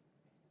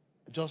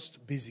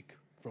 Just basic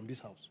from this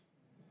house.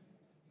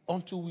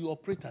 Until we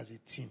operate as a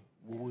team,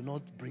 we will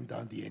not bring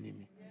down the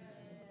enemy.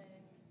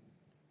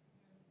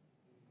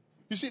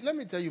 You see, let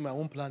me tell you my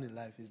own plan in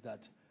life is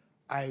that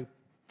I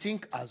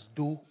think as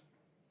though,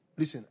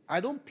 listen, I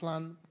don't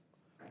plan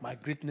my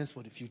greatness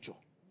for the future.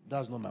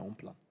 That's not my own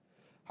plan.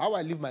 How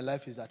I live my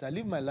life is that I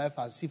live my life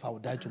as if I will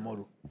die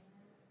tomorrow.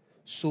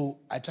 So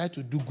I try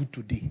to do good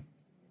today.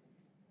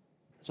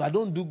 So I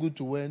don't do good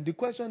to when. The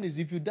question is,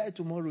 if you die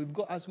tomorrow, if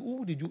God asks you,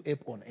 who did you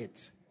help on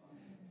earth?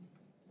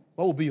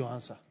 What will be your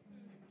answer?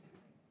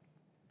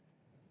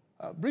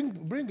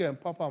 Bring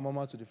Papa and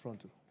Mama to the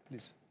front, too,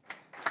 please.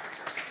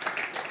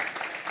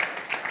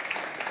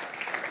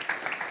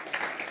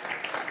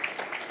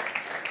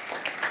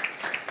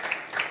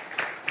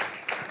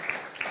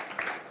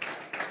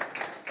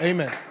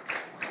 Amen.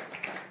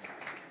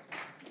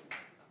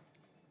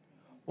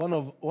 One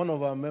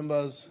of our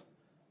members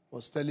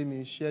was telling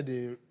me, shared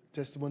a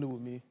testimony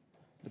with me.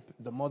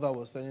 The mother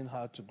was telling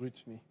her to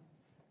greet me,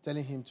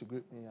 telling him to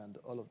greet me and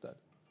all of that.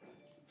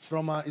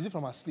 Is it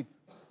from her sleep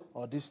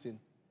or this thing?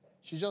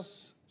 She's a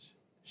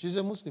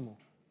Muslim.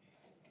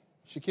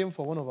 She came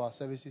for one of our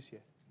services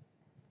here.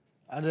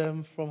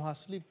 And from her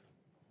sleep,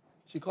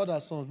 she called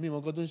her son, me,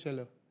 Mogodun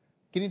Shelo.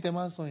 Kini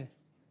teman son.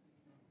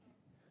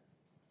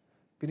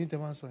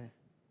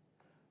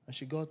 And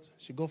she got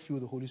filled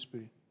with the Holy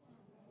Spirit.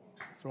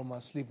 From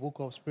her sleep, woke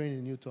up praying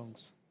in new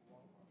tongues.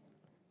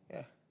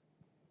 Yeah.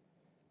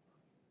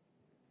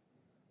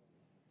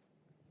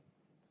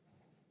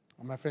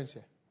 Are my friends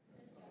here?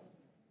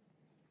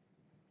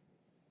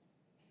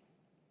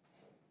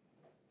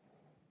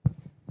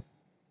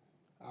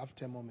 I have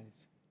 10 more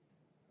minutes.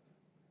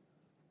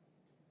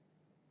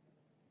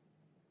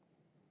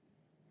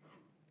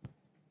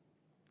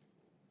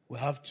 We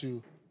have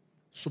to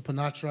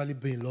supernaturally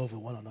be in love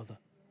with one another.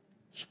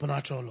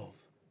 Supernatural love.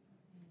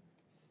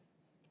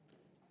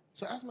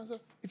 So I ask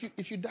myself,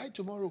 if you die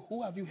tomorrow,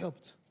 who have you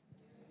helped?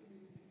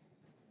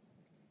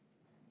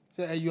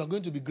 Say, you are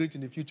going to be great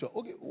in the future.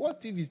 Okay,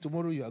 what if it's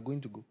tomorrow you are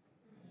going to go?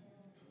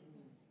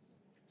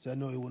 Say,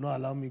 no, he will not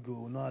allow me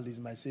go. No, he's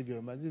my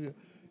Savior.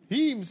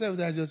 He himself,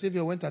 that your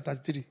Savior, went at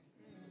 33.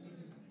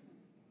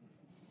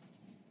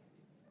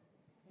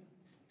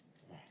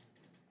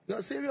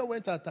 Your Savior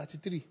went at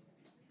 33.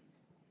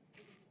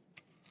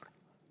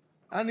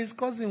 And his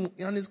cousin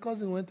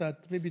went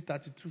at maybe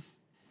 32.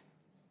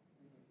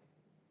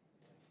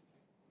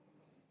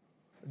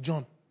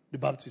 John the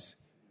Baptist.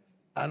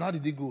 And how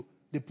did they go?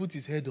 They put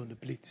his head on the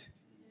plate.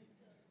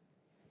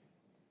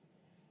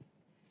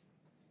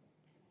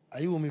 Are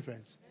you with me,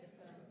 friends?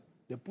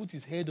 They put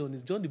his head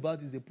on John the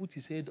Baptist, they put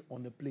his head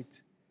on the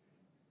plate.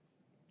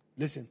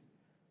 Listen,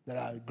 there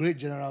are great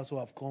generals who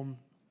have come,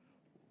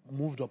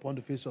 moved upon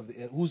the face of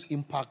the earth, whose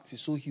impact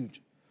is so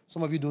huge.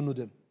 Some of you don't know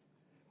them.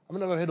 I've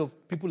never heard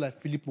of people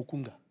like Philip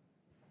Mukunga.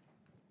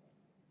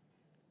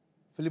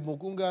 Philip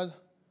Mukunga,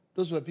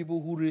 those were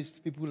people who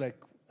raised people like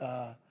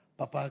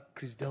Papa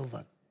Chris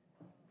Delvan.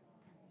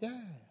 Yeah.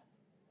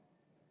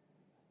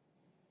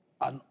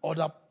 And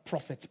other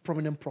prophets,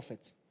 prominent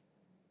prophets.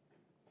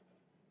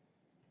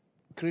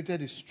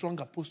 Created a strong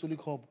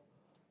apostolic hub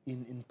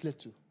in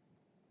Plateau.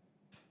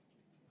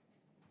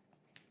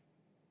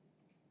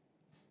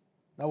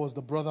 That was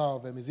the brother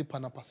of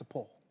Emezipana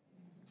Pasipor.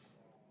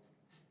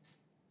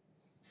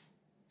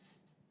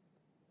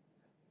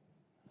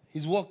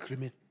 His work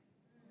remained.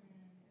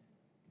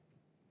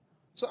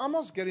 So I'm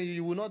not scaring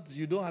you.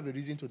 You don't have a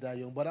reason to die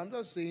young. But I'm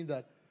just saying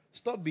that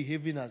stop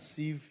behaving as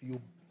if you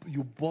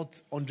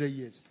bought 100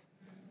 years.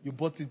 You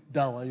bought it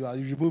down and you are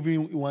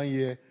removing 1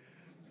 year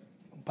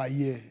per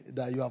year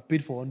that you have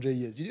paid for 100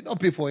 years. You did not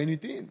pay for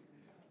anything.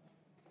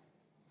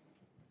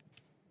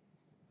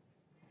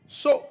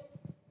 So,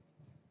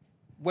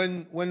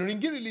 when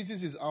Ringi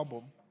releases his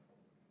album,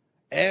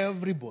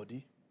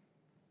 everybody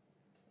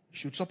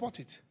should support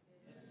it.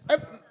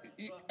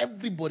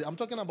 Everybody. I'm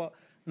talking about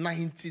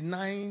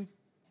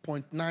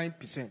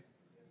 99.9%.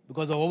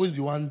 Because there will always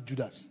be one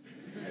Judas.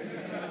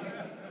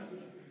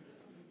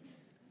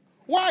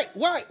 Why?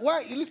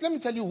 Listen, let me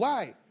tell you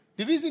why.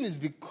 The reason is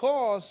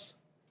because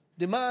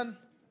the man,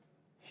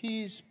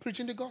 he's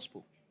preaching the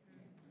gospel.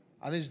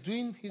 And he's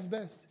doing his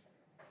best.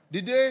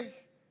 The day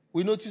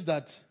we notice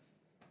that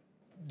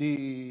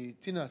the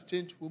thing has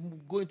changed, we'll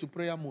go into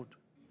prayer mode.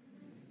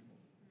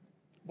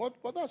 But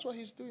that's what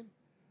he's doing.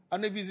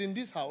 And if he's in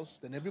this house,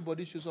 then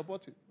everybody should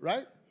support him.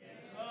 Right? Yes,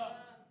 sir.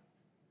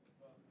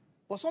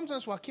 But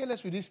sometimes we're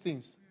careless with these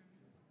things.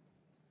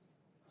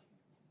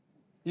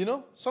 You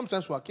know,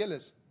 sometimes we're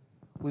careless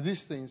with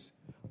these things.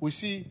 We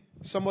see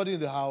somebody in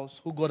the house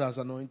who God has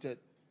anointed,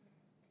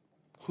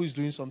 who is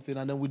doing something,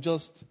 and then we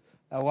just,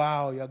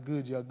 wow, you're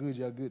good.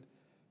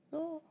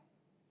 No.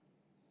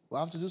 We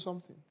have to do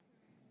something.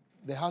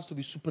 There has to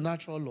be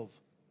supernatural love.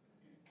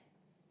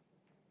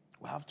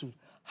 We have to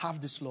have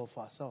this love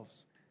for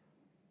ourselves.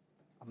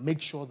 And make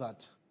sure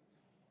that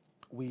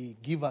we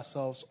give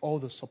ourselves all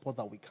the support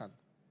that we can.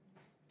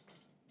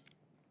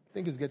 I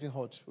think it's getting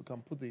hot. We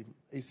can put the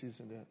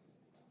ACs in there.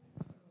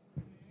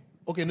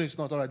 Okay, no, it's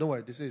not. All right, don't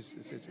worry. It's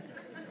okay.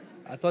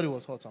 I thought it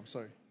was hot. I'm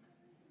sorry.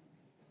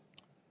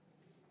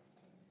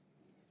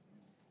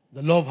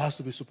 The love has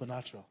to be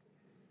supernatural.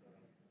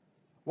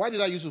 Why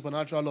did I use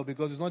supernatural love?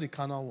 Because it's not the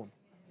carnal one.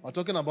 We're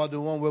talking about the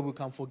one where we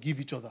can forgive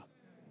each other.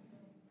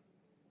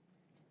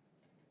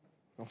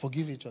 And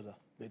forgive each other.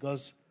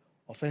 Because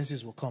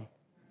offenses will come.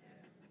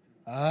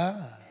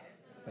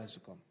 Offenses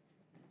will come.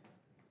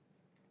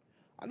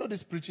 I know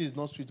this preaching is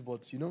not sweet,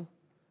 but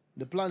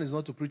the plan is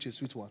not to preach a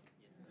sweet one.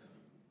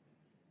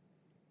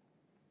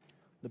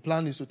 The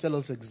plan is to tell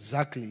us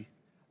exactly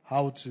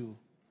how to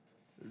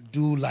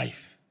do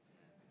life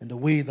in the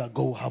way that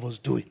God will have us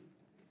do it.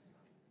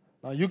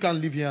 Now, you can't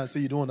live here and say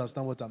you don't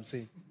understand what I'm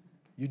saying.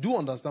 You do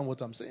understand what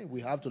I'm saying.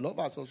 We have to love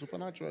ourselves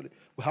supernaturally.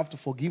 We have to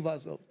forgive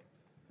ourselves.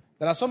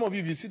 There are some of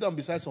you, if you sit down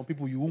beside some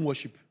people, you won't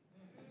worship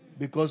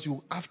because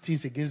you have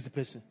things against the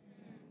person.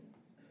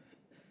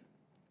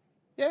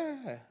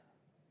 Yeah.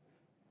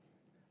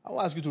 I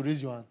will ask you to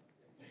raise your hand.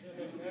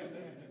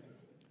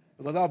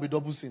 Because that will be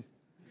double sin.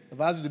 If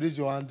I ask you to raise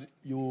your hand,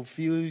 you will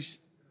feel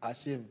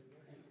ashamed.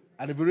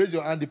 And if you raise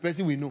your hand, the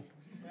person will know.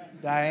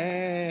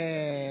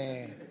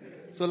 That,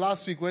 So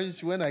last week,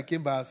 when I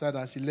came by her side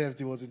and she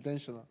left, it was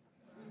intentional.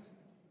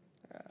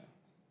 Yeah.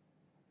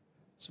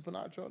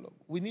 Supernatural love.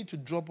 We need to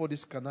drop all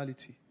this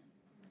carnality.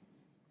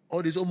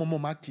 All this,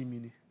 mama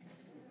kimini.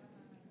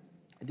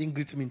 I didn't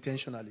greet me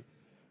intentionally.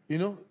 You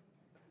know,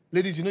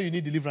 ladies, you know you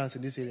need deliverance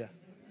in this area.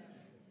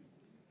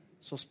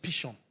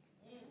 Suspicion.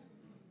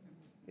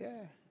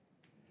 Yeah.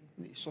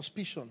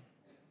 Suspicion.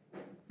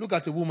 Look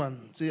at a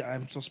woman. Say,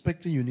 I'm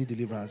suspecting you need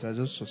deliverance. I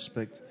just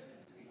suspect.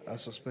 I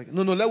suspect.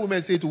 No, let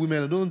women say it to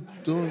women. Don't.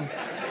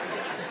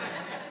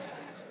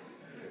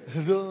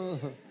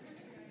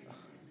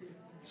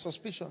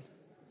 Suspicion.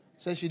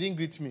 Says she didn't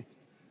greet me.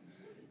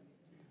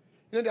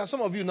 You know, there are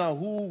some of you now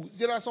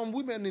there are some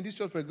women in this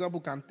church, for example,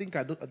 can think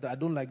I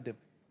don't like them.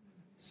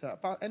 So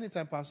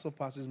anytime pastor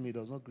passes me, he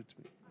does not greet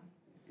me.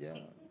 Yeah.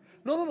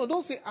 No,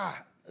 don't say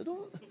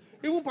Don't.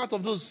 Even part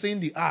of those saying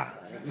the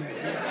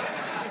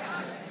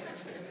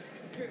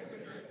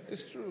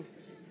It's true.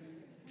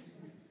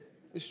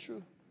 It's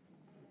true.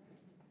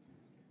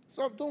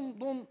 So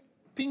don't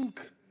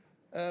think.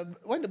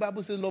 When the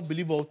Bible says love,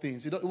 believe all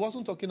things, it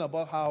wasn't talking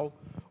about how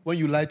when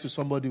you lie to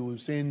somebody, it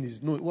was saying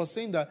is no. It was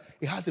saying that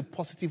it has a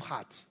positive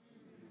heart.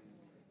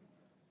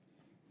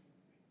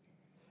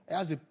 It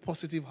has a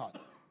positive heart.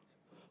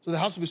 So there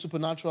has to be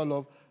supernatural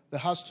love. There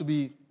has to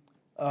be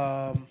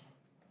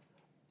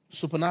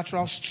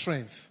supernatural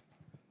strength.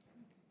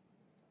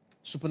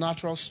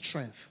 Supernatural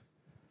strength.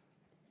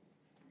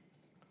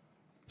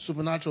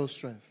 Supernatural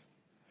strength.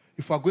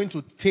 If we're going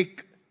to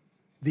take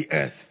the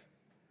earth,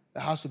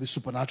 there has to be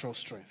supernatural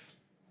strength.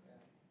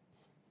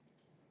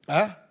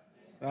 There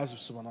has to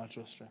be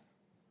supernatural strength.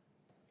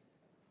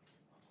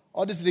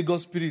 All this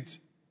Lagos spirit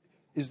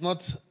is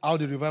not how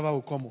the revival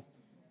will come.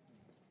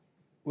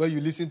 Where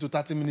you listen to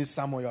 30 minutes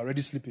sermon, you're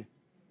already sleeping.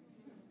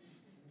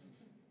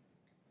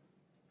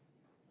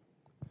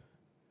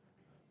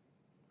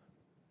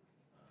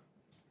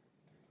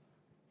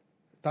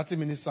 "30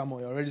 minutes sermon,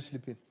 you're already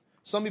sleeping."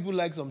 Some people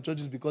like some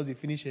churches because they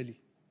finish early.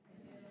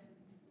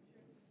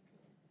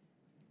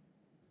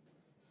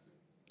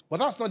 But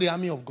that's not the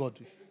army of God.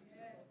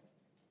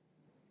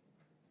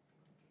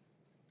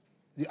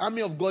 The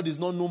army of God is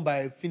not known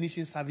by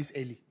finishing service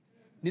early.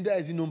 Neither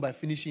is it known by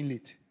finishing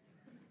late.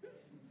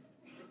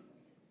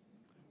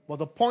 But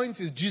the point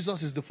is,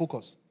 Jesus is the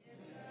focus.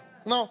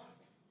 Now,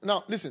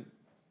 listen.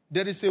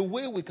 There is a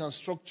way we can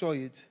structure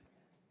it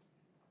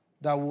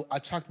that will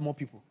attract more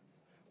people.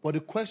 But the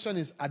question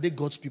is, are they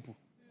God's people?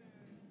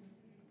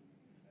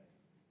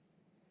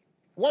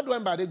 What do I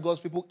mean by they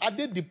God's people? Are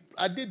they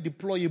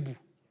deployable?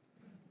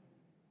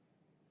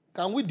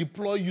 Can we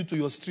deploy you to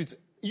your street?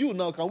 You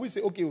now, can we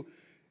say, okay,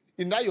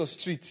 in that your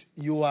street,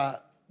 you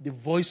are the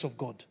voice of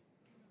God?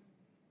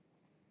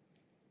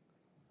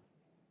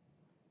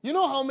 You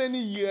know how many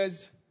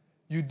years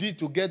you did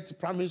to get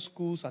primary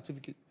school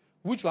certificate,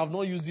 which you have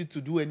not used it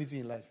to do anything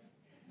in life?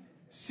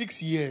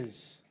 6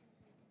 years.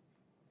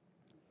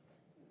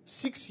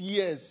 6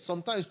 years,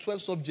 sometimes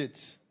 12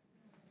 subjects.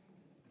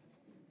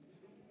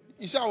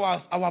 You see,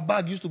 our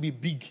bag used to be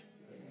big.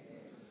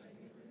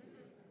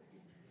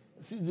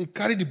 See, they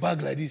carry the bag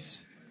like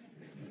this.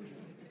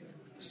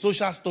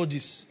 Social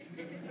studies,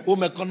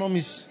 home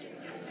economics,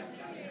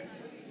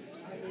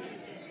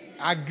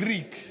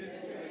 Greek,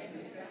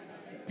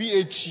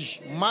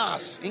 PhD,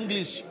 Maths,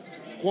 English,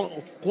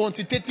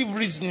 quantitative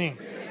reasoning,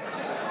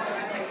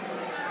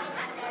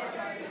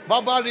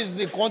 verbal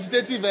reasoning,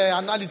 quantitative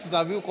analysis,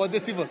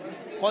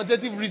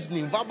 quantitative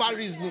reasoning, verbal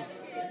reasoning,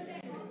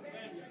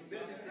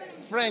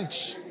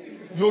 French,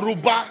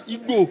 Yoruba,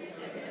 Igbo.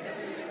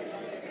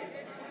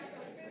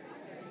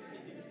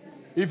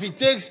 If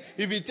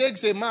it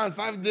takes a man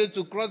 5 days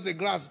to cross the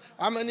grass,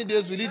 how many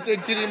days will it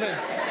take 3 men?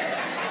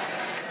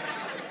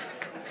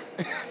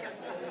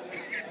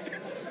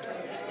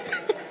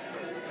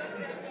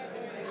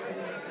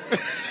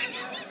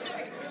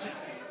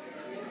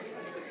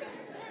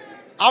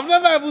 I've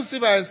never even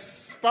seen my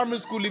primary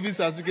school living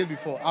certificate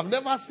before. I've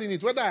never seen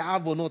it. Whether I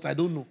have or not, I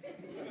don't know.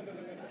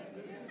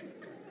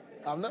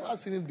 I've never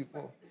seen it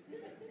before.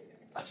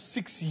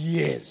 6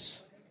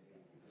 years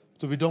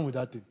to be done with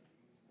that thing.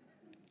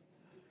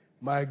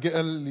 My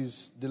girl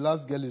the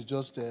last girl is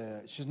just,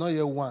 she's not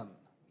yet 1.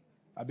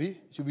 Abi?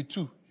 She'll be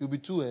 2.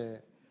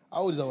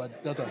 How old is our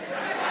daughter?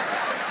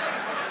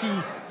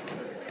 2.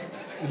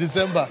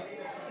 December.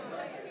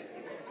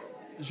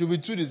 She'll be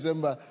 2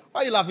 December.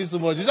 Why are you laughing so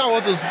much?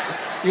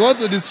 You want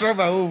to destroy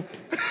my home.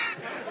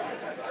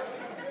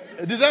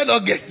 Did I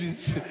not get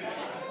it?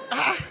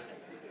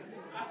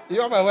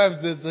 You are my wife,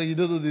 so you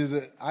don't know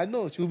this. I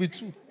know, she'll be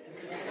 2.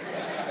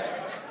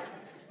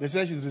 They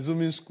said she's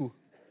resuming school.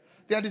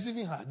 They are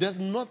deceiving her. There's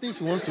nothing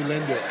she wants to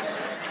learn there.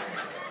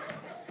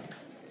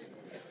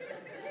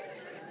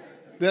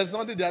 There's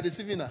nothing. They are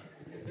deceiving her.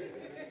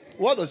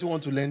 What does she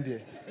want to learn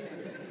there?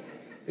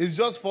 It's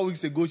just 4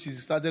 weeks ago she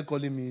started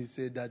calling me and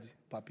said, Daddy,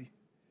 Papi.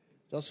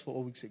 Just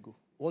 4 weeks ago.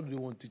 What do they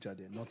want to teach her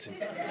there? Nothing.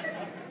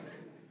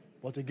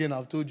 But again,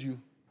 I've told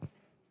you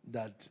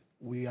that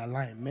we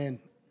align. Men,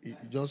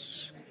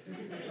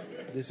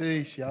 they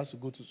say she has to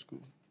go to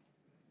school.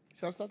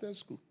 She has started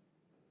school.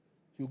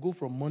 You go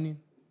from morning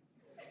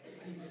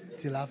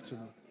till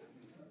afternoon.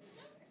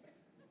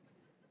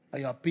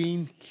 And you are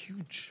paying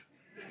huge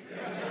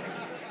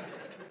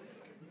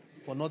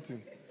for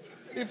nothing.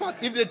 In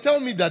fact, if they tell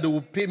me that they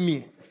will pay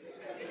me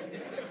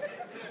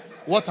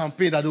what I'm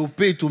paying, that they will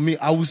pay to me,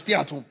 I will stay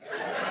at home.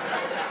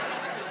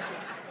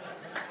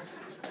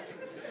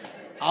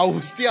 I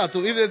will stay at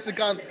home.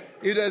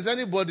 If there's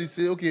anybody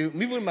say, okay,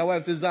 even my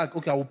wife says, Zach,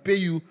 okay, I will pay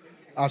you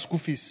our school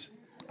fees.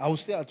 I will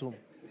stay at home.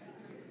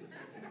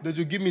 They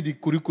will give me the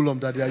curriculum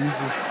that they are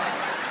using.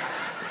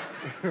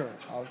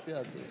 I'll stay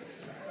at home.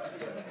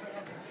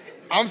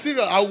 I'm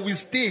serious. I will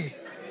stay.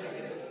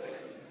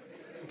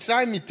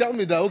 Try me. Tell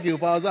me that, okay,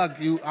 Pastor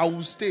Zach, I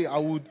will stay. I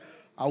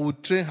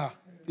would train her.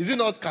 Is it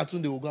not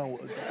cartoon they will go and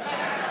work?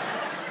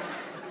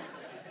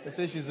 They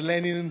say she's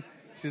learning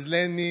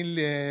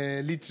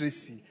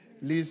literacy.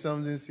 Lead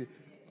something. Say.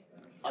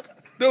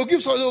 They will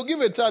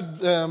give a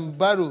child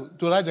barrow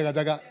to write jaga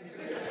jaga.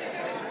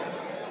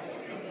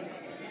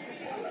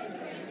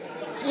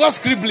 What's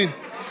scribbling?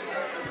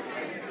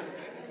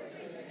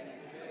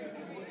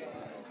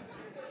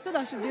 So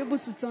that she'll be able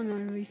to turn her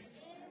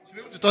wrist. She'll be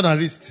able to turn her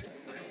wrist.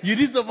 You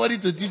need somebody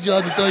to teach you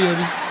how to turn your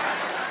wrist.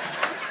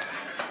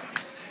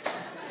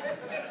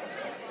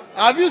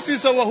 Have you seen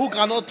someone who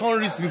cannot turn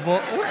wrist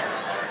before?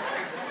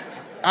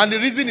 And the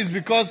reason is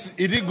because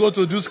he didn't go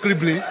to do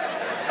scribbling.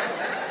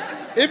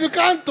 If you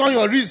can't turn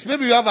your wrist,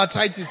 maybe you have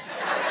arthritis.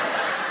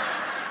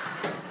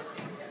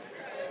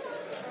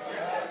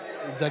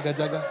 Jaga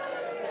jaga.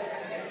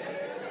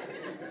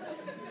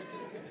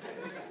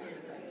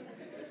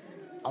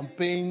 I'm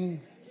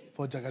paying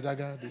for jaga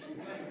jaga this.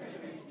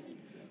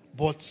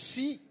 But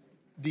see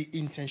the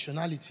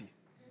intentionality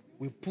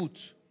we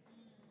put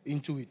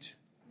into it.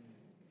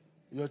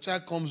 Your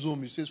child comes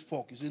home, he says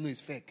fuck. You say no,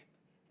 it's fake.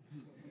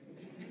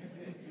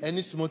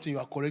 Any small thing, you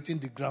are correcting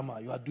the grammar.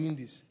 You are doing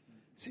this.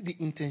 See the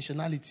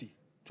intentionality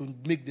to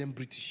make them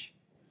British.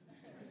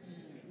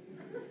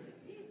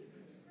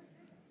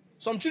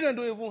 Some children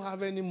don't even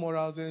have any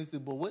morals or anything,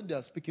 but when they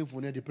are speaking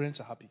for them, the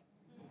parents are happy.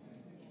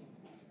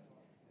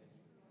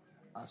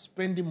 And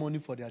spending money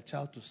for their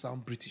child to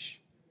sound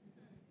British.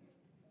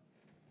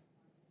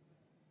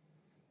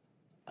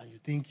 And you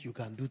think you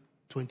can do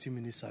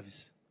 20-minute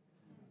service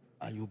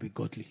and you'll be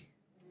godly.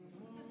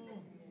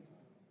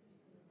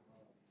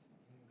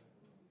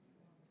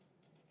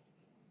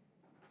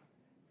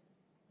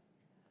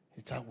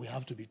 We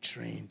have to be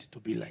trained to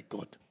be like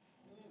God.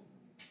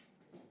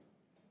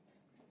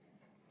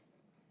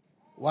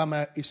 Why am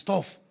I? It's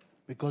tough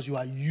because you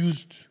are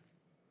used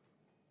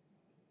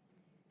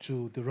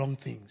to the wrong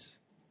things.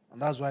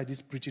 And that's why this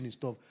preaching is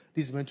tough.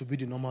 This is meant to be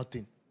the normal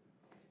thing.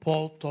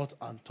 Paul taught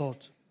and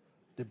taught.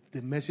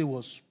 The message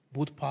was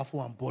both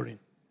powerful and boring.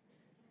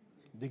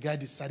 The guy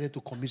decided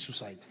to commit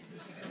suicide.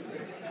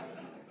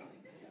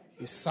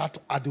 He sat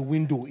at the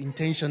window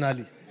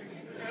intentionally.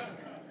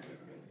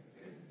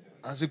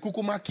 And said,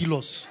 Kukuma, kill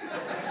us.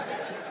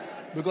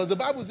 Because the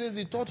Bible says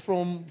he taught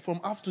from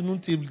afternoon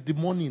till the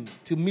morning,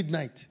 till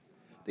midnight.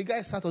 The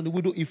guy sat on the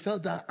window, he fell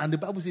down, and the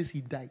Bible says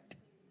he died.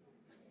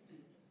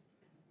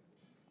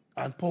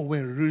 And Paul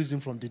went and raised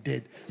him from the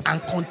dead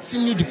and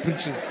continued the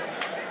preaching.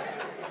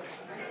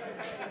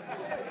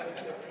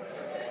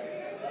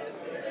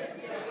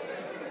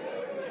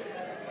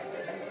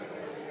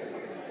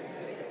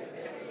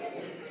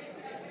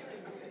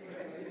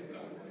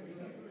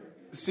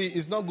 See,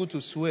 it's not good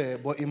to swear,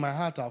 but in my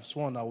heart I've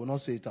sworn I will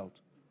not say it out.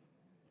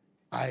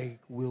 I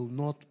will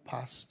not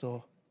pastor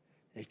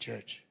a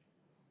church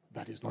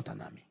that is not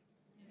an army.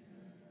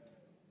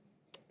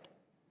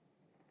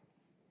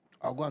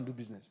 I'll go and do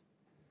business.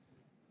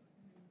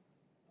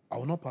 I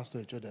will not pastor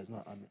a church that is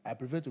not an army. I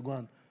prefer to go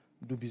and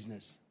do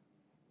business.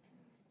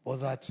 Or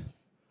that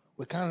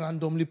we can't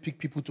randomly pick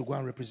people to go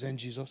and represent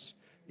Jesus.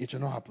 It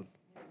will not happen.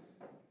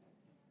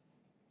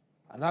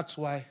 And that's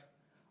why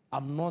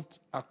I'm not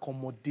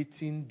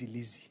accommodating the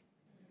lazy.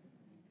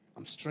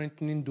 I'm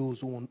strengthening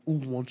those who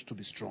want to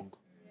be strong.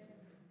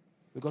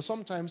 Because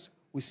sometimes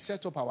we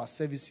set up our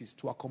services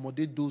to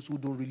accommodate those who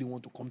don't really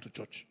want to come to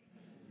church.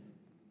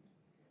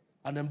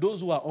 And then those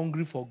who are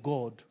hungry for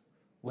God,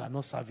 we are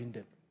not serving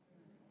them.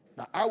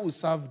 Now, I will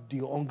serve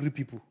the hungry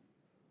people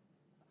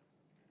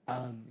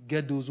and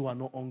get those who are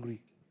not hungry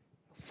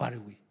far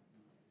away.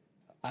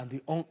 And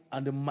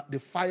the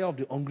fire of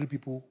the hungry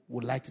people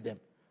will light them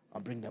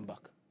and bring them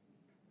back.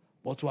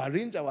 But to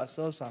arrange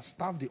ourselves and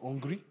starve the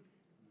hungry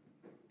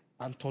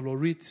and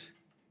tolerate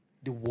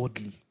the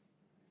worldly,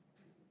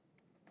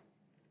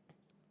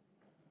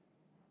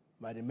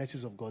 by the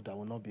mercies of God, I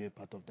will not be a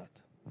part of that.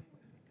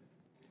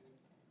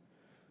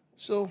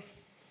 So,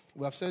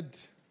 we have said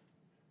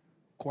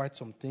quite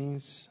some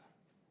things.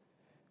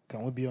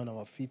 Can we be on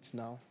our feet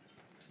now?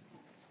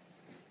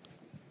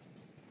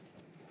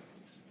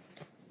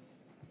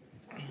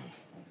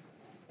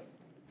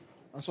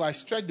 And so I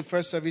stretched the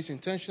first service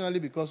intentionally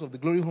because of the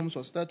Glory Homes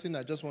was starting.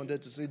 I just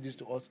wanted to say this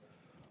to us.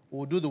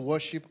 We'll do the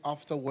worship.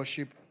 After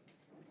worship,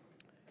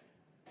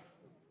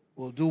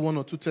 we'll do one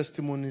or two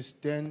testimonies.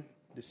 Then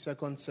the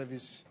second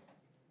service,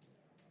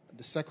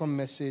 the second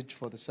message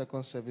for the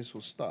second service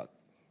will start.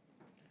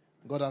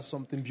 God has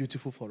something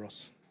beautiful for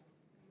us.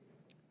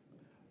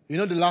 You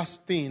know, the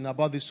last thing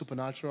about this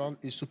supernatural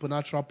is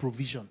supernatural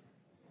provision.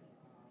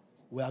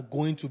 We are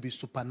going to be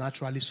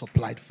supernaturally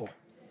supplied for.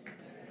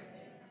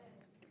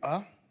 Huh?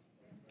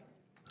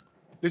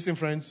 Listen,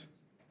 friends.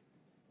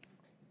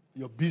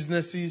 Your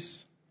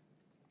businesses,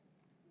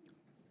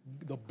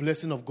 the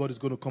blessing of God is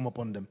going to come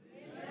upon them.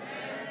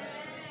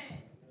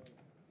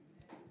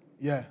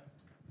 Yeah.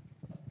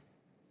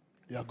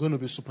 You are going to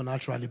be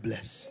supernaturally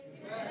blessed.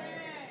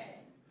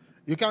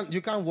 You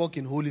can't walk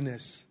in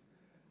holiness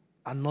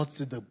and not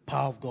see the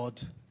power of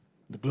God,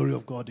 the glory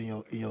of God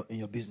in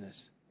your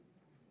business.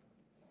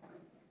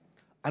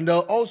 And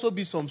there'll also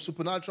be some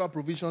supernatural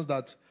provisions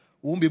that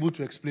we won't be able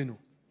to explain.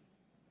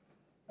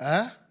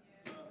 Eh?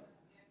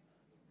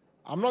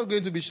 I'm not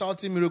going to be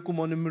shouting miracle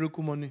money,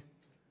 miracle money.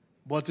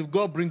 But if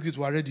God brings it,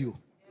 we're ready.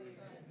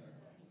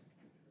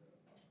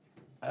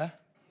 Eh?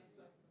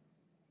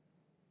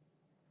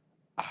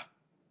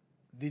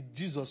 Did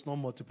Jesus not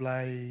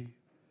multiply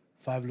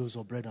 5 loaves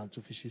of bread and 2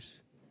 fishes?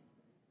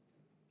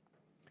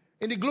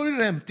 In the glory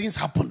realm, things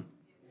happen.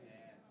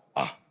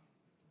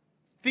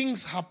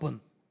 Things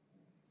happen.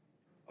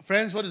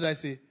 Friends, what did I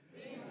say?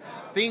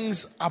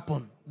 Things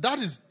happen.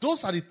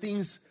 Those are the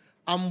things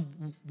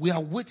we are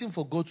waiting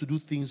for God to do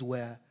things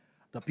where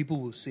the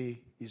people will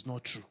say is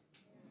not true.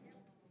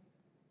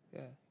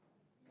 Yeah.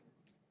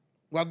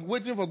 We are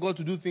waiting for God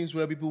to do things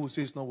where people will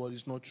say it's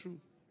not true.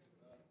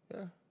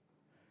 Yeah.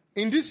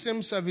 In this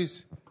same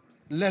service,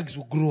 legs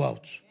will grow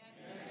out.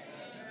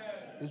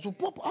 It will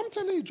pop. I'm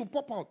telling you, it will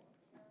pop out.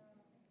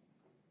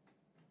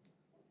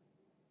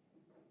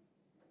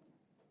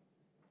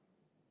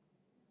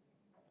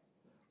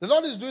 The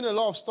Lord is doing a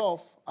lot of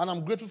stuff, and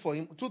I'm grateful for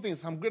Him. 2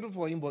 things. I'm grateful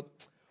for Him, but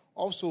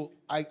also,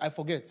 I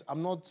forget.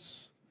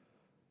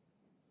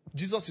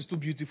 Jesus is too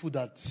beautiful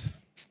that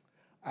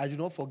I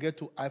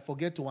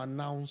forget to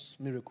announce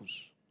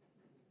miracles.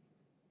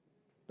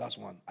 That's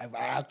one. I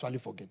actually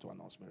forget to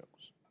announce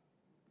miracles.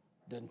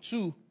 Then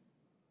 2,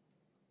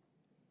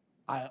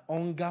 my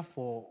hunger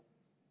for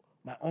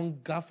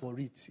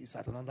it is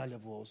at another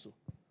level also.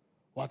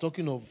 We're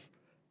talking of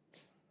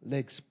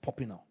legs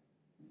popping out.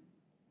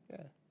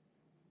 Yeah.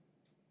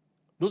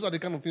 Those are the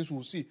kind of things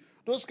we'll see.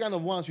 Those kind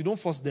of ones, you don't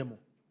force them.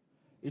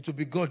 It will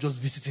be God just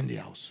visiting the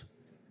house.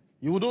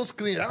 You don't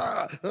scream.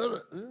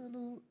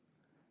 No.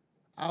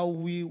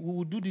 We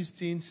will do these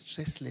things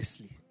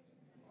stresslessly.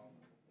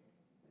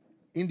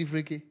 In the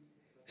freaky,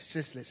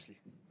 stresslessly.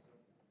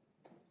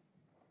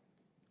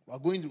 We are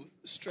going to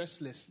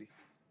stresslessly.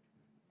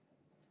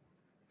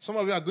 Some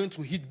of you are going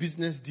to hit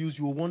business deals.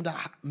 You will wonder,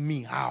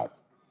 me, how?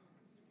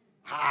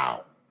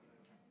 How?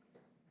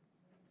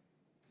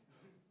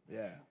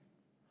 Yeah.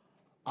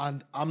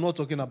 And I'm not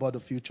talking about the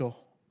future.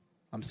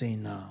 I'm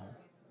saying now.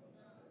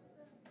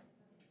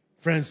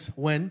 Friends,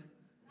 when?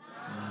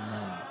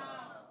 Now.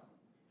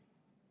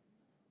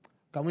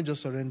 Can we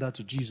just surrender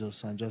to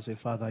Jesus and just say,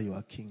 Father, you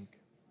are King.